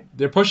cap A.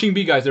 They're pushing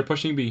B, guys. They're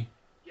pushing B.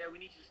 Yeah, we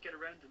need to just get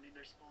around them in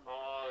their spawn.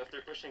 Oh, if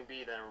they're pushing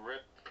B, then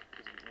rip.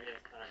 'Cause me and Stan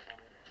are coming.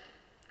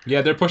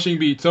 Yeah, they're pushing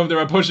B. Some of them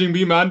are pushing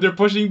B, man. They're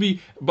pushing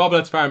B. Bob,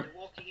 let's farm. They're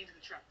walking into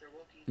the trap.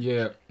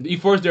 Yeah. The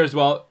E4's there as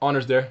well.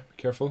 Honor's there.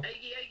 Be careful.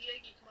 Eggy,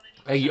 come on in.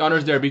 Aggie,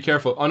 Honor's there. Be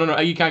careful. Oh, no.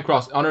 Aggie can't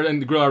cross. Honor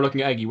and the grill are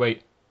looking at Aggie.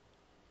 Wait.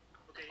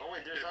 Okay. Oh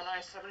wait, there's an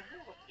I7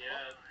 here.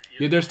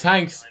 Yeah, there's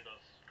tanks.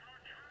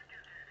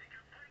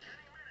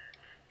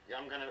 Yeah,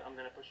 I'm gonna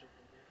push him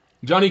from here.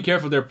 Johnny,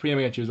 careful. They're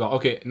pre-aiming at you as well.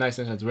 Okay, nice.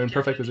 We're in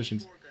perfect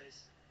positions.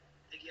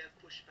 Eggy,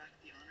 I've pushed back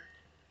the honor.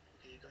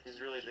 Okay, you got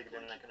He's really digging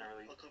in. I can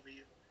really. I'll cover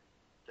you.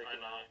 I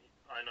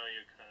know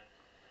you can.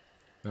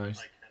 Nice.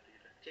 I can't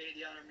either. Okay,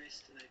 the honor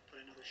missed, and I put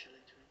another shell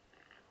into him.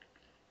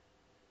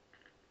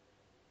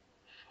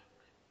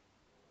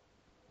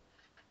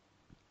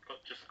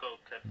 Just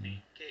go cat B.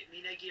 Okay,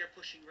 me and Eggy are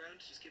pushing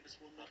around. Just give us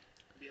 1 minute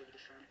to be able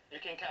to farm. You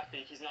can cap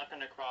B. He's not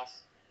gonna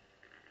cross.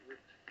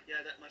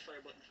 Yeah, that my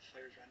fire button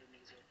fires randomly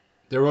as well.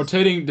 They're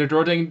rotating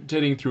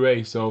through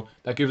A, so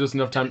that gives us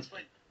enough time. It's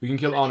fine. We can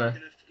kill Honor.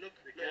 Look,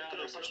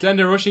 Stan,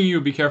 they're rushing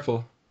you. Be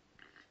careful.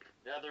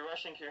 Yeah, they're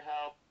rushing here.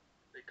 Help.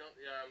 They got,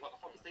 yeah,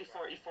 Fuck the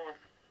E4.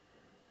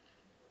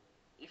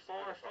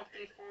 E4. Fuck the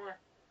E4.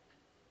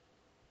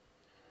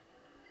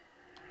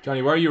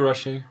 Johnny, why are you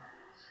rushing?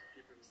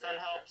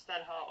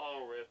 Stand help.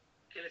 Oh, rip.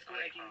 Okay, let's go,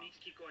 Eggy. We need to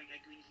keep going.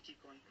 Eggy, we need to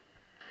keep going.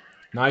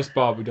 Nice,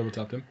 Bob. We double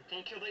tapped him. Can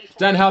you kill the E4?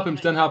 Stan, help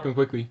him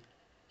quickly.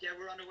 Yeah,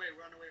 we're on the way.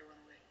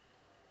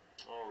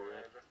 Oh,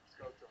 rip.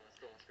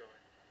 let's go.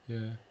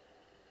 Yeah.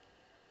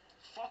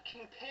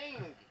 Fucking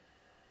ping.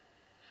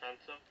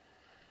 Phantom.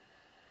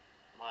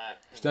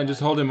 Stan,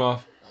 just hold him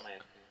off.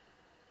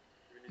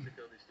 We need to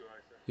kill these two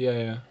guys.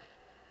 Yeah.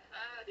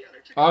 The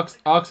honor took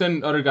Ox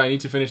and other guy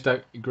need to finish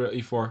that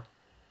E4.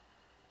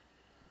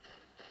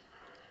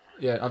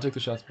 Yeah, I'll take the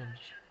shots.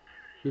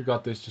 We've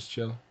got this. Just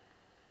chill.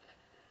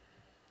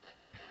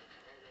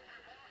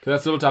 Okay,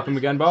 let's double tap him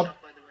again, Bob.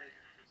 Shot, by the way.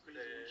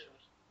 Grealish one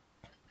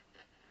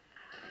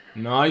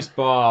shot. Nice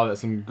ball. That's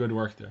some good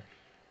work there.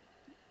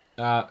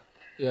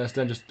 Yes,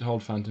 then just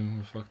hold Phantom.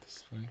 We'll fuck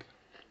this flank.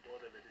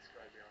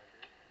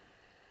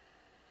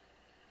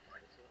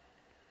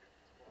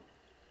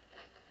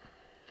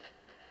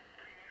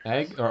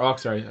 Egg? Or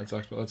Ox, sorry. That's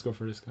Ox, but let's go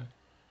for this guy.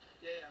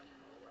 Yeah,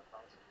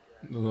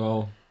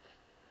 Lol.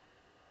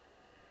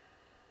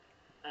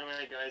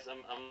 Anyway, guys,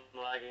 I'm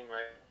lagging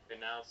right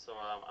now, so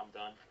I'm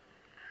done.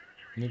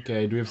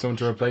 Okay, do we have someone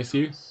to replace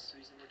you? so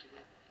he's nowhere to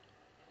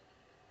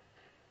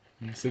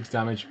go. 6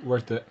 damage.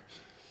 Worth it.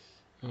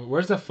 Oh,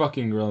 where's the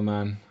fucking grill,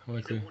 man? I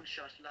wanna He's a clear. one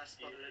shot, last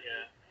spot.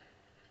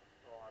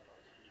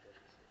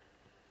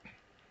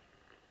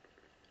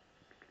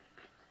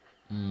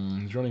 Yeah.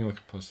 He's running like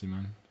a pussy,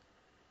 man.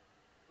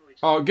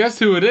 Oh, Oh, guess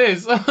who it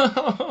is? got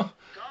him!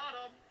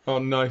 Oh,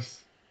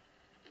 nice.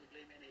 Don't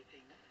blame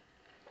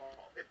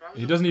anything.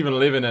 He doesn't even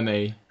live in NA. Oh,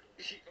 does he? Oh,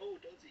 shit.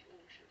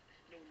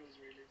 No one knows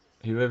where he lives.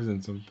 He lives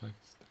in some Pakistan.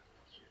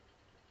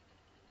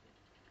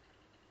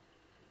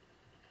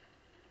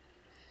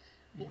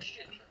 Oh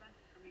shit, he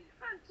planted for me.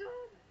 Phantom!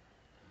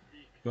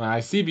 Man, I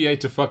CBA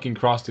to fucking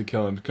cross to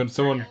kill him. Could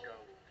someone... I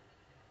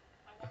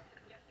want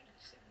to get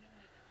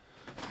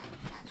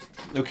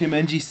 97 Okay,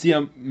 Menji, see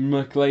him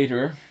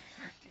later.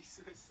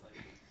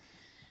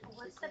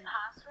 What's the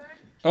password?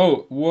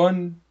 Oh,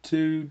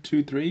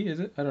 1223, is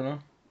it? I don't know.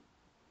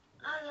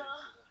 I don't know.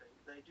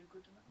 Did I do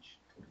good damage?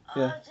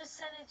 Yeah. Just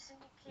send it to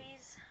me,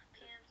 please.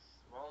 PM.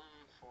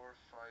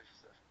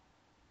 1457.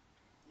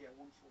 Yeah,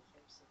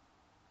 1457.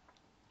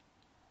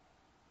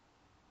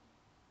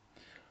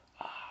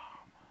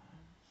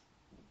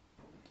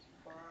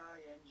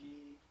 Bye,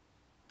 NG.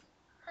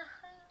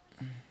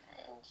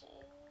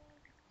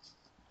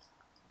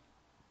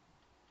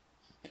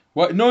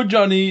 What? No,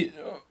 Johnny.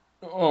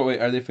 Oh, wait,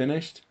 are they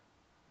finished?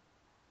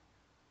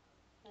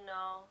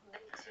 No, they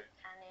took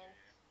Canyon.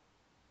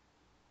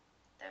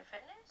 They're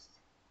finished?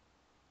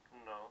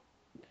 No.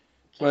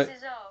 What?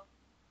 Kisses off.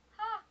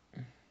 Huh.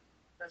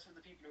 That's for the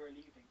people who are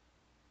leaving.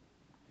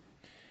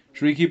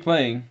 Should we keep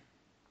playing?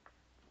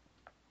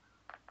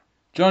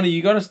 Johnny,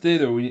 you gotta stay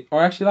there. Oh,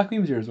 actually,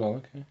 Laqueem's here as well.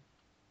 Okay.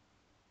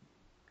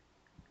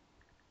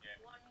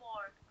 One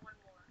more.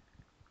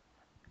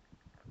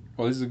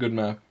 Oh, this is a good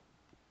map.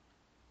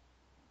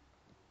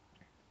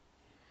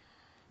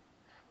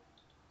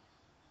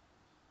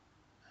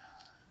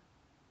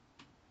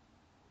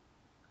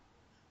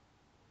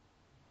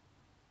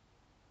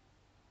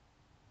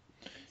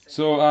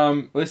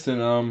 So, listen,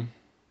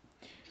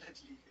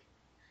 Let's leave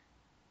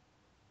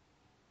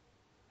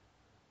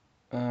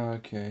it.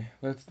 okay,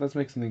 let's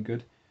make something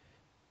good.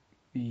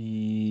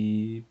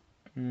 Be,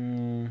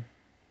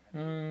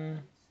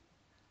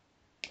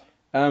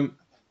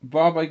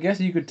 Bob, I guess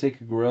you could take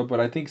a grill, but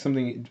I think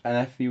something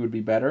an FV would be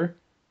better.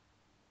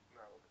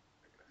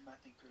 I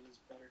think Grill is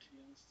better, to be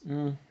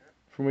honest.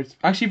 From which,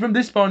 actually, from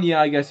this spawn, yeah,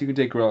 I guess you can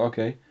take grill.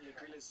 Okay. Yeah,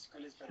 Grill is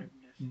better than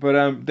F.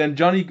 But then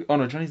Johnny. Oh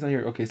no, Johnny's not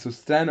here. Okay, so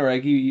Stan or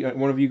Eggy,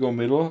 one of you go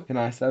middle in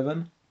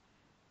I7.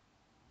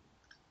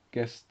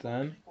 Guess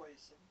Stan.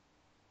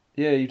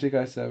 Yeah, you take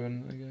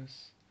I7, I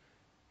guess.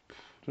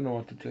 Don't know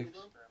what to take.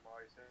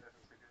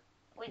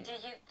 We do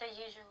the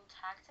usual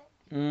tactic.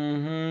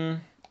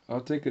 I'll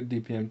take a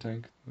DPM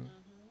tank.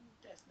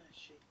 That's not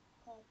shit.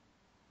 Oh.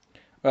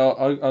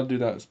 Well, I'll do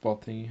that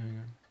spot thingy. Hang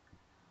on.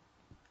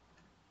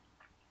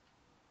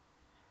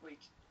 Wait,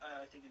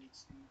 I think I need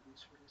speed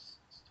boost for this.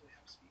 Do I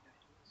have speed? I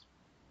do this.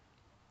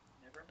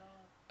 Never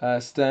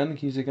mind. Stan,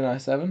 can you take an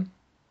I7? Come on,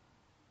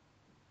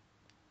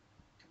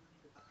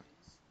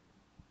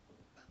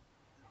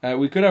 you guys.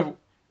 We could have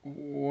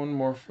one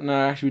more. No,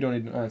 actually, we don't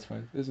need. That's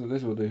fine. This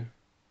will do.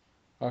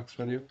 Ox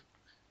ready up.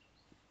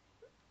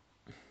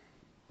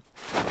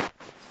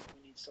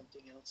 We need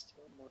something else to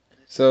more than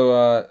this.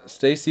 So,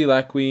 Stacy,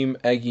 Laqueem,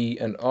 Eggy,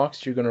 and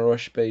Ox, you're gonna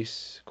rush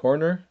base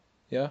corner.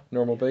 Yeah,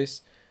 normal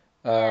base.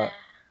 Yeah.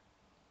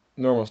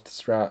 Normal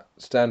strat.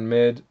 Stand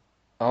mid.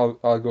 I'll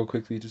go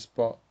quickly to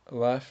spot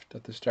left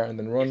at the start and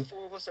then run. If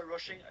four of us are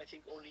rushing, I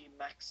think only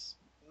max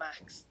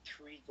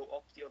 3 go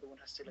up. The other one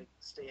has to like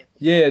stay at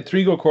the Yeah,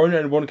 3 go corner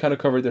and 1 kind of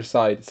cover their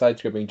side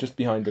scribbing just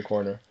behind the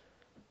corner.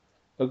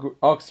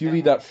 Ox, you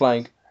lead that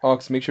flank.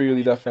 Ox, make sure you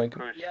lead that flank.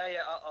 Yeah,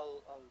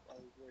 I'll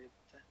worry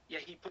about that. Yeah,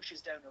 he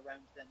pushes down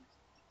around then.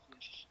 He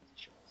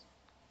shows.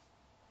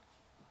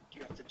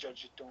 You have to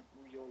judge it. Don't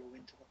YOLO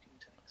into fucking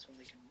tanks when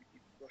they can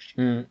rush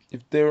you.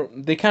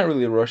 If they can't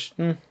really rush.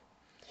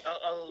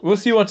 I'll We'll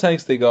see what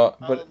tanks they got,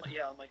 but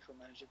I'll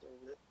micromanage it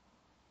over it.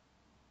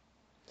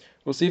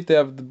 we'll see if they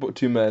have the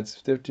 2 meds.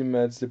 If they have 2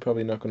 meds, they're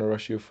probably not going to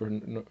rush you for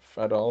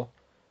at all.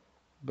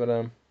 But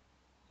we'll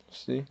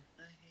see.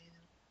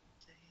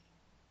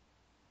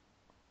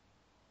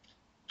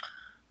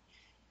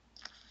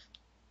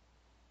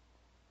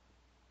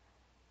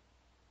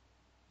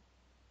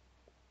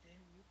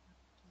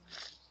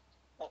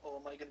 Oh,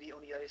 am I going to be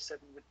only I7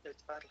 with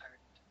that's battle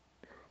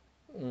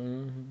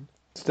hardened?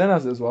 Sten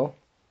has it as well.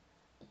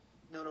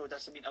 No,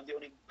 that's I mean I'm the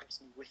only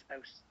person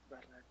without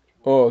battle hardened.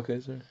 Oh, okay,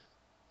 sorry.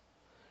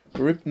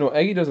 Rip. No,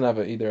 Eggy doesn't have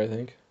it either. I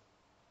think.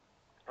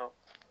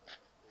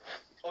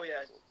 Oh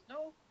yeah.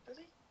 No, does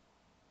he?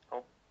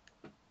 Oh.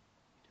 He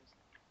does.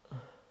 Oh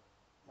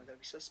my god,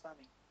 we still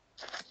spamming.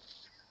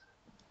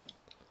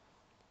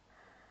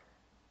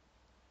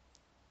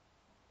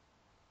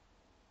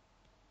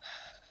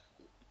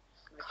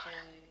 Okay.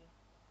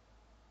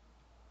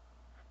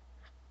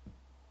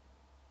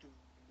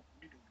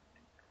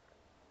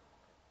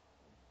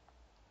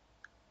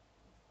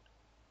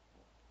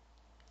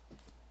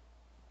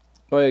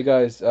 Oh yeah,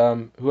 guys.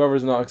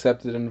 Whoever's not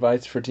accepted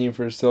invites for Team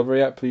for Silver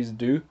yet, please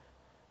do.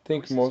 I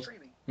think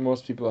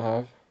most people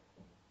have.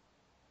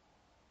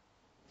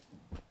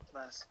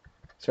 Nice.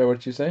 Sorry, what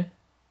did you say?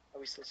 Are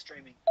we still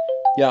streaming?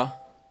 Yeah.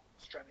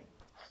 Streaming.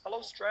 Hello,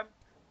 Strem.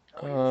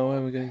 How are you? What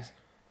am I getting?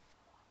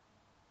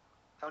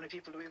 How many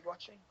people are we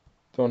watching?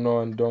 Don't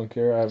know and don't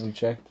care. I haven't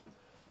checked.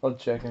 I'll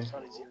check it.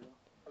 Probably 0.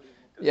 I'll leave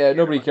it. Yeah,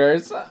 nobody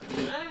cares. How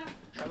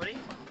many?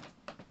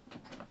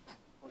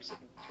 Oh, he said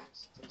no one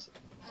cares. So he said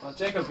no. I'll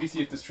check on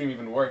PC if the stream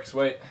even works.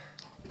 Wait.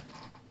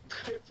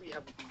 If we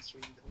haven't been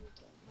streaming the whole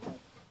time.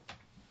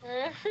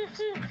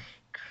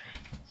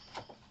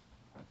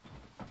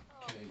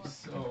 Okay,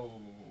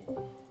 so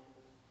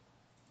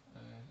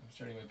I'm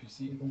starting my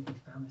PC.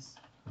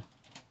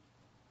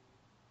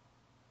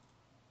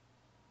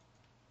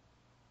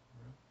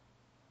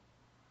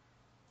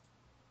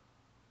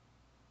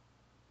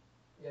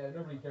 Yeah,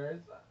 nobody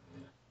cares.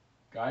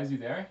 Guys, you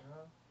there?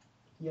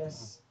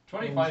 Yes.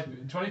 25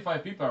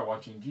 people are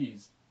watching.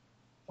 Jeez.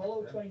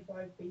 Follow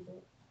 25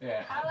 people.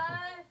 Yeah. Hello.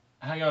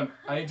 Hang on,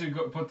 I need to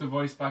go put the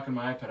voice back on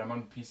my iPad. I'm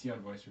on PC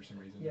on voice for some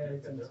reason. Yeah,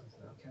 it's on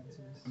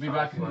I'll be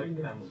back.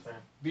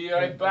 Be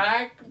right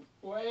back.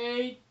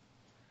 Wait.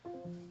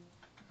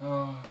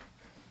 Oh.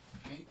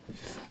 Okay.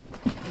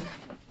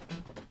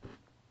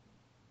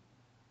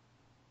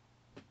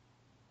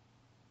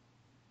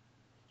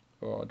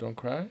 Oh, don't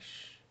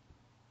crash.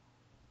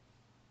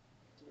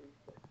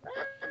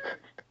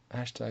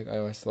 Hashtag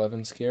iOS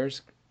 11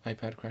 scares.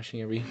 iPad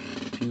crashing every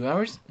few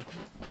hours.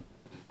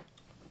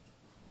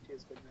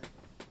 Cheers, good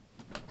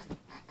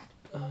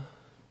man.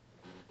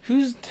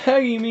 Who's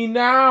tagging me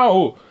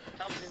now?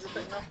 Thomas, is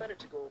it not better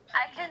to go?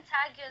 I can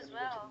tag you as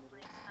well.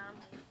 Like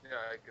family. Yeah,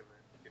 I can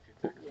if you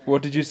take it.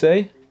 What did you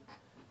say?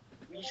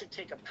 We should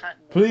take a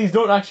patent. Please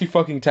don't actually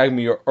fucking tag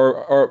me,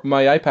 or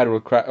my iPad will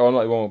crash. Oh,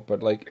 no, it won't.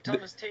 But like,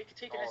 Thomas, take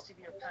an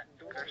STB or patent.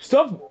 Don't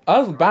stop!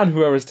 I'll ban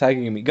whoever's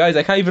tagging me, guys.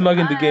 I can't even log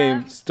into the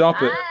game.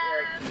 Stop it,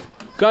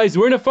 guys.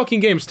 We're in a fucking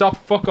game. Stop.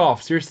 Fuck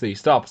off. Seriously.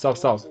 Stop. Stop.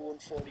 Stop.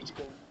 140 to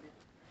go.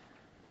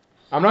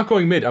 I'm not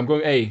going mid. I'm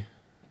going A. Okay, never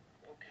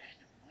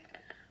mind.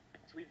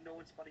 So we've no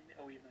one spotting me.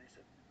 Oh, we have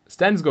 97.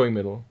 Sten's going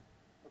middle.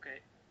 Okay.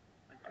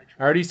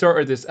 I already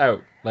sorted this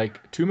out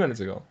like 2 minutes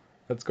ago.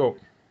 Let's go.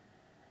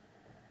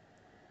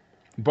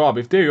 Bob,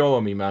 if they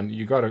YOLO me, man,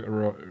 you gotta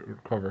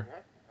recover.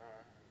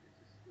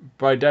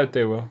 But I doubt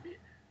they will.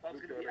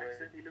 Bob's gonna be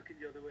accidentally looking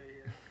the other way.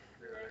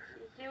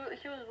 Yeah.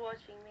 He was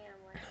watching me.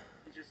 I'm like.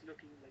 He's just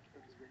looking like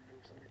out his window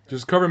or something.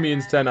 Just cover me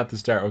in Sten at the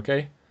start,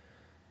 okay?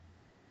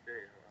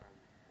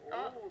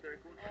 Oh, they're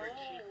going for a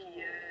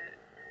cheeky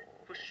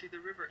push through the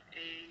river.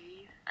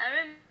 I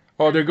remember.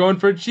 Oh, they're going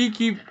for a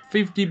cheeky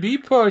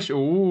 50B push.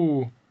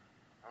 Ooh.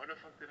 How the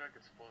fuck did I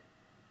get spotted?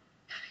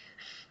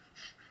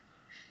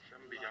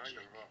 I'm behind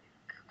them, bro.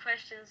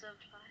 Questions of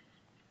life.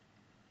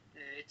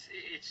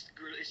 It's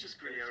just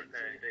great.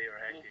 They are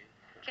hacking.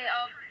 Okay,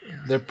 I'll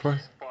They're probably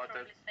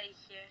Spotted. stay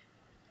here.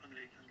 Oh my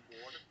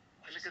god.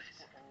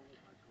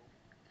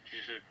 You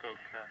should go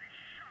cash.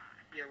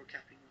 Yeah, we're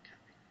capping.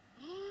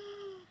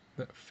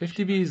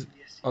 50B's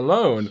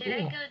alone. Should I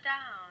Ooh. go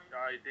down?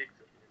 I digged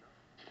it, you know.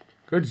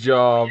 Good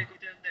job. Yeah,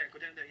 go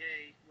down there.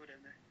 Yeah, go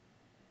down there.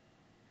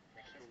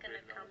 He's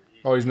gonna come.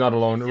 Oh, he's not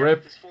alone.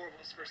 Rip. There's 4 of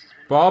us versus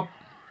 1. Bob.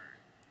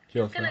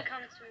 Kill He's gonna him.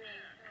 come to me.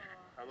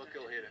 I will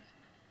kill Hayden.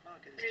 Oh,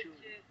 okay, there's 2 of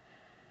them.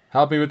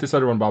 Help me with this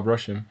other one, Bob.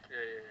 Rush him. Yeah.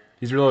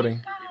 He's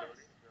reloading.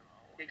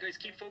 Hey guys,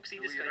 keep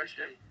focusing this guy.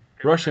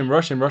 Rush him.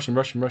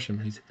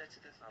 He's. That's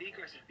it.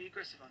 Be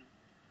aggressive on him.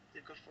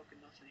 They've got fucking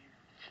nothing here.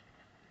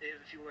 They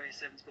have a few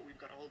A7s, but we've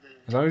got all the...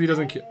 As long as he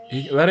doesn't kill,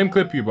 let him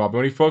clip you, Bob.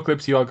 When he full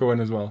clips you, I'll go in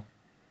as well.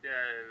 Yeah,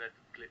 let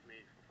him clip me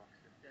for fuck's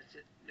sake. That's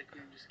it. Like,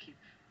 we just keep...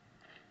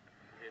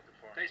 Hit the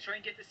farm. Guys, try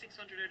and get the 600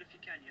 out if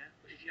you can, yeah?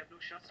 But if you have no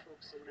shots,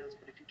 focus someone else.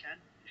 But if you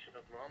can... You should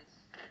have runs.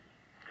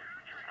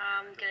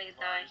 I'm gonna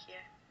die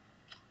here.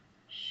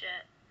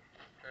 Shit.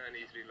 And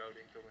he's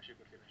reloading. Thomas, you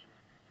can finish him.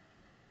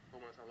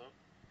 Thomas, hello?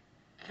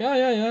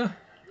 Yeah.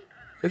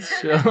 It's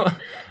chill.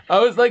 I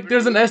was like,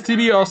 there's an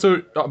STB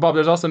also. Oh, Bob,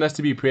 there's also an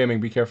STB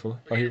pre-aiming. Be careful.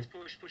 Oh, Okay, he... let's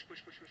push.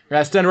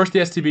 Yeah, Sten, rush the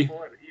STB. E4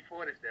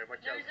 is there,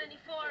 watch out. There's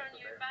only 4 on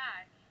your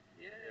back.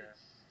 Yeah,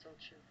 it's all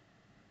chill.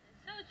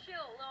 It's so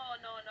chill. No.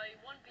 You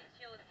won't be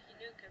chill if you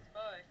nuke us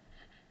both.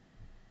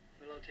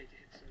 We'll all take the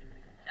hits. So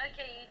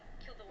Okay, you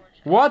killed the one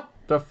shot. What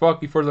the fuck?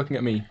 Before looking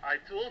at me. I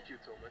told you,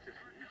 Thomas. If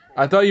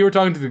I thought you were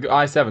talking to the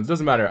I7s.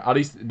 Doesn't matter. At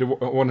least the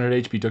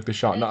 100 HP took the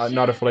shot,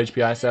 not a full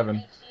HP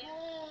I7.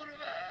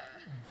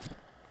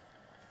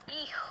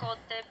 Hijo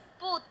de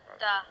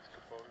puta.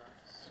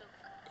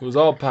 It was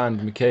all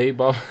planned, McKay,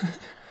 Bob.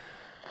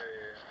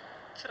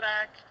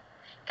 Track.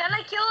 Can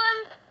I kill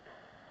him?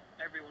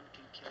 Everyone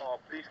can kill. Oh,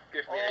 please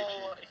give me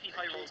Oh, HE. if he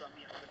high rolls on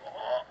me, I'm gonna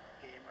Oh,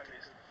 game. I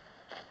missed.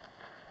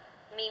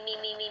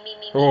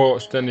 Me. Oh, me,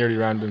 Sten me. nearly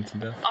rammed him to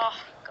death. Oh,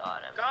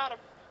 got him. Got him.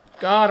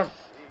 Got him.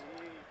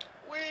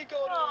 We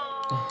got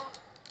him. Oh.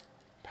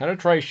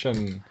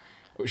 Penetration.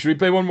 Should we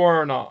play one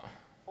more or not?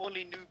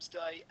 Only noobs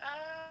die.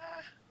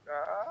 Ah.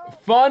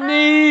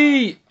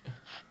 Funny!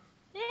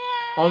 Yeah.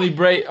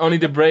 Only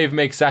the brave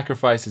make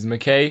sacrifices,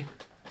 McKay.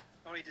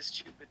 Only the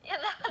stupid. Yeah,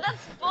 that's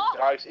Bob.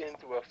 Drives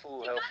into a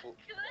full He health. got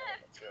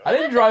clipped. I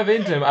didn't drive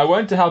into him. I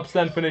went to help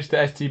Sten finish the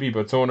STB,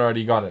 but someone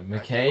already got it.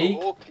 McKay?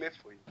 whole clip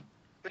for you.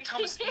 But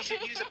Thomas, you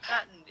should use a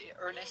patent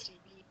or an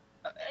STB,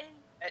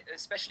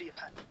 especially a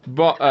patent.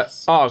 But,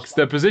 Ox,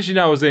 the position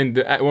I was in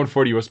at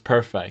 140 was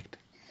perfect.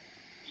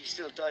 You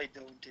still died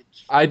though, did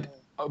you?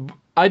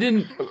 I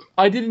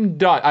didn't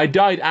die. I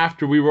died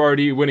after we were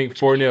already winning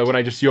 4-0 when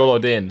I just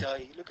YOLO'd in.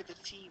 Die. Look at the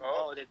team.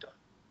 Oh, they died.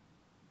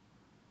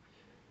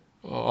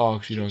 Oh,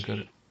 Ox, you don't get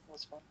it.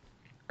 What's fun?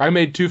 I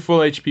made 2 full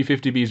HP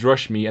 50Bs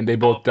rush me and they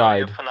both Wil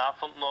je died.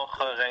 vanavond nog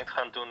ranked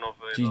gaan doen of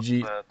wil je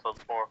GG. dat tot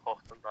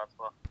morgenochtend laten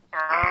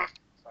wachten?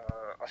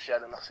 Als jij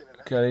er nog zin in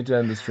hebt. Okay, I need to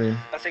end the stream.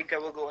 I think I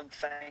will go and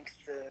thank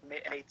the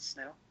mates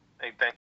now. Ik denk